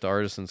hard at the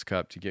Artisans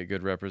Cup to get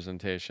good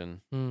representation.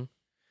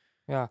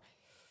 Yeah.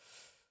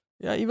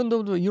 Even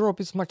though Europe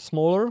is much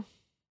smaller,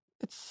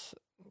 it's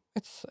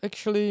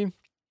actually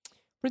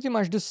pretty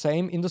much the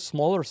same in the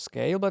smaller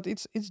scale, but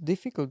it's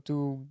difficult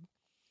to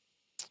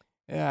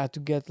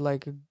get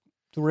like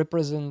to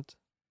represent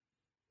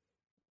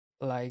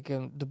like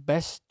the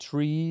best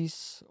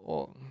trees,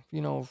 or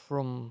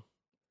from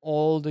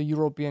all the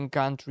European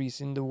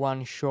countries in the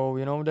one show.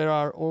 There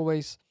are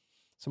always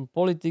some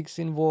politics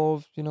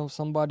involved.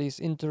 Somebody's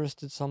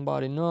interested,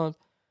 somebody not.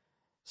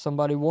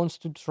 Somebody wants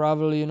to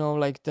travel,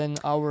 like 10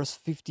 hours,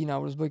 15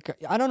 hours. But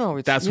I don't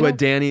know. That's what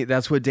Danny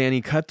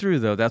cut through,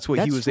 though. That's what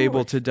he was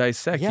able to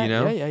dissect,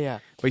 Yeah.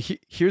 But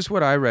here's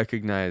what I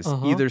recognize.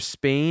 Either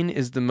Spain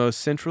is the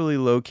most centrally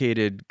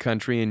located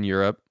country in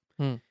Europe,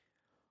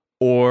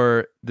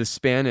 or the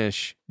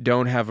Spanish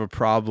don't have a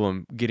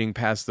problem getting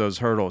past those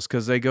hurdles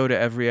because they go to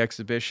every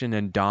exhibition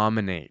and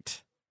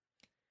dominate.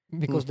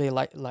 Because they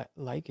like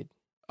it.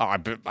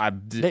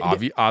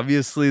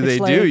 Obviously they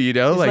do,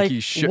 like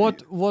you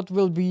should. What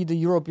will be the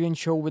European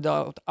show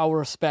without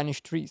our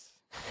Spanish trees?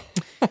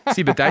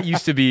 See, but that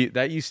used to be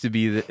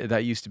Italy.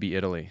 That used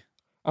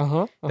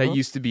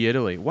to be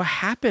Italy. What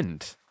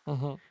happened?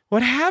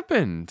 What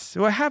happened?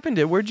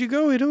 Where'd you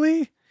go,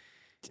 Italy?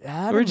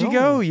 I don't Where'd you know.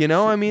 go? You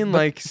know, I S- mean, but-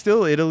 like,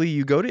 still Italy,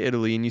 you go to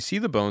Italy and you see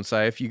the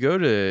bonsai. If you go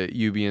to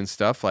Ubi and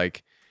stuff,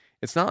 like,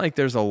 it's not like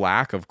there's a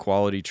lack of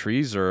quality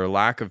trees or a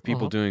lack of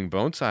people doing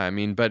bonsai. I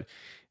mean, but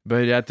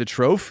at the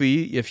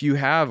trophy, if you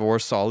have or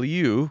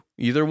Soliu,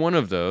 either one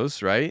of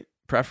those, right?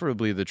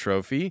 Preferably the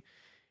trophy.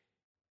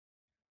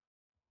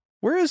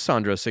 Where is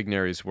Sandro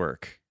Signeri's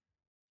work?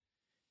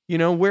 You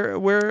know,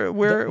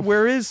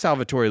 where is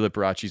Salvatore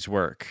Liberace's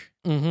work?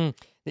 Mhm.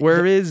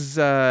 Where is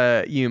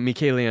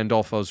Michele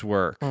Andolfo's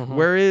work?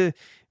 Mhm.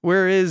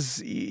 Where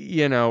is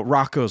you know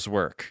Rocco's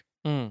work?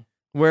 Mm.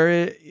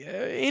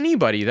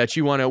 Anybody that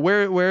you want to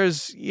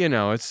where's you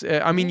know it's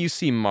I mean you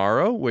see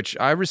Mauro, which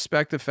I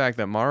respect the fact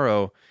that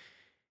Mauro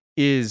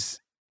is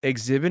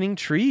exhibiting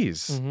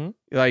trees, Mhm.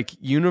 like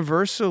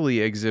universally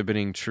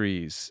exhibiting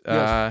trees.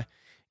 Yes.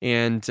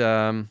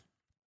 And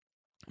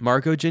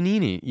Marco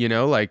Giannini, you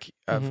know, like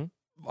Mhm.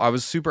 I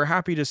was super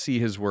happy to see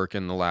his work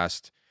in the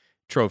last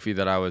trophy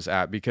that I was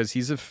at because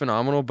he's a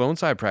phenomenal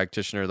bonsai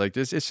practitioner. Like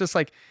this, it's just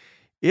like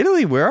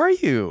Italy, where are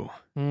you?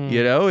 Mm.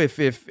 You know, if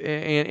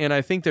and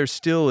I think there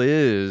still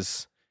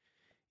is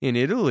in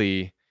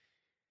Italy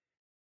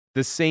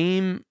the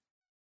same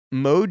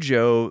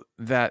mojo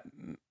that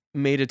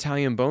made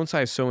Italian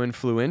bonsai so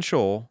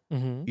influential.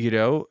 Mhm. You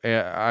know,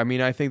 I mean,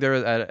 I think there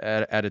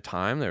at a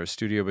time there was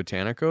Studio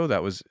Botanico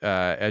that was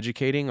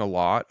educating a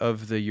lot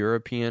of the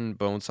European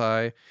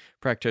bonsai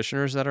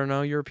practitioners that are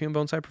now European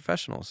bonsai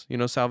professionals. You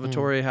know,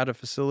 Salvatore had a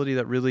facility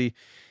that really,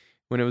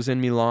 when it was in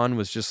Milan,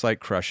 was just like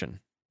crushing.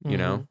 You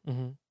know,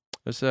 Mhm.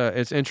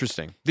 it's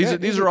interesting.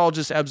 These are all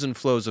just ebbs and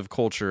flows of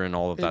culture and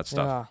all of that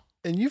stuff. Yeah.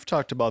 And you've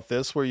talked about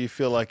this where you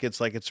feel like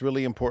it's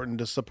really important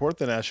to support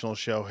the national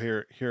show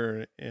here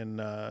in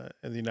the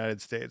United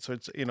States. So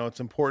it's it's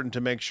important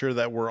to make sure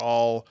that we're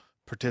all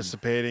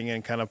participating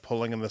and kind of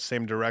pulling in the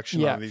same direction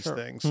Yeah, on these sure.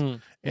 things.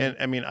 Mm. And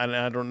I mean,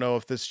 I don't know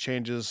if this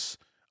changes.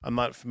 I'm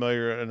not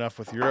familiar enough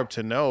with Europe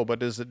to know, but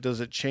does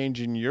it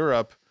change in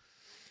Europe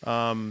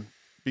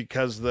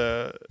because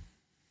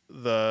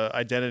the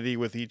identity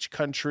with each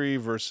country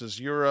versus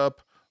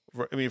Europe?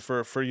 I mean,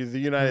 for the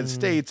United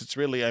States, it's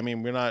really, I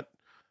mean,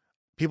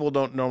 people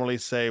don't normally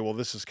say, well,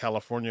 this is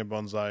California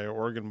bonsai or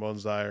Oregon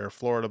bonsai or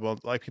Florida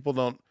bonsai. Like people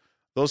don't,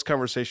 those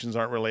conversations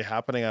aren't really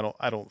happening.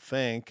 I don't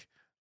think.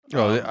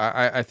 Oh,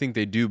 I think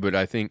they do, but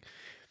I think,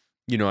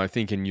 I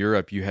think in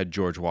Europe you had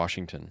George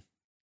Washington,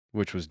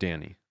 which was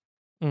Danny.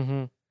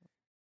 Mm-hmm.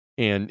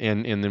 And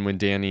then when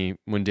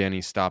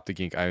Danny stopped the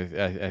Ginkgo,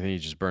 I think he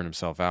just burned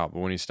himself out. But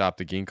when he stopped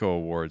the Ginkgo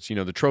Awards,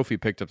 the trophy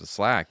picked up the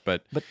slack,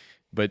 but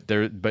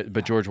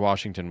George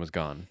Washington was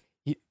gone.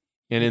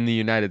 And in the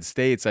United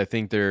States, I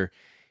think there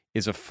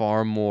is a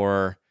far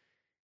more,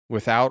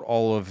 without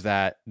all of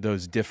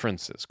those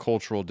differences,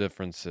 cultural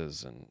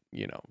differences, and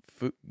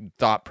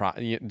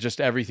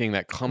just everything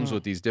that comes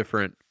with these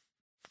different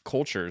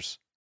cultures,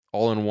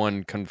 all in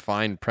one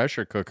confined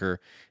pressure cooker.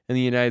 In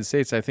the United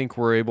States, I think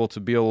we're able to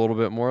be a little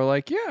bit more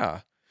like,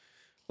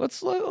 let's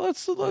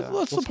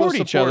support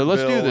each other.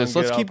 Let's do this.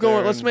 Let's keep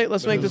going. Let's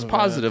make this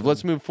positive.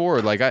 Let's move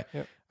forward. Like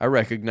I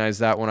recognize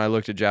that when I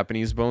looked at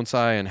Japanese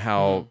bonsai and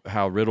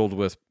how riddled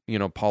with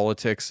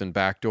politics and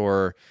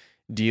backdoor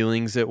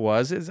dealings it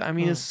was. It's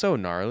so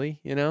gnarly,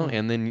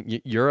 And then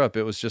Europe,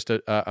 it was just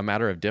a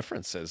matter of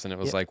differences, and it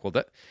was like, well,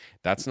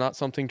 that's not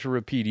something to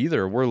repeat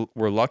either.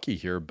 We're lucky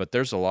here, but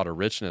there's a lot of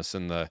richness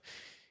in the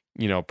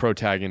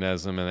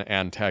protagonism and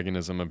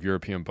antagonism of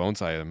European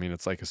bonsai. I mean,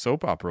 it's like a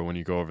soap opera when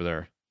you go over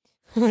there.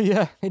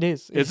 Yeah, it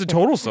is. It's a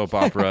total soap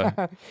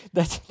opera.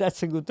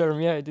 That's a good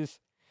term. Yeah, it is.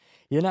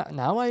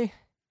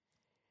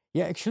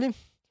 Actually,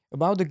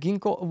 about the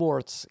Ginkgo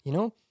Awards,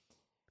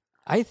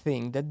 I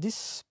think that this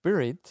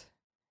spirit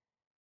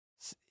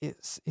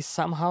is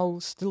somehow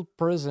still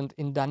present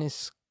in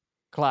Danny's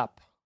club,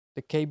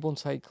 the K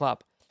Bonsai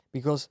Club,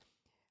 because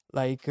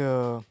like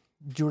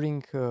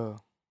during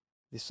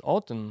this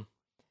autumn,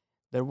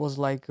 there was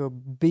like a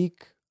big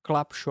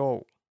club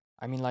show.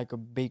 I mean, like a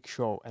big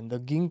show, and the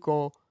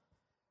Ginkgo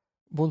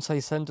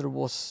Bonsai Center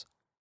was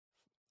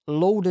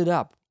loaded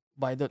up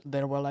by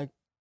there were like,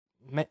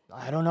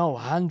 I don't know,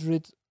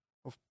 hundreds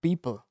of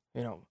people,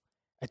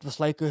 It was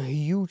like a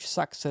huge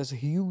success, a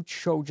huge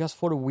show just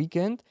for a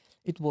weekend.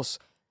 It was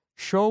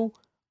show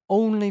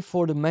only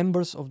for the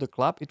members of the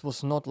club. It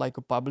was not like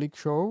a public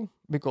show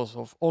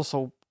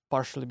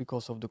partially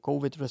because of the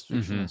COVID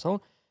restriction and so on.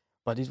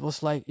 But it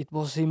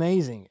was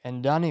amazing.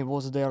 And Danny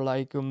was there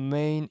like a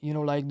main,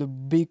 like the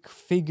big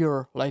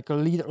figure, like a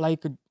leader,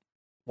 like a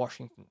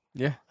Washington.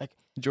 Yeah. Like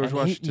George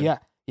Washington. Yeah.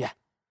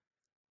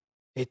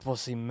 It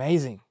was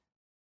amazing.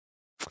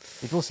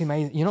 It was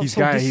amazing.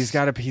 He's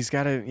got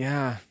to.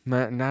 Yeah,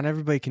 not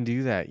everybody can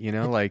do that.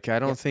 Like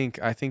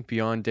I think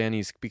beyond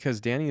Danny's, because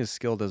Danny is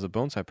skilled as a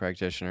bonsai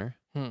practitioner.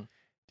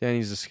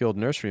 Danny's a skilled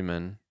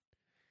nurseryman,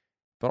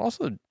 but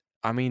also,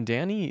 I mean,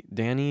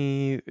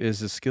 Danny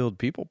is a skilled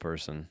people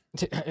person.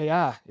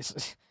 Yeah,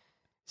 it's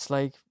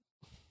like,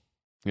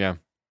 yeah.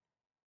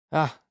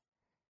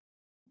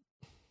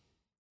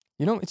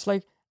 It's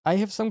like I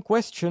have some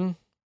question,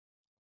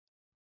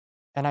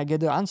 and I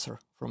get the answer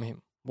from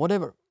him.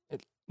 Whatever.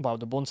 about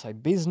the bonsai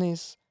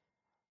business,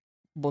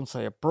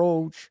 bonsai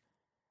approach,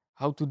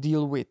 how to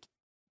deal with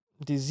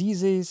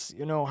diseases,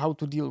 how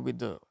to deal with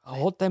the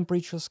hot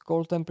temperatures,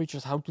 cold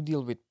temperatures, how to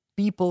deal with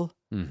people.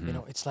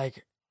 Mhm. It's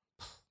like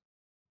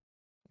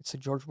it's a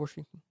George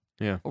Washington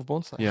Yeah. of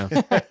bonsai. Yeah.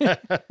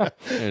 It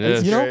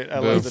It's, is. Great. I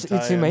love it's the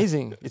tie-in.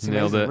 amazing. It's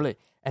Nailed amazing, it. really.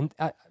 And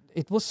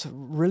it was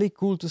really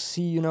cool to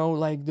see,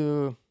 like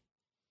the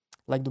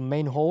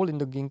main hall in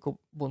the Ginkgo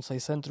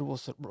Bonsai Center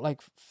was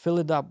like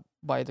filled up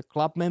by the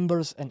club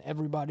members, and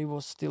everybody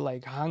was still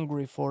like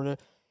hungry for the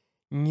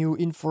new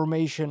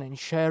information and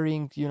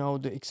sharing,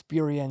 the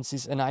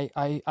experiences. And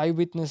I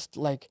witnessed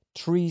like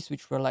trees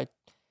which were like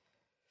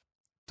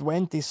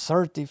 20,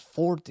 30,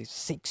 40,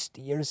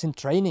 60 years in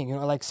training,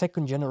 like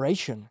second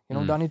generation.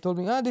 Danny told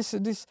me,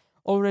 this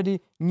already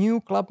new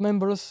club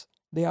members,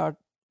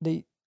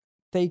 they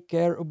take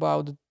care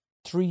about the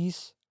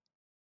trees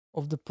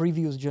of the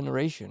previous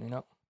generation,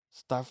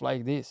 stuff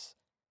like this.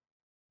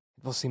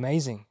 It was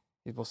amazing.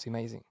 It was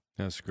amazing.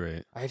 That's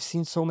great. I've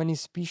seen so many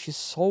species,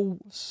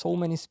 so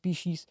many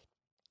species,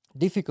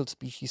 difficult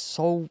species,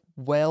 so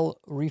well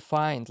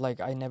refined,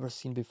 like I never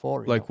seen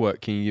before. Like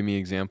what? Can you give me an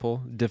example?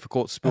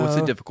 Difficult. What's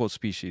a difficult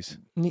species?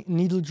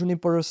 Needle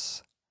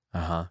junipers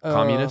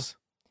Communist.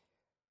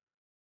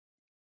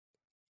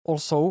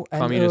 also,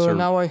 and Communist or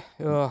now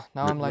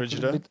I'm like a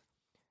Rigida? little bit.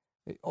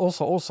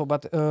 Also,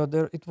 but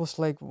there it was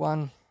like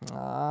one.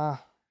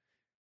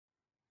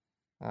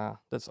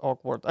 That's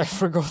awkward. I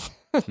forgot.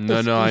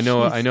 the No. I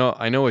know. species.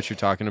 I know what you're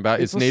talking about.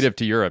 It It's was- native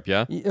to Europe.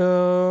 Yeah.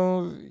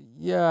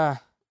 Yeah.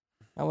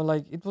 I was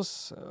like, it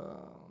was.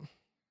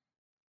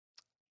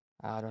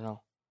 I don't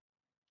know.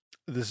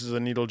 This is a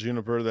needle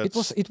juniper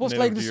that's It was native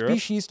like to the Europe?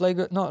 species,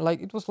 like no,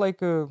 like it was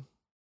like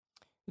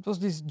it was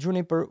this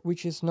juniper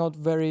which is not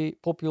very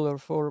popular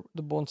for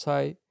the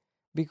bonsai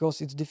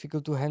because it's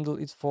difficult to handle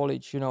its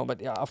foliage,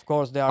 But yeah, of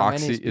course there are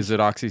many. Is it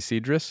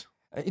Oxycedrus?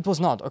 It was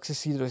not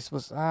Oxycedrus. It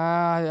was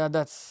yeah,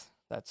 that's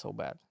so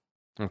bad.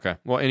 Okay.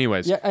 Well,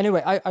 anyways, Yeah.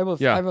 Anyway, I will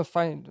Yeah. I will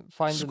find the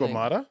name.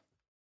 Squamata?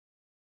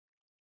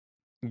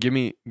 give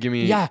me.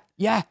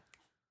 Yeah.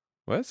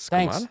 What?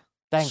 Thanks. Squamata?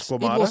 Thanks.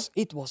 Squamata?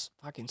 It was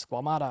fucking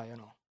squamata,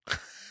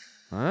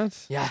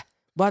 What? Yeah,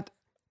 but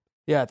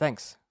yeah,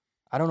 thanks.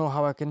 I don't know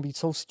how I can be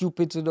so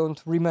stupid to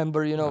don't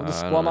remember, the I don't know,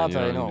 squamata. you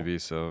don't need to be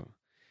so.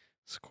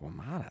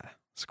 Squamata.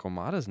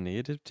 Squamata's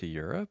native to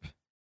Europe.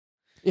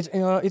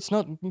 It's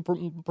not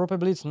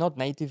probably it's not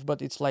native,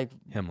 but it's like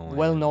Himalayan.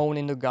 well known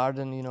in the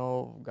garden,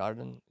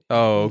 garden.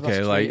 Oh, industry,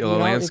 okay. Like a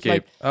it's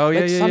landscape. like, Oh, yeah,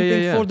 like yeah,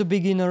 something yeah. for the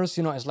beginners,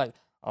 It's like,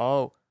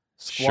 oh,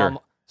 Sure.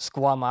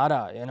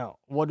 squamata.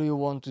 What do you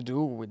want to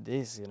do with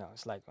this?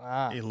 It's like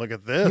Hey, look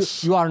at you,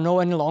 this. you are no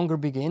any longer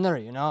beginner.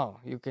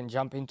 You can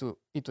jump into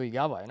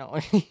Itoigawa.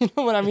 You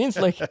know what I mean? It's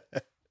like,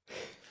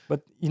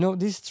 but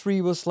this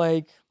tree was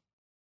like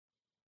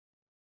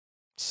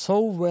so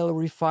well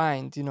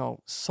refined.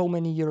 So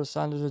many years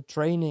under the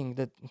training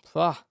that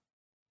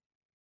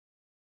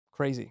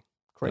crazy.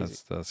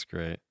 That's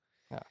great.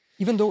 Yeah.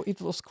 Even though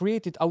it was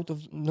created out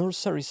of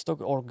nursery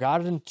stock or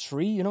garden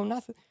tree,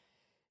 nothing.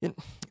 It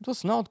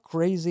was not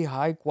crazy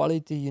high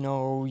quality,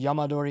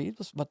 Yamadori. It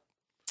was, but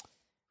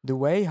the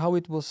way how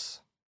it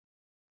was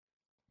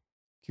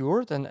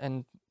cured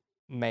and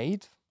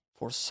made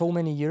for so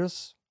many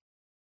years,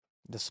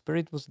 the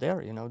spirit was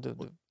there.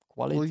 The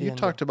quality. Well, you and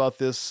talked about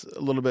this a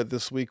little bit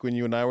this week when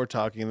you and I were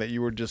talking, that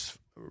you were just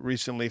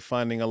recently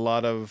finding a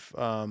lot of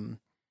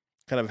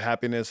kind of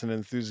happiness and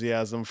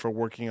enthusiasm for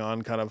working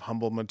on kind of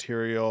humble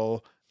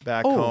material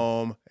back Oh.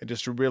 home, and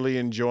just really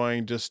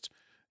enjoying just,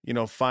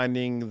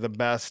 finding the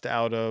best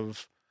out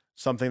of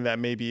something that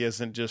maybe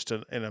isn't just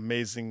an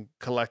amazing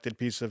collected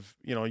piece of,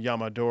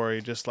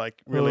 Yamadori, just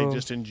like really Oh.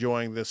 just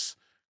enjoying this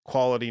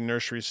quality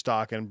nursery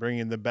stock and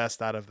bringing the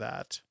best out of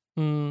that.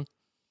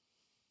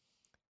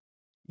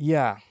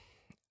 Yeah.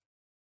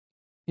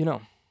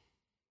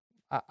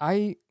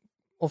 I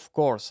of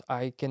course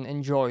I can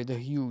enjoy the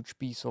huge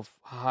piece of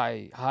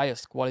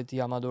highest quality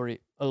Amadori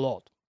a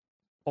lot.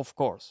 Of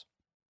course,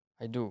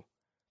 I do.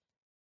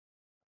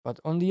 But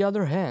on the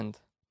other hand,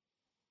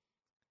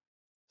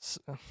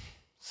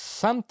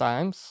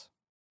 sometimes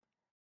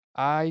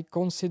I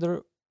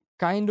consider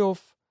kind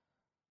of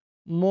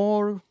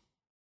more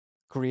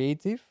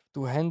creative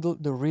to handle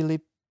the really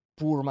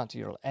poor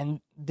material.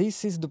 And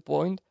this is the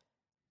point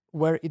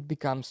where it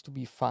becomes to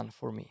be fun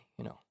for me.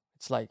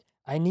 It's like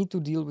I need to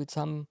deal with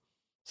some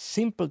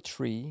simple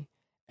tree,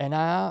 and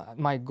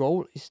my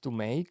goal is to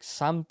make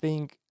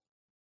something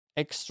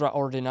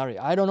extraordinary.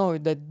 I don't know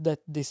that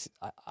this.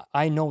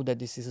 I know that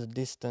this is a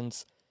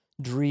distant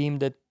dream.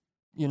 That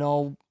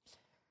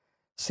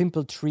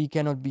simple tree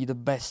cannot be the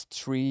best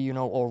tree,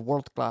 or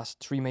world class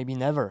tree. Maybe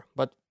never.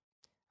 But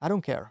I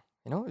don't care.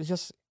 It's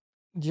just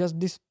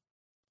this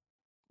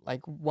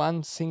like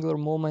one singular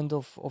moment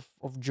of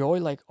joy.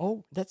 Like,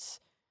 oh,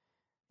 that's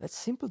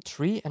simple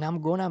tree, and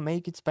I'm gonna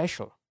make it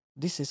special.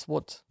 This is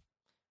what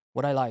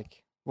I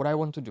like. what I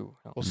want to do.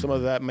 Well, some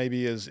of that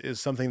maybe is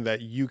something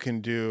that you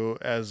can do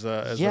as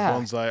a Yeah.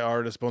 bonsai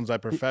artist, bonsai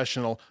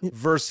professional,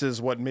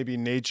 versus what maybe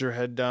nature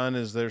had done.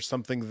 Is there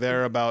something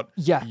there about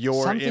Yeah,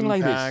 your something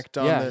like this. impact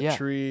on Yeah, the yeah,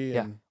 tree?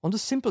 Yeah. And On the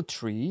simple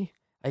tree,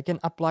 I can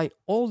apply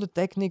all the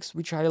techniques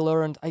which I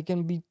learned. I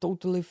can be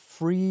totally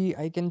free.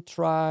 I can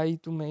try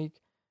to make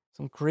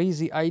some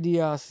crazy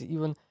ideas,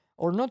 even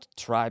or not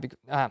try because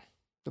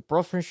the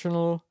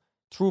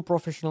true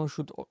professional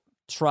should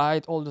try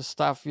all the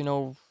stuff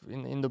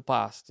in the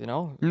past.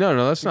 No,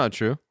 that's not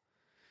true.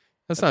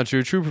 That's not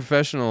true. True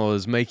professional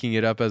is making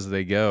it up as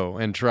they go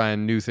and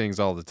trying new things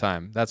all the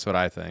time. That's what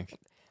I think.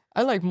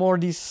 I like more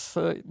this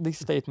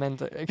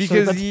statement actually,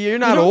 Because but, you're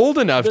not know, old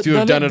enough to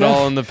have done it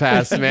all in the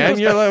past, man.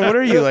 You're like, what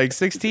are you, like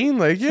 16?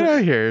 Like, get out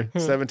of here.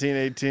 17,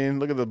 18.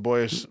 Look at the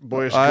boyish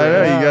I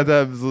know, grin.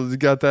 you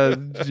got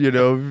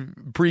that,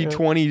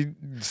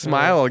 pre-20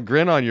 smile,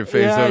 grin on your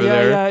face over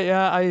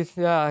there.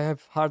 I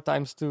have hard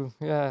times to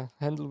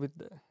handle with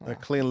A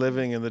clean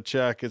living in the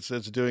Czech. It's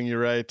doing you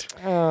right.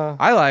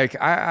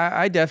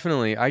 I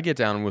definitely, I get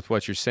down with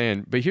what you're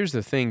saying. But here's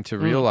the thing to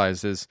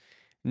realize is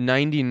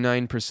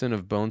 99%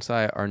 of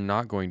bonsai are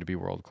not going to be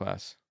world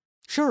class.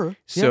 Sure.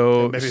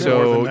 So, Maybe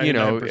so more than you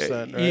know,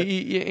 99%,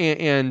 right?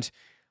 and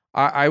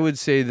I would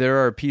say there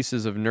are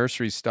pieces of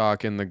nursery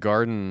stock in the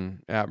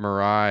garden at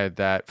Mirai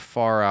that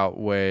far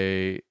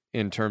outweigh,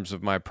 in terms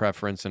of my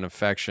preference and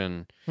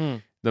affection,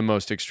 the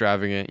most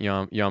extravagant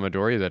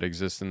Yamadori that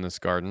exists in this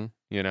garden.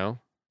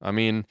 I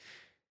mean,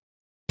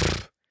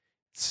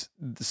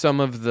 some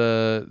of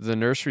the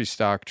nursery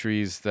stock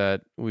trees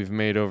that we've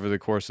made over the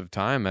course of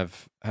time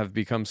have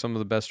become some of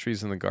the best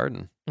trees in the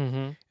garden.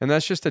 Mm-hmm. And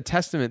that's just a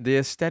testament. The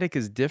aesthetic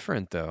is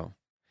different, though.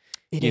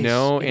 It You is,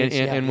 know, it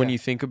is, and when you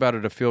think about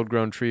it, a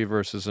field-grown tree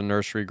versus a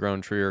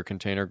nursery-grown tree or a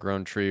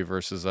container-grown tree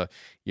versus a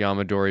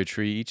Yamadori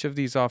tree, each of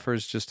these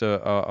offers just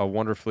a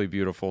wonderfully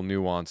beautiful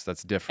nuance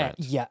that's different.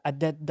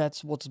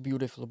 that's what's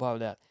beautiful about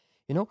that.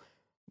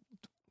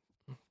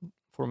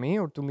 For me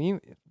or to me,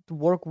 to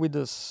work with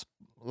this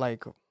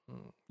like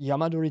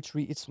Yamadori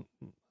tree, it's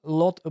a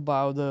lot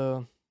about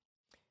the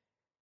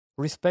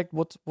respect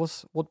what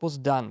was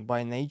done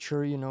by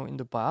nature, in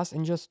the past,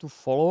 and just to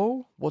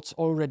follow what's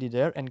already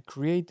there and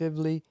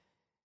creatively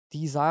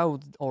tease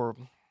out or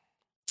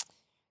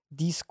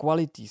these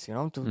qualities,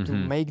 to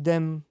make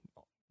them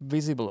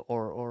visible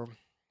or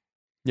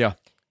Yeah.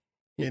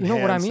 you know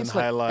what I Enhance mean? and It's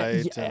like,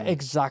 highlight yeah, and-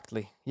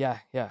 exactly. Yeah.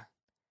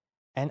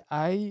 And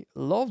I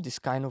love this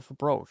kind of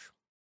approach.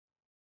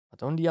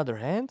 But on the other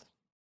hand,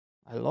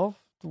 I love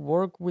to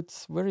work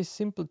with very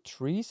simple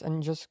trees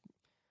and just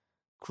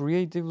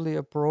creatively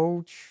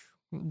approach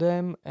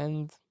them,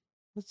 and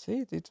that's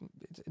it.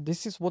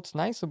 This is what's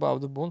nice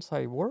about the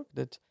bonsai work,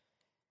 that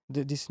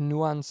this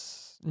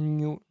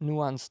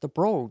nuanced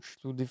approach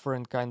to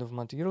different kind of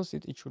materials.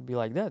 It should be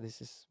like that.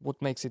 This is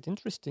what makes it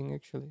interesting,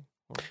 actually.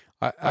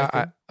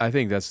 I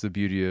think that's the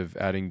beauty of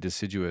adding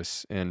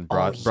deciduous and Oh,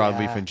 broadleaf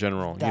yeah, in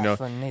general.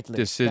 Definitely,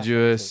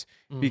 Deciduous,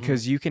 definitely.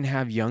 because you can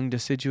have young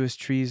deciduous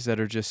trees that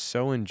are just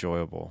so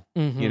enjoyable.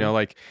 Mhm.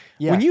 Like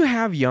Yeah. when you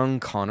have young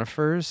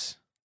conifers,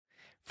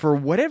 for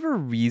whatever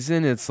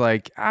reason, it's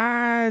like,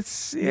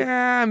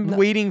 I'm No-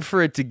 waiting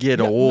for it to get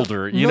No, no,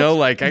 older. I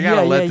not-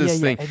 gotta let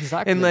this thing.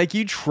 exactly. And like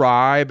you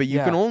try, but you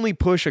can Yeah. only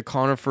push a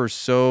conifer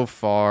so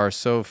far,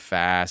 so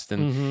fast.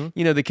 And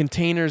Mhm. the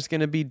container's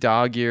gonna be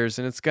dog years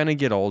and it's gonna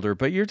get older,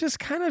 but you're just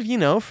kind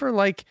of, for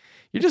like,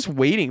 you're just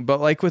waiting.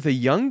 But like with a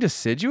young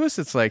deciduous,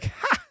 it's like,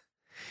 ha!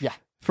 Yeah.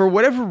 For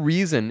whatever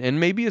reason, and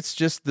maybe it's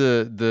just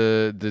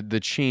the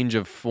change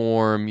of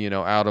form,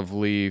 out of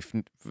leaf,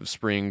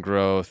 spring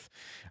growth,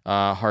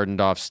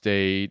 hardened off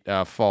state,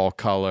 fall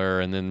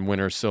color, and then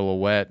winter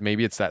silhouette.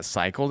 Maybe it's that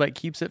cycle that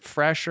keeps it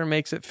fresh or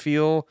makes it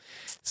feel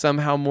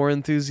somehow more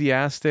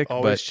enthusiastic.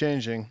 Always But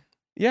changing.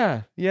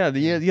 yeah.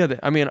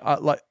 I mean,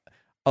 like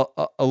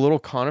a little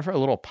conifer, a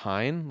little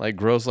pine, like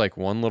grows like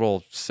one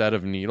little set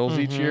of needles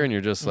each year, and you're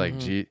just like,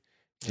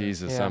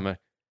 Jesus, Yeah.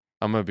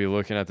 I'm gonna be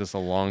looking at this a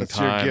long That's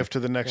time. your gift to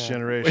the next Yeah.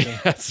 generation.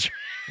 That's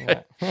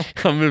Yeah.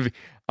 I'm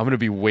gonna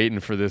be waiting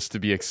for this to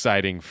be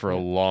exciting for a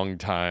long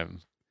time.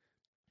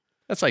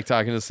 That's like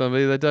talking to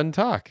somebody that doesn't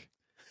talk.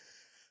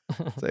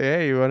 Say,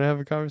 hey, you want to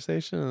have a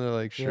conversation? And they're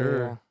like, Yeah,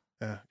 sure.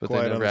 Yeah, But quiet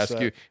they on never the ask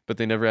set. you. But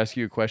they never ask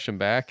you a question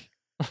back.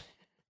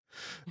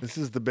 This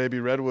is the baby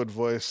redwood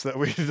voice that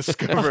we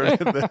discovered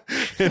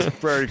in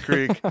Prairie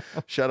Creek.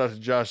 Shout out to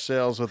Josh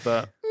Sales with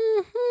that.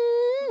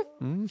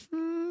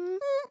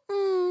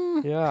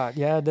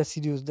 Yeah,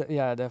 deciduous.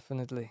 Yeah,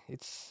 definitely.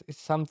 It's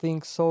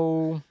something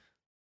so.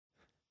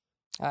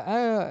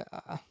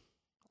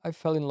 I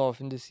fell in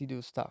love in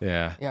deciduous stuff.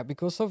 Yeah. Yeah,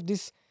 because of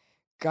this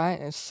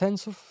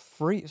sense of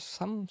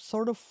some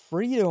sort of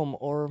freedom,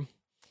 or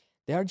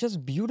they are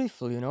just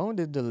beautiful.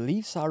 The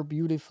leaves are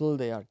beautiful.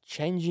 They are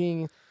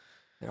changing.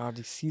 There are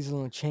these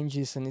seasonal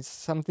changes, and it's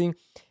something.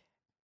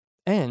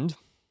 And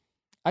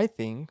I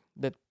think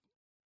that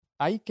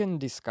I can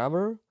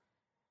discover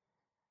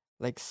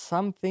like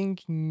something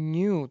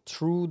new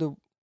through the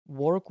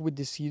work with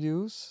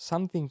deciduous,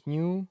 something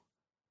new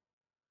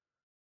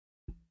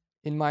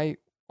in my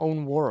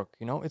own work.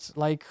 You know, it's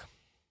like,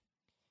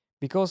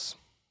 because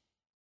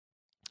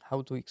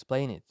how to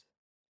explain it?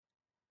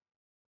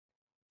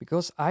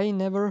 Because I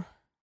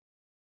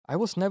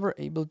was never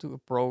able to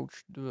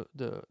approach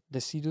the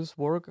deciduous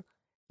work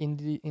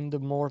in the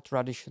more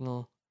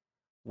traditional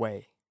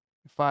way.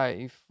 If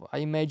I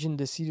imagine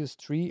deciduous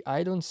tree,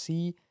 I don't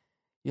see,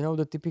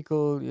 the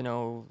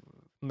typical,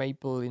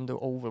 maple in the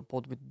oval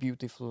pot with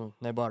beautiful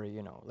nebari.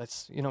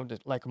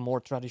 Like a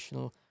more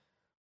traditional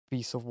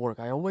piece of work.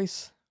 I've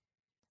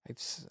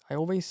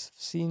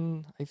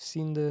seen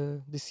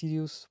the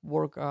deciduous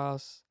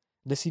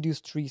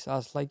trees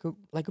as like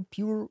a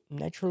pure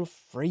natural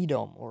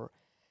freedom,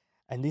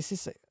 and this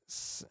is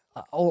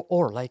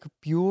or like a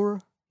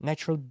pure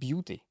natural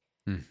beauty.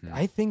 Mhm.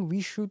 I think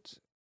we should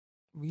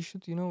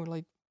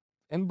like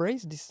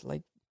embrace this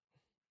like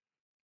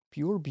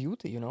pure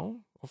beauty,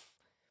 of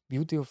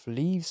beauty of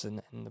leaves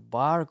and the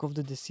bark of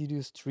the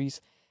deciduous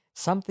trees,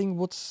 something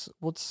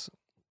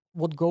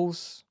what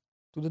goes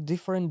to the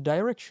different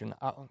direction,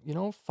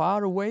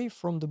 far away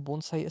from the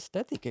bonsai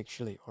aesthetic,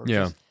 actually, or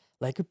Yeah. just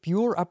like a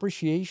pure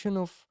appreciation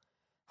of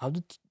how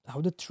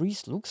the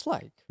trees looks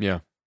like. Yeah.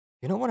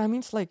 You know what I mean?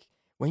 It's like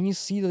when you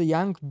see the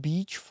young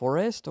beech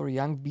forest or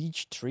young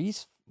beech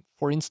trees,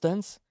 for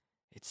instance,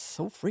 it's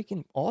so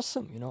freaking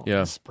awesome, in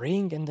Yeah. the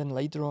spring, and then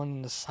later on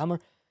in the summer,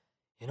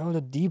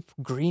 the deep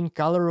green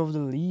color of the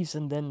leaves,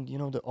 and then,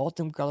 the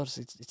autumn colors.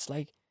 It's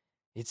like,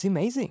 it's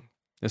amazing.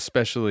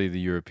 Especially the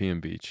European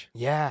beech.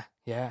 Yeah,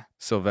 yeah.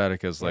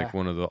 Sylvatica is like Yeah.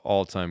 one of the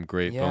all-time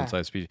great Yeah.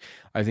 bonsai species.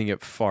 I think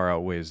it far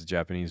outweighs the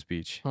Japanese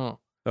beech. Huh.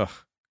 Ugh, Yeah,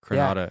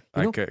 Granada.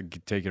 you I know-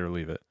 could take it or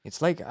leave it.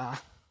 It's like,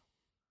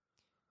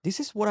 this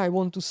is what I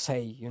want to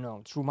say,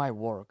 through my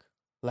work.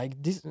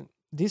 Like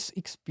this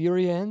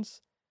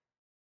experience,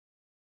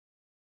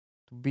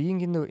 to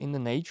being in the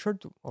nature,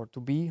 to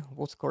be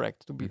what's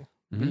correct, to be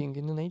Mhm. being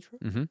in the nature,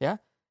 Mhm.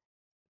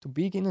 to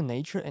be in the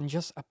nature and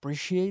just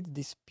appreciate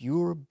this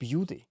pure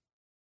beauty.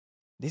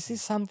 This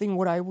is something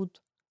what I would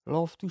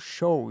love to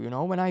show,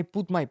 when I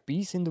put my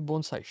piece in the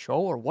bonsai show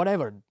or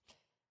whatever.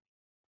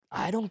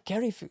 I don't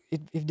care if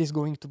this is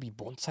going to be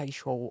bonsai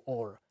show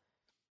or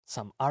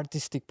some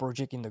artistic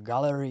project in the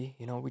gallery,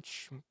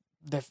 which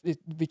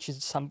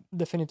is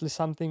definitely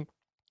something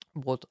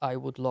what I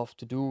would love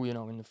to do,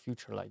 in the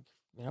future, like,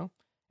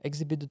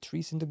 exhibit the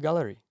trees in the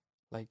gallery,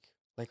 like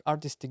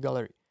artistic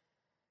gallery.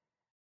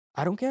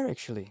 I don't care,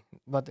 actually,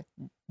 but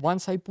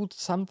once I put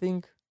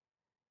something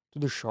to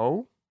the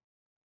show,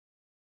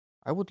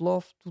 I would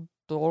love to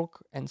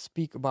talk and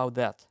speak about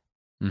that.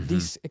 Mhm.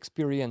 These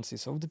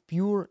experiences of the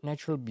pure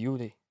natural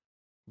beauty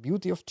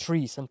of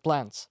trees and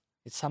plants.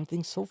 It's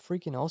something so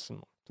freaking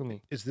awesome to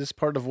me. Is this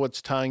part of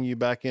what's tying you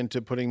back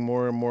into putting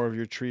more and more of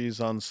your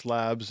trees on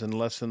slabs and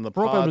less in the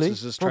Probably, pots?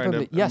 Is this trying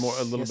to yes,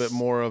 a little bit yes.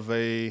 more of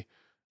a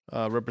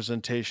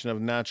representation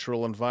of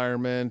natural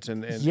environment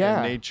and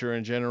Yeah. nature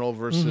in general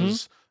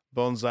versus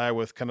bonsai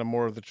with kind of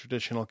more of the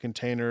traditional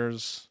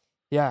containers?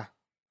 Yeah.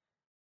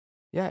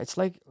 Yeah, it's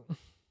like,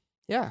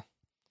 yeah.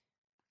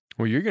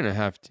 Well, you're gonna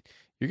have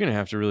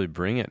to really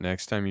bring it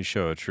next time you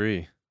show a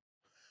tree.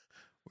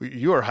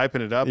 You are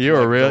hyping it up.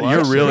 You're like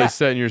deluxe. really Yeah.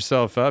 setting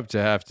yourself up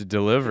to have to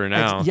deliver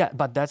now. Yeah,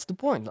 but that's the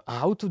point.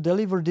 How to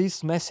deliver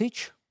this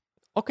message?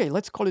 Okay,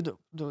 let's call it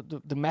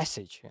the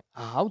message.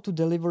 How to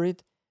deliver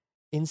it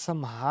in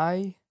some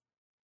high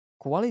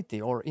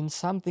quality or in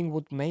something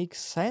would make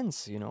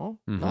sense, Not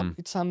Mhm.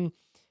 it's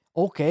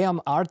okay,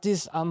 I'm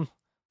artist, I'm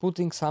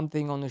putting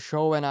something on the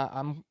show and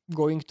I'm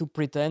going to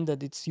pretend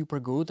that it's super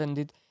good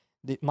and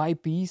my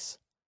piece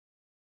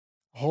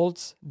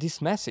holds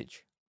this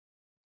message.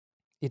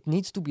 It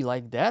needs to be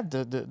like that.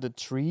 The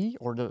tree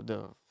or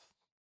the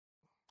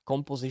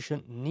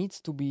composition needs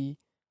to be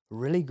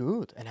really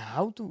good. And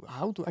how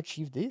to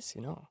achieve this,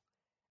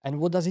 And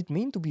what does it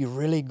mean to be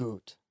really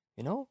good?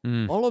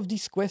 Mm. All of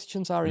these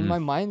questions are in my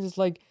mind. It's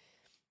like,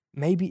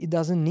 maybe it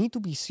doesn't need to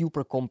be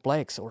super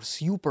complex or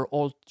super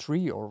old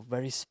tree or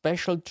very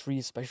special tree,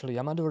 especially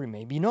Yamadori.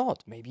 Maybe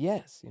not. Maybe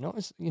yes.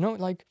 It's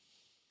like,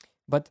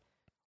 but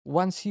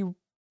once you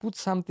put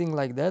something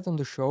like that on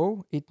the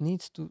show, it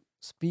needs to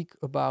speak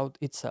about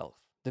itself.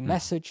 The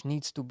message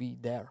needs to be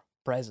there,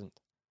 present.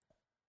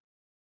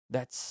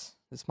 That's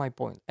my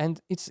point. And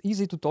it's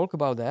easy to talk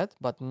about that,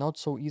 but not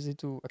so easy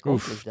to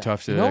accomplish that.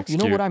 Tough to you know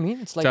execute. what I mean?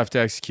 It's like, Tough to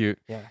execute.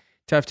 yeah.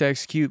 Tough to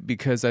execute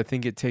because I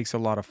think it takes a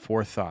lot of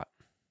forethought.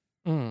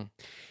 Mm.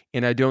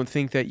 And I don't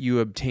think that you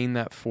obtain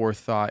that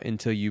forethought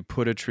until you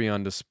put a tree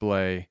on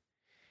display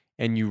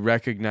and you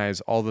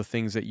recognize all the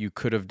things that you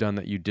could have done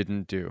that you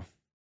didn't do.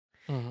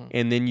 Mhm.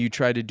 And then you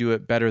try to do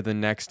it better the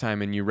next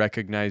time and you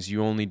recognize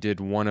you only did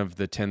one of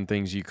the 10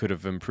 things you could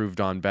have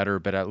improved on better,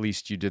 but at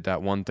least you did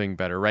that one thing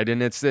better, right?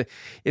 And it's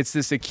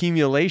this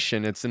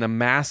accumulation, it's an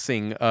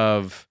amassing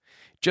of,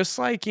 just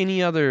like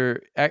any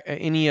other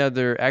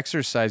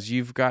exercise,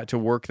 you've got to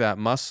work that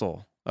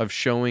muscle of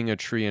showing a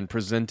tree and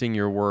presenting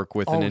your work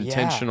with an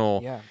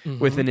intentional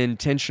with an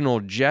intentional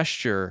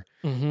gesture.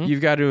 Mhm.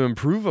 You've got to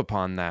improve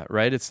upon that,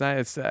 right? It's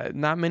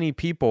not many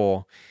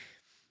people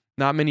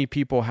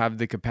have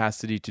the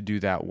capacity to do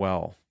that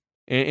well.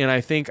 And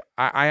I think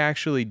I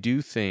actually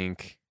do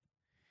think,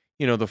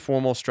 the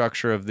formal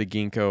structure of the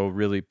ginkgo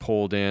really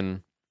pulled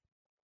in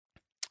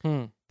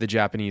the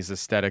Japanese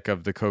aesthetic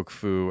of the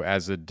kokufu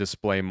as a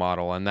display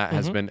model, and that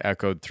has been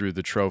echoed through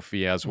the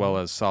trophy as well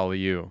as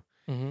Saliu.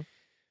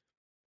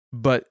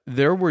 But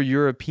there were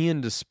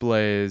European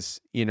displays,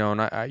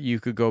 and you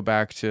could go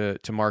back to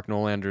Mark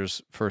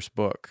Nolander's first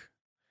book.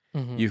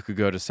 You could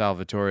go to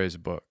Salvatore's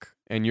book,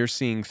 and you're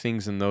seeing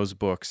things in those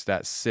books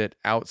that sit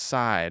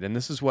outside. And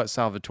this is what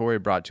Salvatore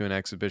brought to an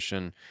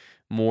exhibition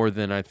more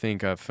than I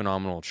think a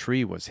phenomenal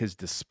tree was his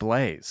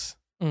displays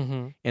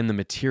and the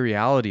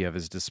materiality of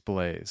his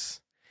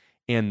displays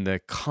and the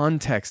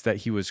context that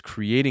he was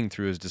creating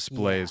through his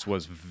displays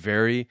was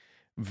very,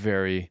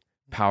 very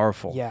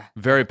powerful. Yeah.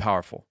 Very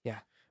powerful. Yeah.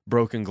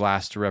 Broken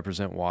glass to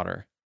represent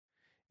water.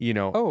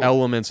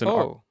 Elements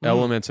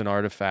and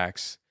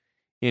artifacts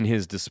in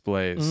his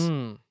displays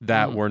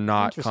that were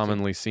not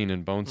commonly seen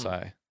in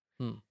bonsai.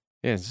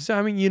 Yeah, so,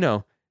 I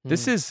mean,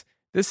 this is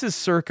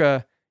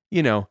circa,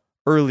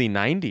 early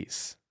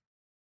 90s.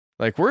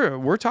 Like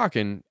we're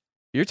talking,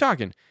 you're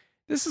talking,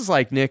 this is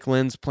like Nick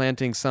Linz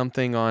planting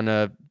something on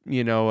a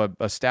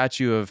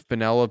statue of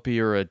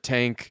Penelope or a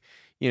tank,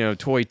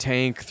 toy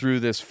tank through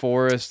this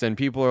forest, and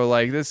people are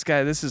like, this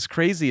is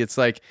crazy. It's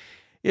like,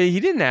 yeah, he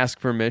didn't ask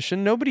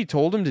permission. Nobody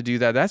told him to do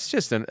that. That's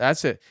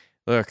it.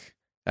 Look,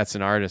 that's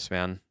an artist,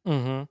 man.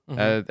 And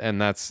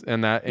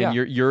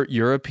your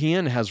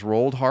European has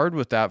rolled hard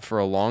with that for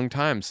a long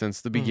time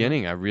since the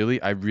beginning. I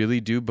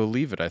really do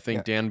believe it. I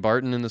think Dan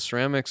Barton in the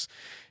ceramics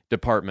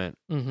department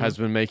has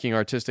been making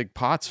artistic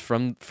pots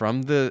from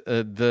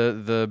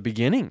the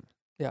beginning.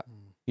 Yeah.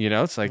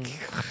 It's like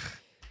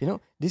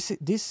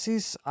this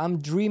is I'm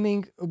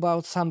dreaming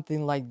about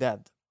something like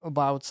that,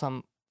 about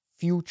some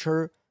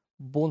future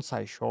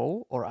bonsai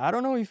show, or I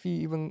don't know if you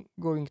even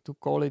going to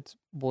call it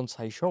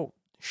bonsai show.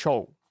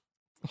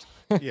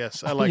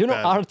 Yes, I like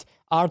that.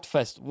 art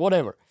fest,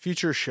 whatever.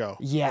 Future show.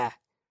 Yeah.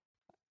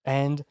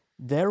 And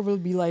there will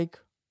be like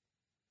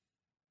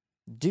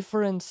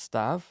different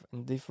stuff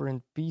and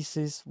different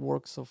pieces,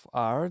 works of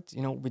art,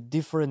 with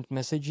different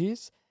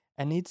messages.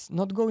 And it's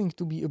not going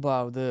to be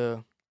about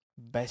the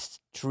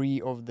best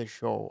tree of the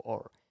show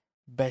or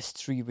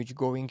best tree which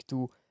going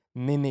to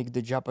mimic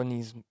the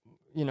Japanese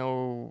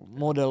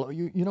model.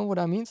 You know what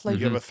I mean? It's like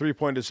you have a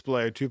 3-point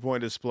display, a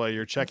 2-point display.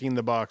 You're checking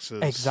the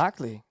boxes.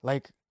 Exactly.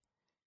 Like,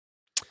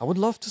 I would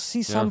love to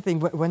see something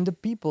when the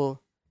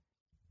people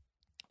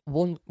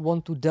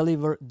want to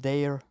deliver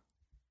their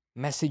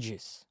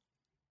messages,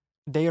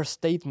 their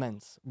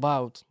statements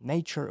about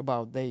nature,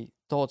 about their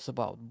thoughts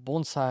about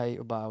bonsai,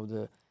 about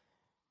the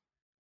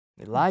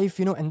life,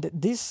 and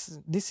this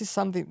is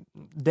something.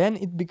 Then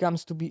it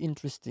becomes to be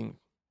interesting,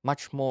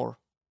 much more,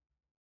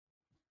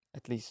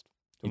 at least.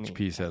 Each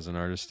piece has an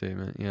artist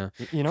statement. Yeah.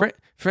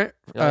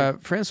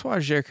 Francois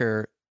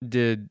Jacquer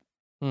did.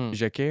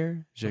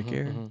 Jacquer.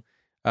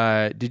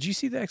 Did you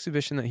see the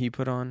exhibition that he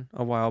put on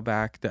a while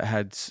back that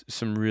had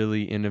some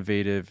really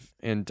innovative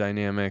and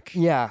dynamic?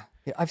 Yeah,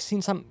 I've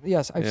seen some.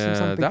 Yes, I've seen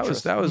some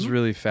pictures. That was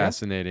really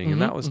fascinating, and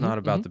that was not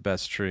about the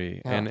best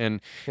tree.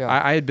 And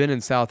I had been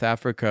in South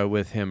Africa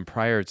with him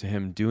prior to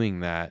him doing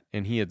that,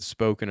 and he had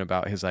spoken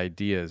about his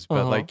ideas.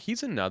 But like,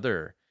 he's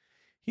another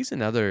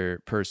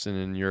person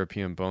in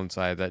European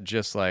bonsai that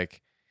just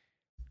like,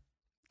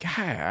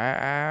 God,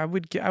 I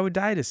would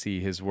die to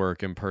see his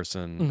work in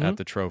person at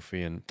the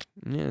trophy, and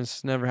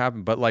it's never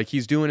happened. But like,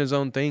 he's doing his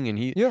own thing,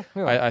 and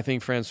I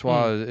think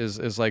Francois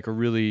is like a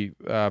really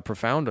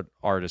profound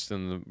artist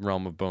in the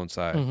realm of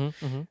bonsai.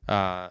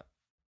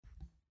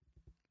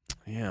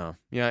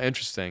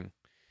 Interesting.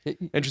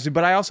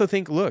 But I also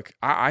think, look,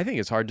 I think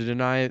it's hard to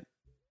deny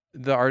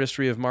the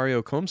artistry of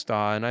Mario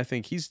Comsta, and I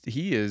think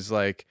he is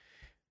like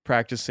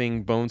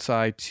practicing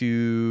bonsai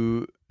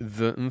to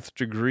the nth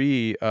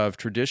degree of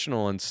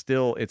traditional, and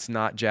still it's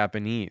not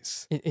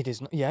Japanese. It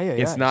is not.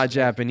 It's not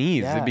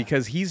Japanese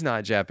because he's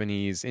not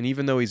Japanese, and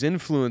even though he's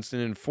influenced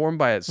and informed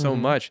by it so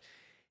much,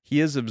 he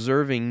is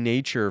observing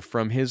nature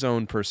from his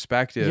own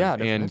perspective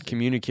and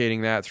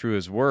communicating that through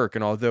his work.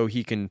 And although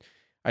he can,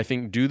 I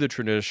think, do the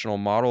traditional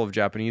model of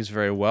Japanese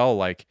very well,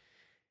 like,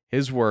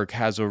 his work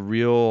has a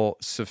real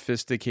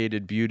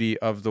sophisticated beauty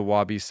of the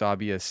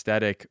wabi-sabi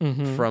aesthetic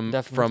from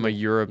a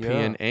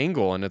European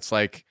angle, and it's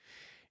like,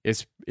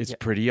 it's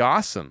pretty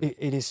awesome.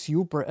 It is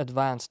super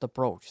advanced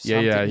approach.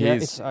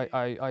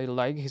 I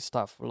like his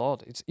stuff a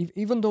lot. It's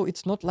even though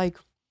it's not like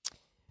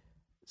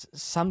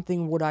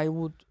something what I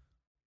want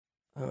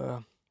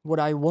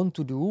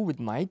to do with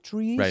my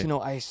trees.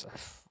 Right.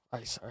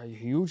 I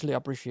hugely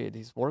appreciate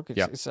his work.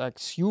 It's like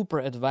super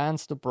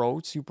advanced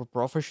approach, super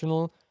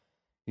professional.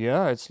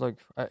 Yeah, it's like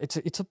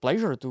it's a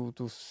pleasure to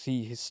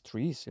see his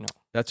trees.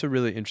 That's a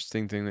really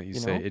interesting thing that you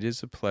say. It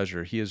is a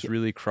pleasure. He has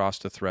really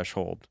crossed a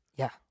threshold.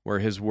 Yeah, where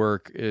his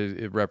work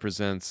it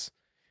represents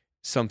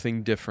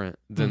something different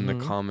than the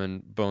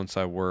common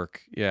bonsai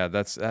work. Yeah,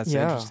 that's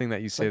interesting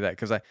that you say that,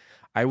 because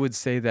I would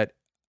say that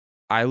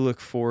I look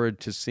forward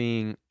to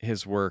seeing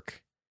his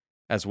work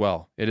as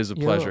well. It is a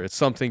pleasure. It's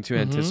something to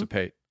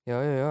anticipate.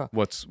 Yeah.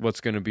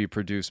 What's going to be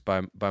produced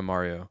by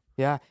Mario?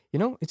 Yeah,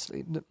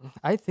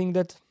 I think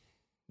that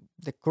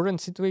the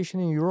current situation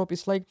in Europe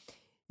is like,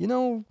 you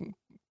know,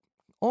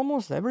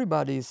 almost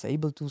everybody is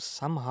able to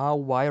somehow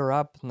wire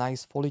up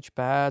nice foliage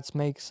pads,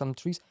 make some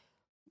trees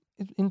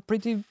in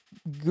pretty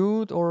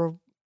good or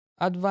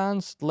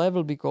advanced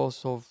level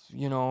because of,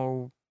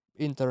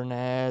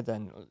 internet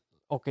and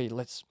okay,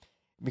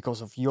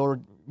 because of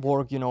your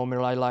work,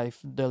 Mirai Life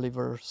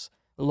delivers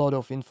a lot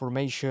of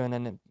information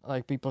and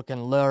like people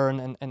can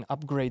learn and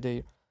upgrade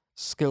their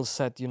skill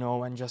set,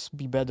 and just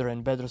be better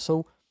and better.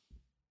 So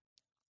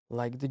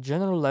like the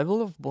general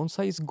level of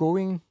bonsai is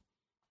going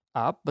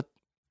up, but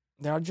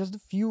there are just a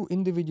few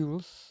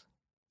individuals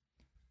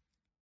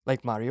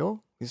like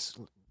Mario who's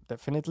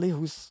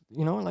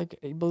like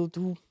able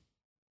to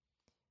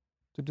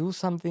do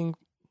something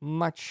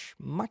much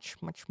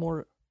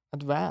more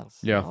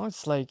advanced. Yeah.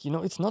 It's like,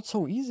 it's not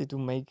so easy to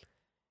make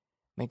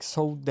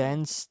so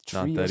dense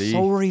Not tree, that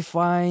so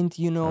refined,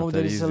 Not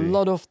there that is a easy.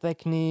 lot of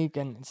technique,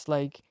 and it's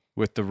like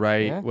with the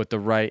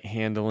right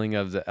handling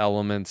of the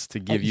elements to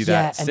give you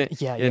yeah, that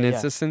and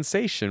it's a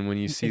sensation when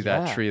you see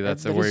that yeah, tree. and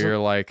That's there where is you're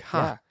like,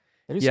 huh,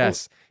 there is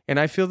yes. And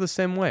I feel the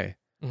same way.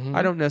 Mhm.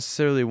 I don't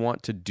necessarily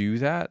want to do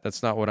that.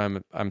 That's not what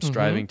I'm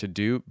striving to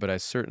do, but I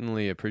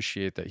certainly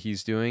appreciate that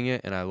he's doing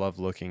it, and I love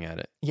looking at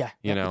it. Yeah,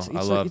 You know,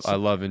 I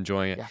love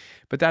enjoying it. Yeah.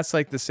 But that's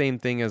like the same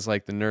thing as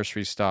like the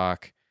nursery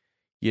stock,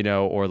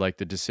 or like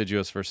the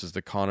deciduous versus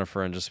the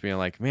conifer, and just being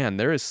like, man,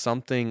 there is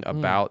something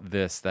about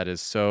this that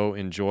is so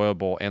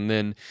enjoyable. And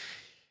then,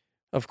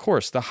 of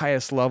course, the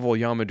highest level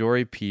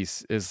Yamadori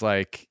piece is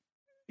like,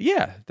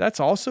 yeah,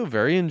 that's also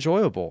very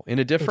enjoyable in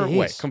a different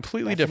way, is,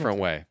 completely different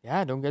definitely. way.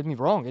 Yeah, don't get me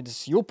wrong, it is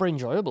super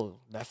enjoyable,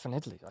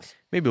 definitely.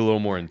 Maybe a little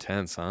more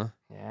intense, huh?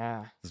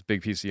 Yeah. This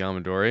big piece of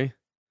Yamadori.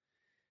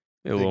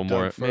 Maybe a Big little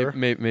more, Doug fir.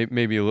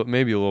 maybe a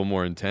little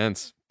more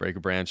intense. Break a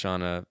branch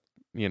on a,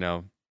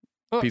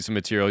 piece of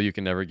material you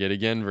can never get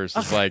again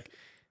versus like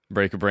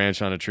break a branch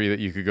on a tree that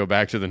you could go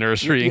back to the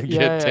nursery and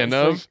get 10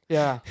 of.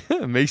 Yeah.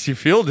 It makes you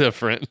feel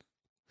different.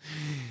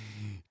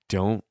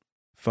 Don't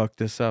fuck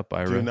this up,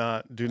 Ira. Do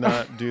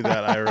not do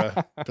that,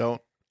 Ira.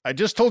 Don't. I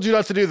just told you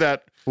not to do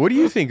that. What do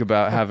you think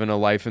about having a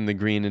life in the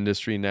green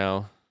industry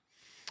now?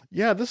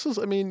 Yeah, this is.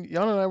 I mean,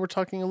 Jan and I were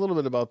talking a little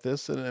bit about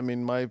this, and I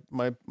mean, my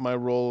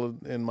role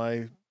in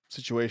my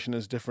situation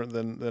is different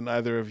than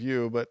either of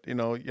you. But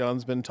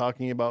Jan's been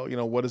talking about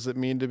what does it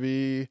mean to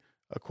be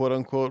a quote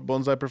unquote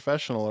bonsai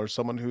professional or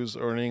someone who's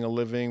earning a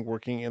living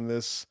working in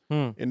this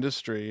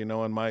industry.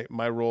 And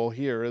my role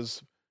here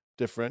is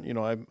different.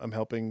 I'm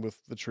helping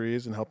with the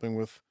trees and helping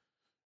with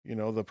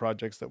the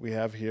projects that we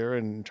have here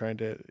and trying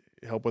to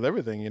help with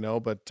everything.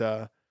 But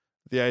the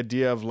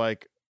idea of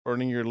like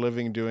earning your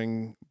living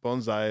doing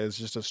bonsai is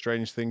just a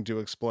strange thing to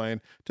explain,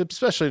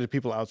 especially to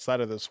people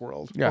outside of this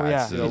world. Yeah, Oh,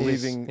 yeah. it's, It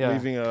is, Leaving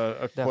a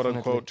quote definitely.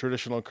 unquote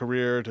traditional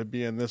career to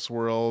be in this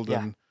world,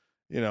 Yeah.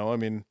 and I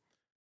mean,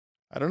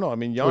 I don't know. I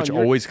mean, Jan, which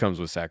always comes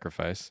with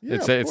sacrifice. Yeah,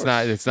 of It's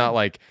course. not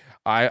like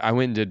I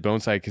went and did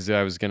bonsai because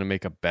I was going to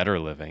make a better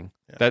living.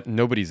 Yeah. That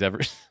nobody's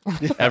ever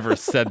ever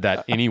said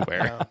that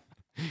anywhere.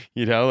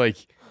 Like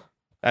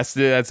that's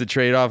the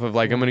trade off of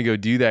like I'm going to go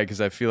do that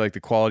because I feel like the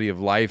quality of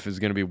life is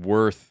going to be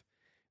worth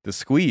the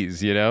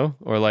squeeze,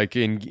 or like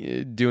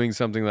in doing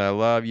something that I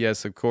love.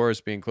 Yes, of course,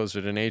 being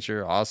closer to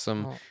nature,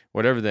 awesome. Oh.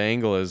 Whatever the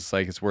angle is,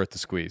 like it's worth the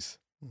squeeze.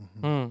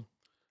 Mhm.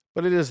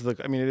 But it is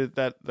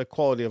the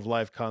quality of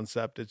life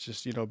concept. It's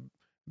just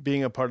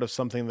being a part of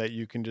something that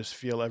you can just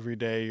feel every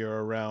day.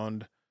 You're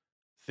around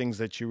things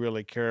that you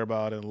really care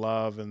about and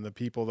love, and the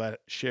people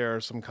that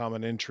share some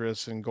common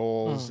interests and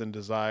goals and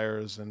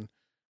desires. And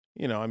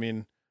I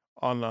mean,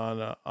 on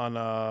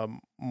a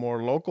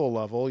more local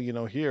level,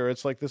 here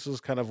it's like this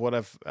is kind of what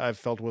I've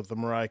felt with the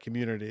Mirai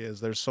community. Is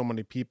there's so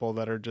many people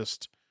that are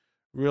just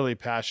really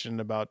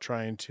passionate about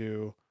trying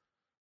to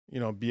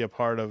be a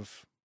part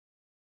of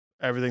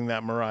everything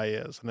that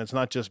Mirai is. And it's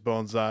not just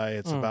bonsai.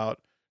 It's about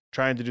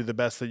trying to do the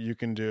best that you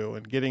can do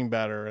and getting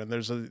better. And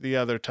there's the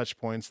other touch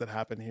points that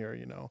happen here,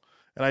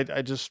 and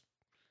I just,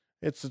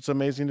 it's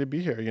amazing to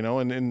be here,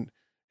 and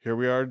here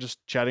we are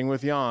just chatting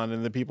with Jan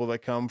and the people that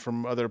come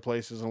from other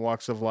places and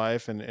walks of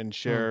life and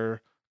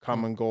share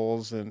common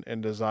goals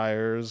and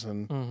desires.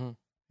 And,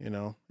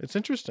 it's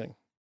interesting.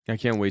 I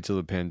can't wait till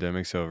the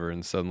pandemic's over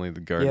and suddenly the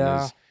garden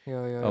is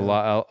Yeah.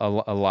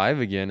 alive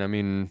again. I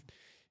mean,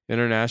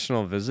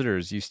 international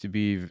visitors used to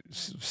be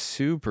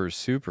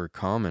super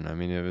common. I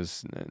mean, it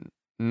was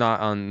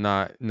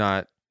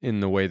not in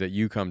the way that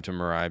you come to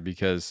Mirai,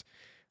 because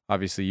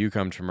obviously you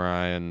come to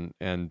Mirai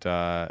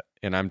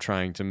and I'm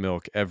trying to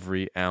milk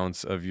every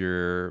ounce of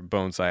your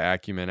bonsai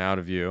acumen out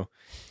of you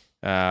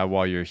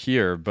while you're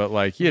here. But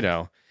like,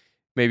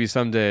 maybe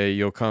someday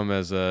you'll come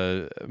as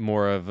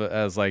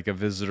as like a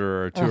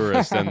visitor or a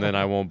tourist, and then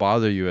I won't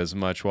bother you as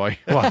much while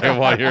you're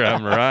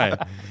at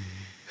Mirai.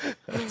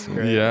 That's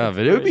great. Yeah,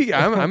 but it would be.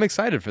 I'm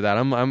excited for that.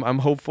 I'm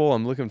hopeful.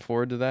 I'm looking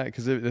forward to that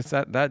because it's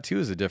that too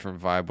is a different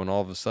vibe when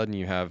all of a sudden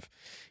you have,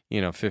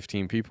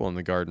 15 people in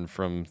the garden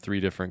from 3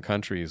 different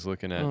countries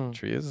looking at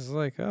trees. It's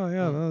like, oh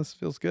yeah, no, this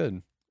feels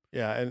good.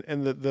 Yeah,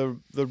 and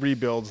the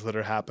rebuilds that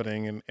are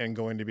happening and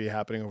going to be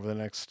happening over the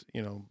next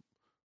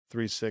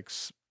 3,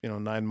 6,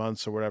 9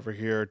 months or whatever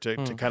here to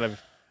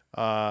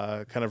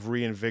kind of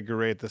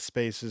reinvigorate the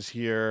spaces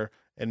here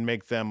and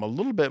make them a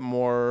little bit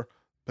more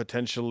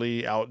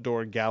potentially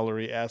outdoor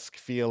gallery-esque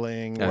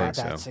feeling. I Where,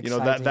 think That's so.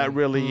 exciting. that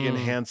really Mm.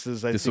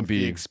 enhances I This'll think be-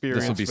 the this'll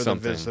experience be for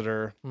something. the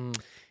visitor. Mm.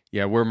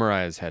 Yeah, where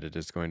Mariah's headed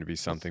is going to be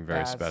something very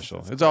That's- special.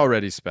 that's It's great.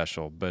 already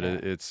special, but Yeah.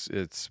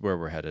 it's where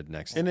we're headed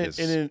next. And is-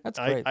 That's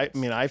I great.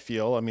 mean, I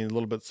feel, a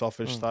little bit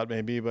selfish Mm. thought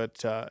maybe,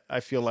 but I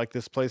feel like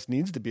this place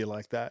needs to be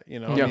like that.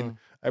 Yeah. I mean,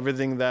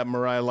 everything that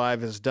Mariah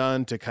Live has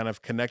done to kind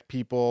of connect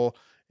people.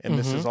 And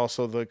this is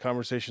also the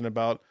conversation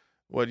about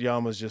what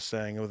Jan was just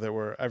saying, that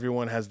where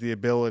everyone has the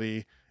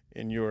ability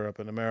in Europe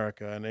and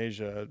America and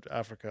Asia,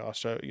 Africa,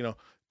 Australia,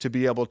 to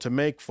be able to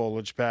make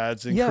foliage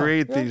pads and Yeah,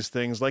 create yeah. these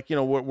things. Like,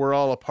 we're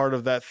all a part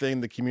of that thing.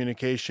 The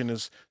communication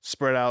is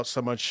spread out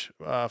so much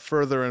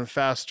further and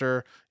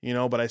faster,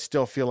 but I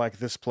still feel like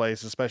this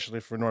place, especially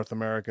for North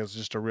America, is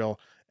just a real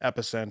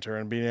epicenter,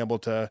 and being able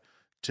to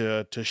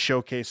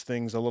showcase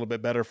things a little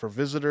bit better for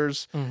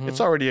visitors. Mhm. It's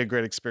already a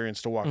great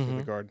experience to walk through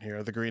the Mhm. garden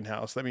here, the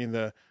greenhouse. I mean,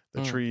 the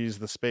Mm. trees,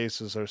 the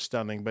spaces are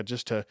stunning, but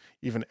just to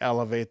even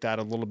elevate that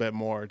a little bit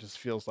more, it just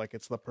feels like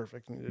it's the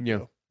perfect thing to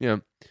do.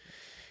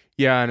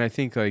 Yeah, and I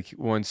think like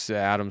once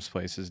Adam's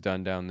place is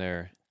done down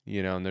there,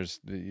 and there's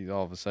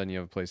all of a sudden you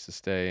have a place to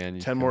stay and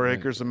you 10 can, more like-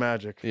 acres of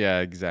magic. Yeah,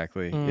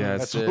 exactly. Mm. Yeah,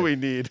 That's it's, what we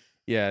need.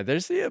 yeah.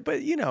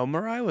 But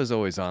Mariah was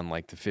always on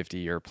like the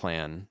 50-year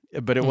plan,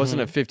 but it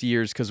wasn't a 50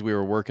 years because we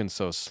were working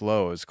so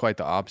slow. It's quite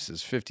the opposite.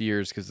 It's 50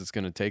 years because it's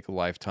going to take a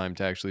lifetime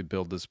to actually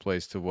build this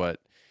place to what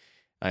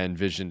I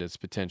envisioned its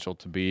potential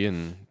to be.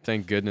 And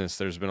thank goodness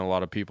there's been a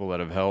lot of people that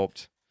have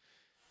helped,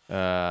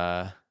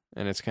 and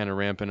it's kind of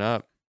ramping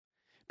up.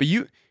 But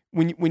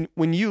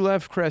when you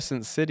left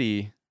Crescent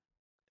City,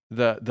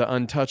 the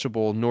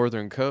untouchable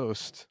northern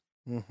coast,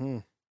 Mm-hmm.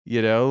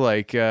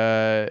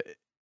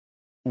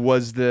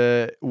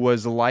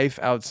 was life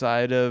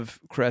outside of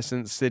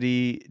Crescent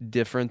City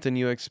different than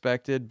you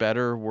expected?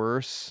 Better,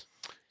 worse?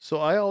 So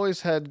I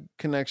always had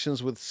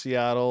connections with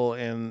Seattle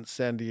and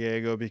San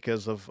Diego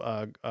because of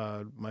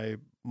my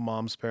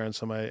mom's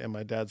parents and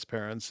my dad's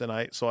parents, and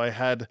I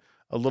had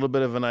a little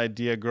bit of an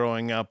idea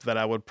growing up that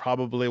I would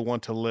probably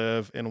want to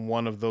live in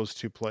one of those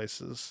two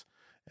places.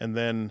 And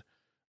then,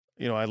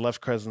 I left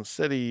Crescent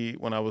City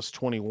when I was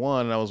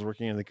 21, and I was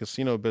working in the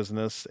casino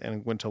business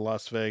and went to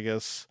Las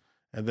Vegas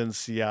and then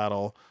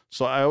Seattle.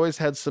 So I always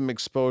had some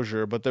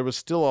exposure, but there was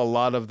still a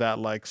lot of that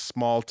like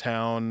small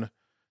town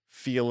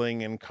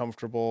feeling and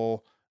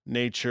comfortable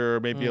nature,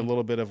 maybe a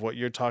little bit of what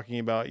you're talking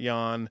about,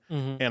 Jan.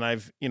 Mhm. And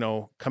I've,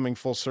 coming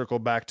full circle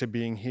back to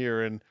being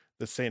here in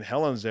the St.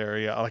 Helens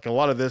area, like a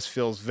lot of this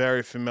feels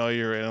very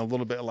familiar and a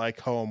little bit like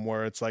home,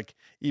 where it's like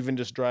even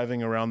just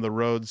driving around the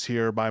roads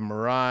here by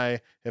Marai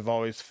have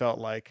always felt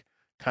like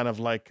kind of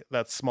like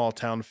that small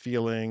town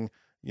feeling.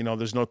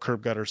 There's no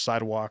curb gutter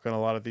sidewalk on a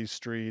lot of these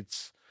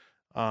streets.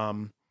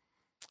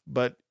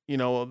 But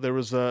there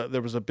was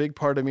a big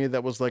part of me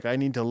that was like, I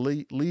need to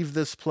leave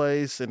this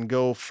place and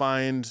go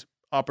find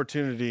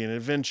opportunity and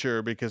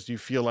adventure, because you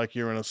feel like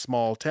you're in a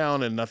small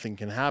town and nothing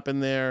can happen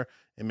there.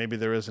 And maybe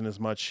there isn't as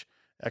much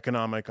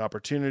economic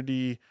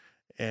opportunity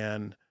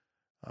and,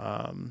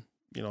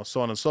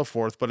 so on and so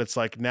forth. But it's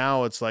like,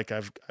 now it's like,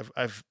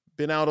 I've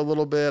been out a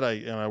little bit.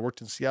 I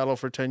worked in Seattle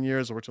for 10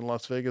 years. I worked in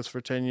Las Vegas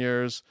for 10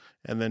 years.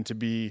 And then to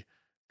be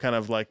kind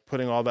of like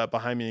putting all that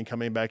behind me and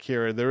coming back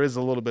here, there is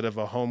a little bit of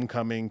a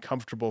homecoming,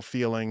 comfortable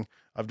feeling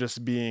of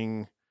just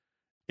being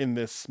in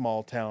this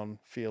small town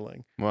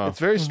feeling. Wow. It's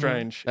very Mhm.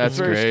 strange. That's it's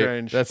very great.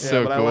 strange. That's Yeah,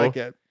 so but cool. I like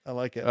it. I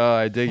like it. Oh,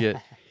 I dig it.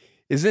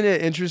 Isn't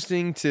it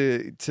interesting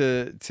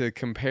to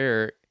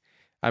compare?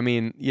 I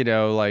mean,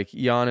 like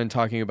Jan and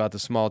talking about the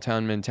small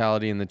town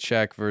mentality in the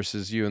Czech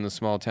versus you and the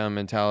small town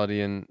mentality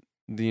in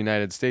the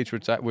United States,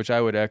 which I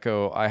would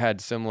echo. I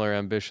had similar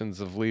ambitions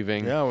of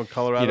leaving. Yeah, with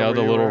Colorado, where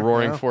the you little were,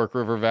 Roaring yeah. Fork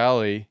River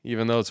Valley,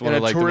 even though it's one in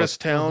of a like the tourist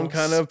most, town,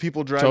 kind of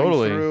people driving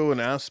Totally. through,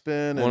 and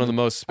Aspen, one of the and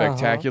most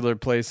spectacular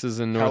places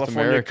in North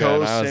California America.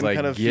 And coast, I was same like,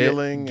 kind of get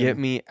feeling, get and-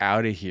 me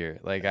out of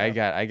here. Like I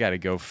got to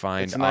go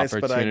find it's nice,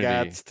 but opportunity.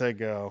 I got to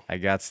go. I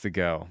got to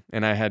go,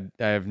 and I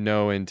have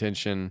no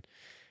intention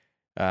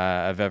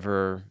of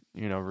ever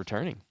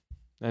returning,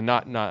 and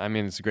not. I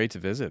mean, it's great to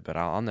visit, but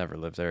I'll never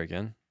live there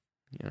again.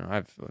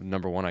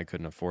 Number one, I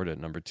couldn't afford it.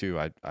 Number two,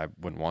 I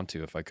wouldn't want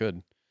to if I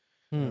could.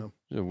 Hmm.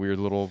 It's a weird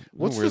little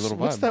What's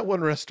vibe. that one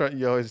restaurant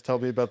you always tell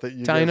me about that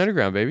you Italian guys,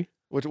 Underground, baby.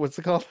 what's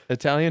it called?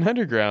 Italian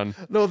Underground.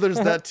 No, there's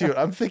that too.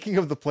 I'm thinking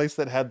of the place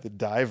that had the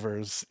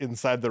divers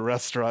inside the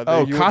restaurant.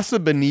 Oh, You would- Casa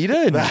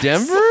Bonita in That's-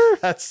 Denver.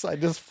 That's I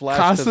just flashed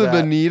to Casa that.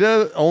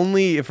 Bonita,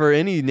 only for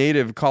any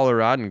native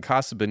Coloradan,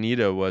 Casa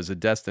Bonita was a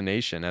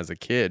destination as a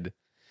kid.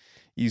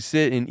 You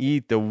sit and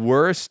eat the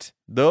worst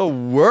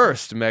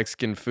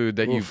Mexican food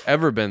that you've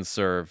ever been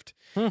served.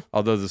 Hmm.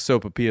 Although the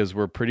sopapillas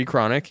were pretty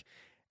chronic.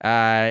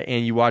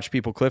 And you watch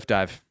people cliff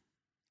dive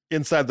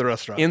inside the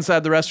restaurant.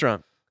 inside the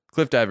restaurant.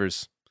 Cliff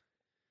divers.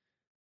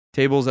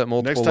 Tables at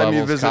multiple Next time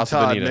levels. you visit Casa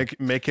Todd, Bonita.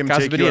 make him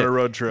Casa take you on Bonita. a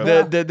road trip.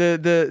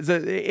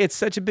 It's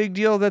such a big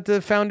deal that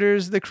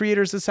the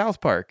creators of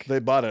South Park, They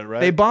bought it, right?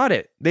 they bought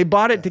it. They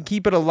bought it to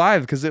keep it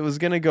alive because it was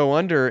going to go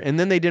under, and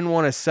then they didn't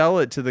want to sell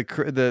it to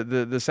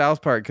the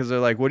South Park because they're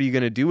like, "What are you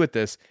going to do with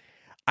this?"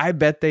 I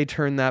bet they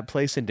turned that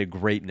place into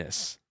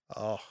greatness.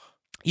 Oh,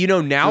 You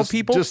know, now Just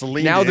people,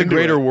 leaned now the into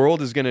greater it.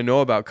 world is going to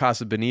know about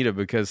Casa Bonita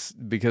because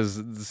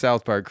the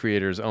South Park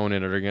creators own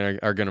it and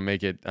are gonna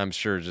make it, I'm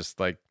sure, just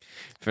like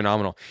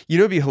phenomenal. You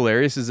know, what'd be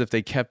hilarious is if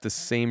they kept the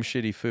same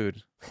shitty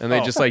food and they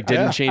Oh, just like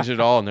didn't yeah. change it at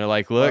all, and they're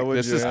like, Why "Look, would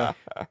this you? is Yeah.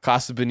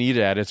 Casa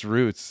Bonita at its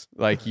roots.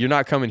 Like, you're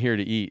not coming here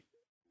to eat.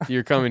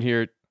 You're coming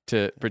here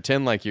to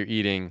pretend like you're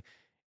eating."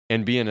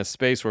 And be in a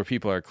space where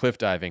people are cliff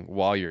diving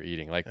while you're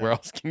eating. Like, where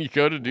else can you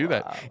go to do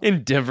that?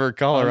 In Denver,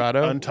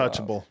 Colorado.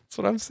 Untouchable. That's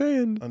what I'm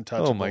saying.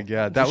 Untouchable. Oh my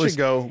god, that we was should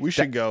go. We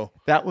should go.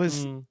 that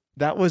was Mm.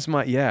 that was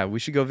my yeah. We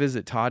should go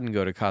visit Todd and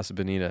go to Casa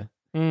Bonita.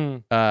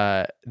 Mm.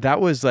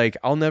 That was like,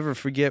 I'll never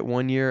forget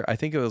one year. I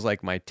think it was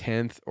like my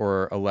 10th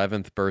or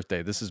 11th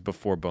birthday. This is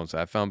before Bones.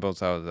 I found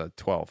Bones. I was at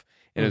 12,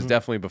 and it was Mhm.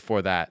 definitely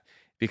before that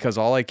because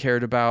all I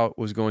cared about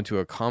was going to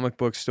a comic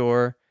book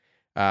store.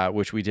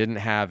 Which we didn't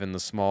have in the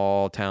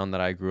small town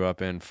that I grew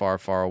up in, far,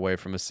 far away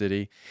from a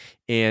city,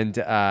 and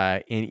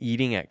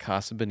eating at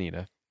Casa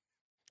Bonita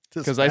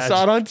because I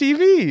saw it on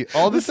TV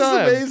all the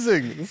time. This is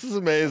amazing. This is All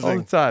amazing.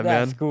 the time,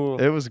 That's man.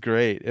 cool. It was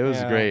great. It was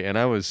Yeah. great, and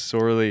I was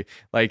sorely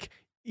like,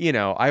 you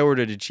know, I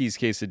ordered a cheese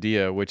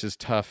quesadilla, which is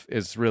tough.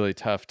 It's really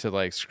tough to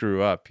like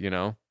screw up, you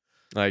know,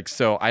 like,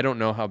 so I don't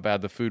know how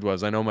bad the food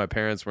was. I know my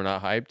parents were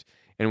not hyped,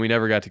 and we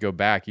never got to go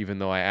back, even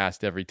though I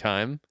asked every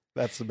time.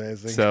 That's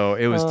amazing. So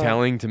it was Oh.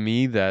 telling to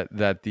me that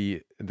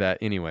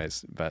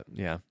anyways, but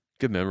yeah,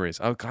 good memories.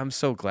 Oh, I'm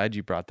so glad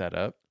you brought that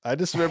up. I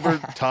just remember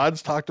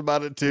Todd's talked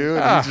about it too,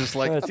 and Ah, he's just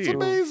like, that's "It's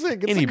cool.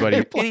 amazing." It's Anybody, a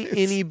great place.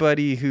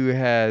 anybody who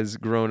has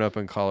grown up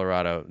in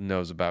Colorado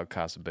knows about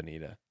Casa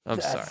Bonita.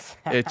 I'm sorry,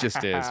 it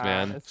just is,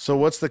 man. So,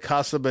 what's the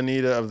Casa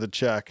Bonita of the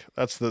Czech?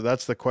 That's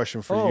the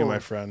question for you, Oh. my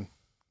friend.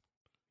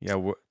 Yeah.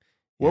 What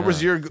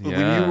was your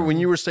yeah. when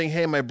you were saying,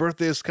 "Hey, my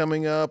birthday is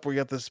coming up. We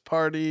got this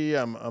party.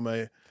 I'm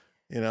a,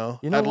 You know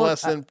what?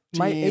 adolescent,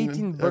 My teen,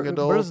 18th young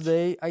adult."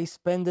 birthday, I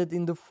spent it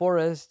in the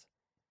forest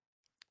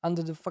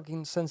under the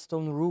fucking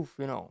sandstone roof.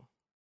 You know,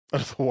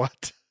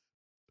 What?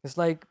 it's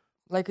like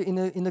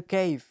in a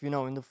cave. You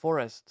know, in the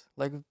forest,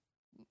 like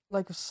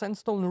a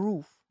sandstone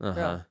roof.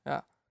 Uh-huh.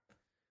 Yeah.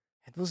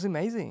 It was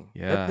amazing.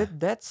 Yeah.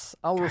 That's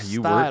our God, you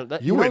style. were-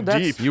 That, you know, went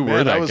that's- deep. You Man, were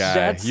that that was- guy.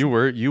 that's- You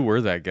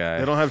were that guy.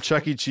 They don't have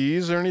Chuck E.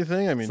 Cheese or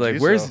anything. I mean, It's like,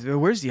 geez,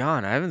 where's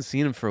Jan? I haven't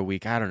seen him for a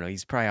week. I don't know.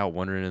 He's probably out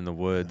wandering in the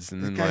woods,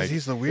 and This then guy's, like,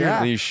 he's the weird. Yeah.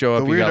 then you show The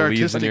up, you weird got leaves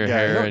in artistic your guy.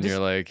 hair, No, and this- you're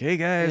like, "Hey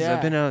guys, Yeah.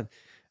 I've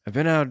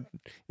been out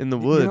in the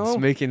You woods know-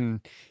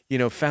 making,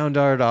 found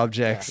art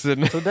objects."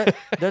 And So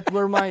that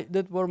were my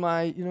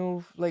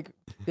like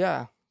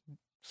yeah.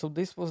 So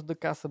this was the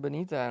Casa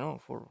Bonita, I know,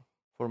 for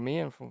me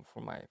and for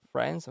my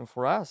friends and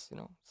for us.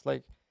 It's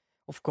like,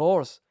 of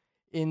course,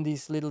 in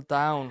this little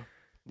town,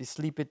 this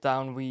sleepy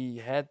town,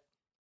 we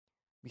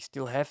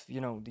still have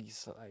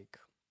these like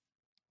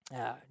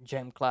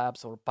jam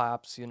clubs or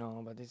pubs,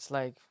 but it's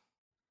like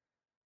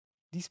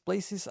these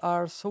places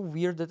are so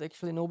weird that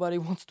actually nobody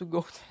wants to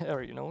go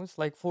there. It's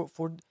like for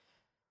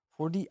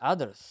the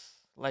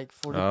others, like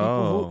for the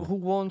people Oh. who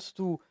wants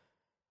to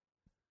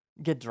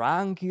get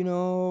drunk,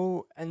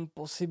 and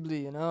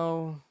possibly,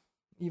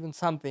 even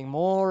something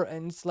more.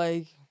 And it's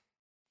like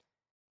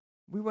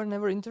we were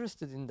never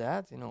interested in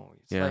that,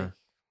 It's Yeah. like,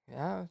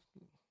 yeah,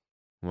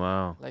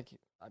 wow.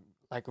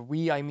 like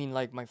we, I mean,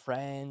 like my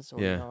friends,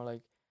 or Yeah.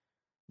 like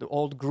the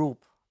old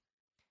group.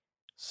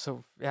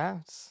 So yeah,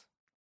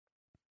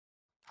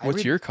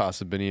 What's your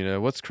Casa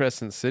Bonita? What's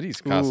Crescent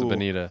City's Casa Ooh.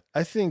 Bonita?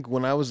 I think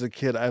when I was a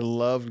kid, I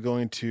loved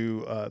going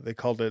to. They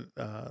called it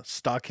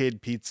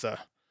Stockade Pizza,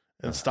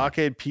 and Uh-huh.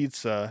 Stockade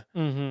Pizza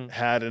Mm-hmm.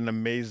 had an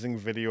amazing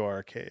video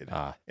arcade.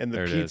 Ah, And the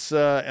there it is.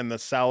 pizza and the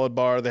salad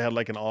bar, they had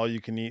like an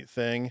all-you-can-eat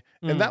thing,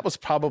 and that was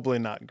probably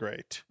not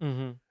great,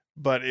 Mm-hmm.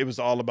 but it was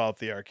all about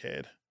the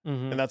arcade,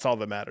 Mm-hmm. and that's all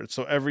that mattered.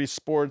 So every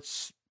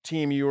sports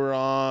team you were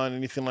on,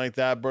 anything like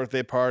that,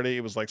 birthday party,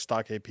 it was like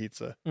Stockade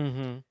Pizza.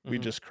 Mm-hmm. We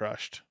just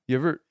crushed.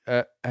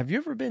 Have you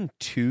ever been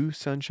to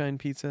Sunshine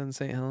Pizza in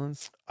St.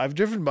 Helens? I've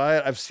driven by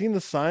it. I've seen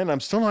the sign. I'm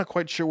still not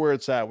quite sure where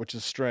it's at, which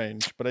is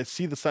strange. But I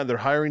see the sign. They're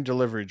hiring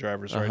delivery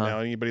drivers right Uh-huh. now.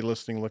 Anybody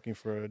listening looking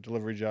for a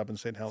delivery job in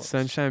St. Helens?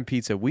 Sunshine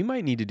Pizza. We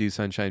might need to do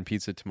Sunshine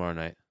Pizza tomorrow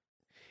night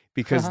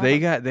because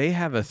they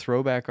have a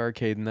throwback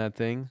arcade in that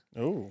thing,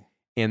 Oh,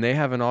 and they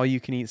have an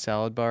all-you-can-eat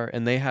salad bar,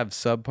 and they have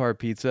subpar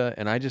pizza.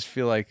 And I just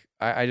feel like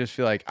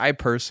I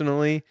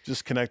personally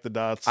just connect the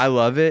dots. I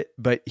love it.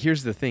 But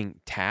here's the thing: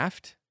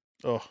 Taft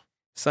Oh,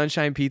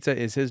 Sunshine Pizza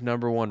is his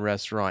 #1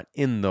 restaurant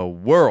in the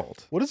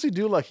world. what does he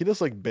do? Like he does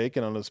like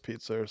bacon on his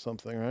pizza or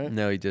something, right?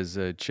 No, he does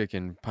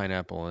chicken,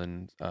 pineapple,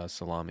 and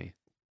salami.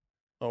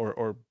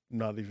 Or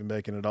not even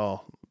bacon at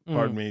all.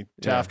 Pardon me,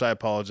 Taft. I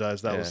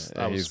apologize. That was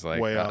he's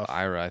like, way off.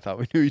 Ira, I thought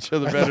we knew each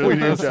other I better thought we than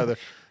knew this. each other.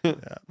 Yeah.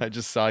 I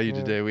just saw you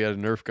today. We had a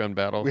Nerf gun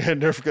battle. We had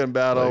Nerf gun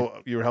battle.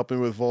 You were helping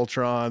me with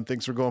Voltron.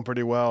 Things were going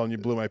pretty well, and you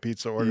blew my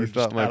pizza order. You just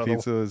thought my out of the-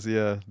 pizza was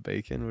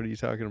bacon? What are you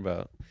talking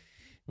about?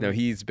 No,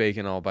 he eats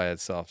bacon all by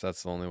itself.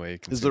 That's the only way.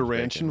 He Is the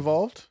ranch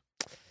involved?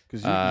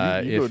 Because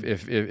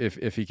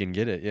if he can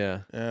get it,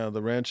 yeah. yeah,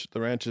 the ranch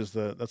is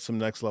that's some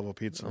next level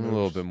pizza. I'm a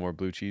little bit more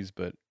blue cheese,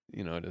 but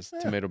it is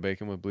tomato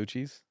bacon with blue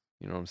cheese.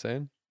 You know what I'm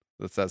saying?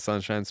 That's that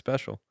Sunshine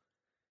special.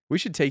 We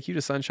should take you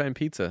to Sunshine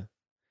Pizza.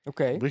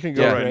 Okay. We can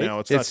go Yeah. right Great. now.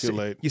 It's not too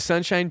late.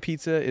 Sunshine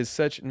Pizza is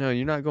such. No,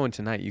 you're not going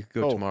tonight. You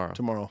could go tomorrow.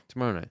 Tomorrow.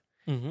 Tomorrow night.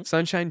 Mm-hmm.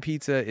 Sunshine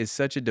Pizza is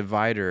such a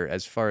divider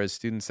as far as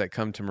students that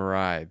come to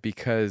Marai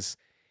because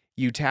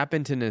you tap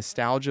into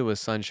nostalgia with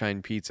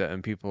Sunshine Pizza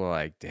and people are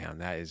like, damn,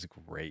 that is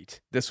great.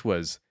 This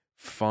was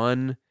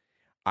fun.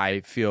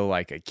 I feel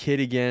like a kid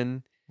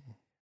again.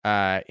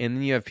 And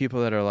then you have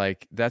people that are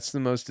like, that's the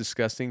most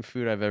disgusting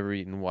food I've ever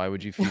eaten. Why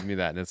would you feed me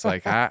that? And it's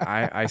like,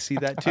 I see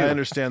that too. I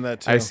understand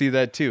that too. I see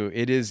that too.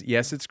 It is,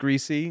 yes, it's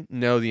greasy.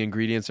 No, the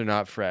ingredients are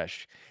not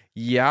fresh.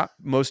 Yeah,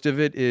 most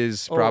of it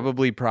is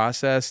probably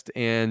processed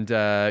and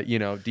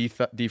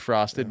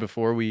defrosted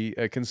before we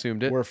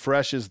consumed it. Where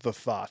fresh is the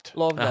thought.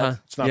 Love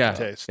that. It's not the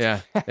taste.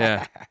 Yeah,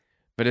 yeah.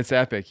 But it's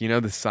epic.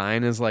 The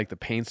sign is like the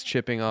paint's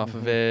chipping off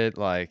of it.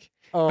 Like,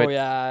 Oh But-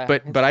 yeah.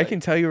 but I can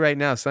tell you right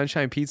now,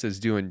 Sunshine Pizza is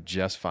doing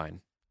just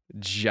fine.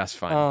 Just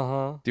fine.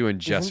 Uh-huh. Doing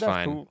just Isn't that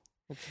fine. cool?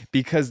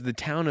 Because the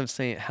town of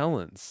St.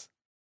 Helens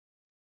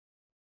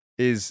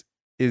is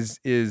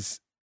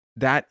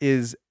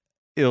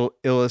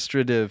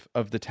illustrative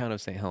of the town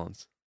of St.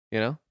 Helens.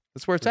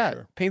 That's where it's For at.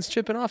 sure. Paint's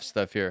chipping off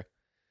stuff here.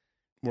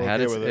 We're It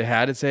had, okay its, with it it.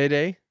 had its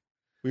heyday.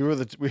 We were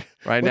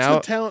Right what's now, the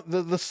town?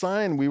 The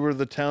sign. We were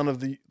the town of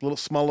the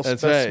smallest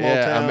that's best right. small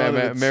Yeah, town. and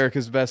it's-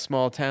 America's best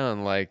small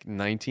town, like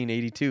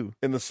 1982.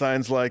 And the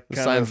signs like The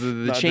kind signs, of the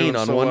not chain doing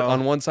on so one well.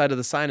 on one side of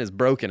the sign is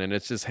broken, and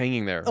it's just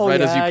hanging there Oh, right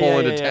as you yeah, pull yeah,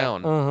 into yeah.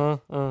 town.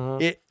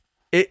 Uh-huh.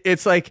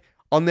 It's like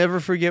I'll never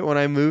forget when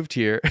I moved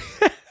here.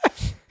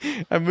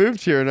 I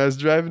moved here and I was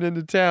driving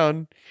into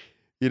town,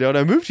 and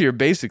I moved here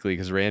basically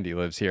because Randy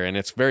lives here and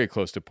it's very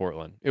close to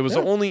Portland. It was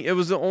the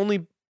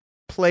only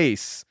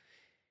place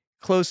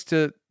close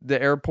to the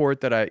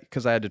airport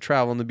because I had to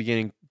travel in the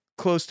beginning,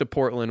 close to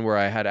Portland where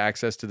I had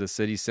access to the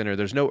city center.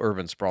 There's no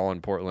urban sprawl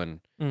in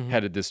Portland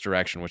headed this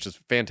direction, which is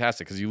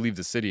fantastic because you leave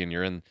the city and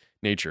you're in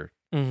nature.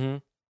 Mm-hmm.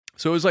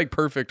 So it was like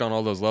perfect on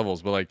all those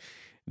levels, but like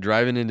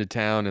driving into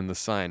town and the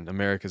sign,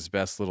 America's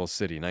best little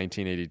city,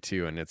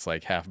 1982, and it's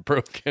like half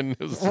broken. It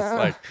was just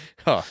like,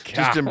 oh, God.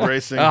 Just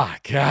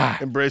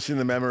embracing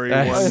the memory.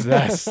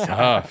 That's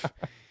tough.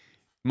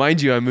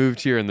 Mind you, I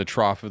moved here in the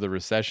trough of the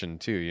recession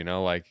too,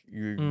 like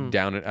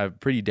down a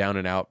pretty down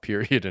and out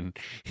period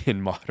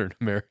in modern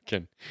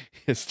American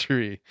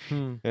history.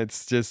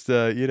 It's just,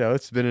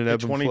 it's been an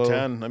ebb and flow.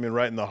 2010. I mean,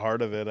 right in the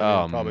heart of it.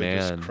 I mean, probably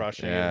just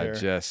crushing it here.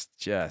 just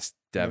the wrong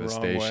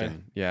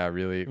devastation. Yeah,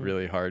 really,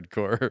 really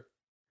hardcore.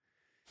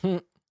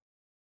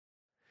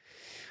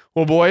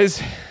 Well,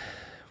 boys,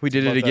 we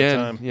did it about that again.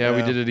 time. Yeah, we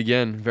Yeah. did it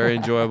again. Very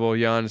enjoyable,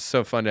 Jan. It's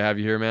so fun to have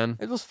you here, man.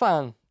 It was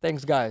fun.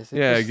 Thanks, guys.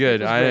 Good.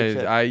 Great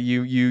shit.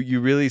 You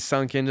really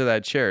sunk into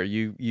that chair.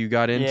 You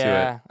got into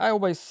yeah, it. I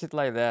always sit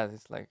like that.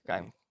 It's like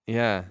I'm.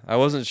 Yeah, I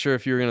wasn't sure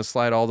if you were gonna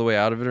slide all the way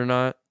out of it or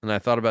not, and I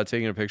thought about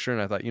taking a picture, and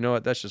I thought, you know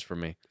what, that's just for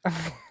me.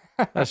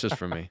 That's just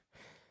for me.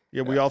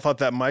 Yeah, we all thought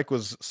that mic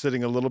was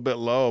sitting a little bit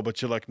low, but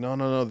you're like,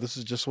 no, this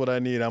is just what I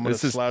need. I'm gonna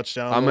slouch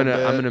down. I'm a little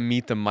gonna bit.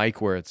 meet the mic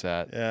where it's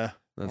at. Yeah,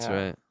 That's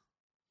Yeah. right.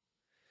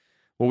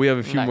 Well, we have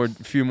a Nice.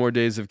 few more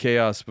days of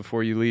chaos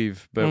before you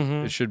leave, but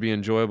Mhm. it should be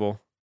enjoyable.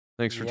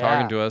 Thanks for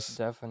talking to us.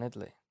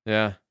 Definitely.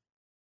 Yeah.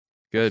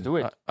 Good. do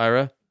it.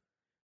 Ira,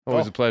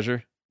 always Oh. a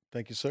pleasure.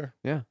 thank you, sir.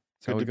 Yeah.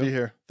 Good to be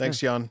here. Thanks,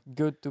 Jan.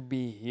 Good to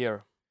be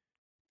here.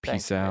 Peace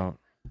Thanks, man. out.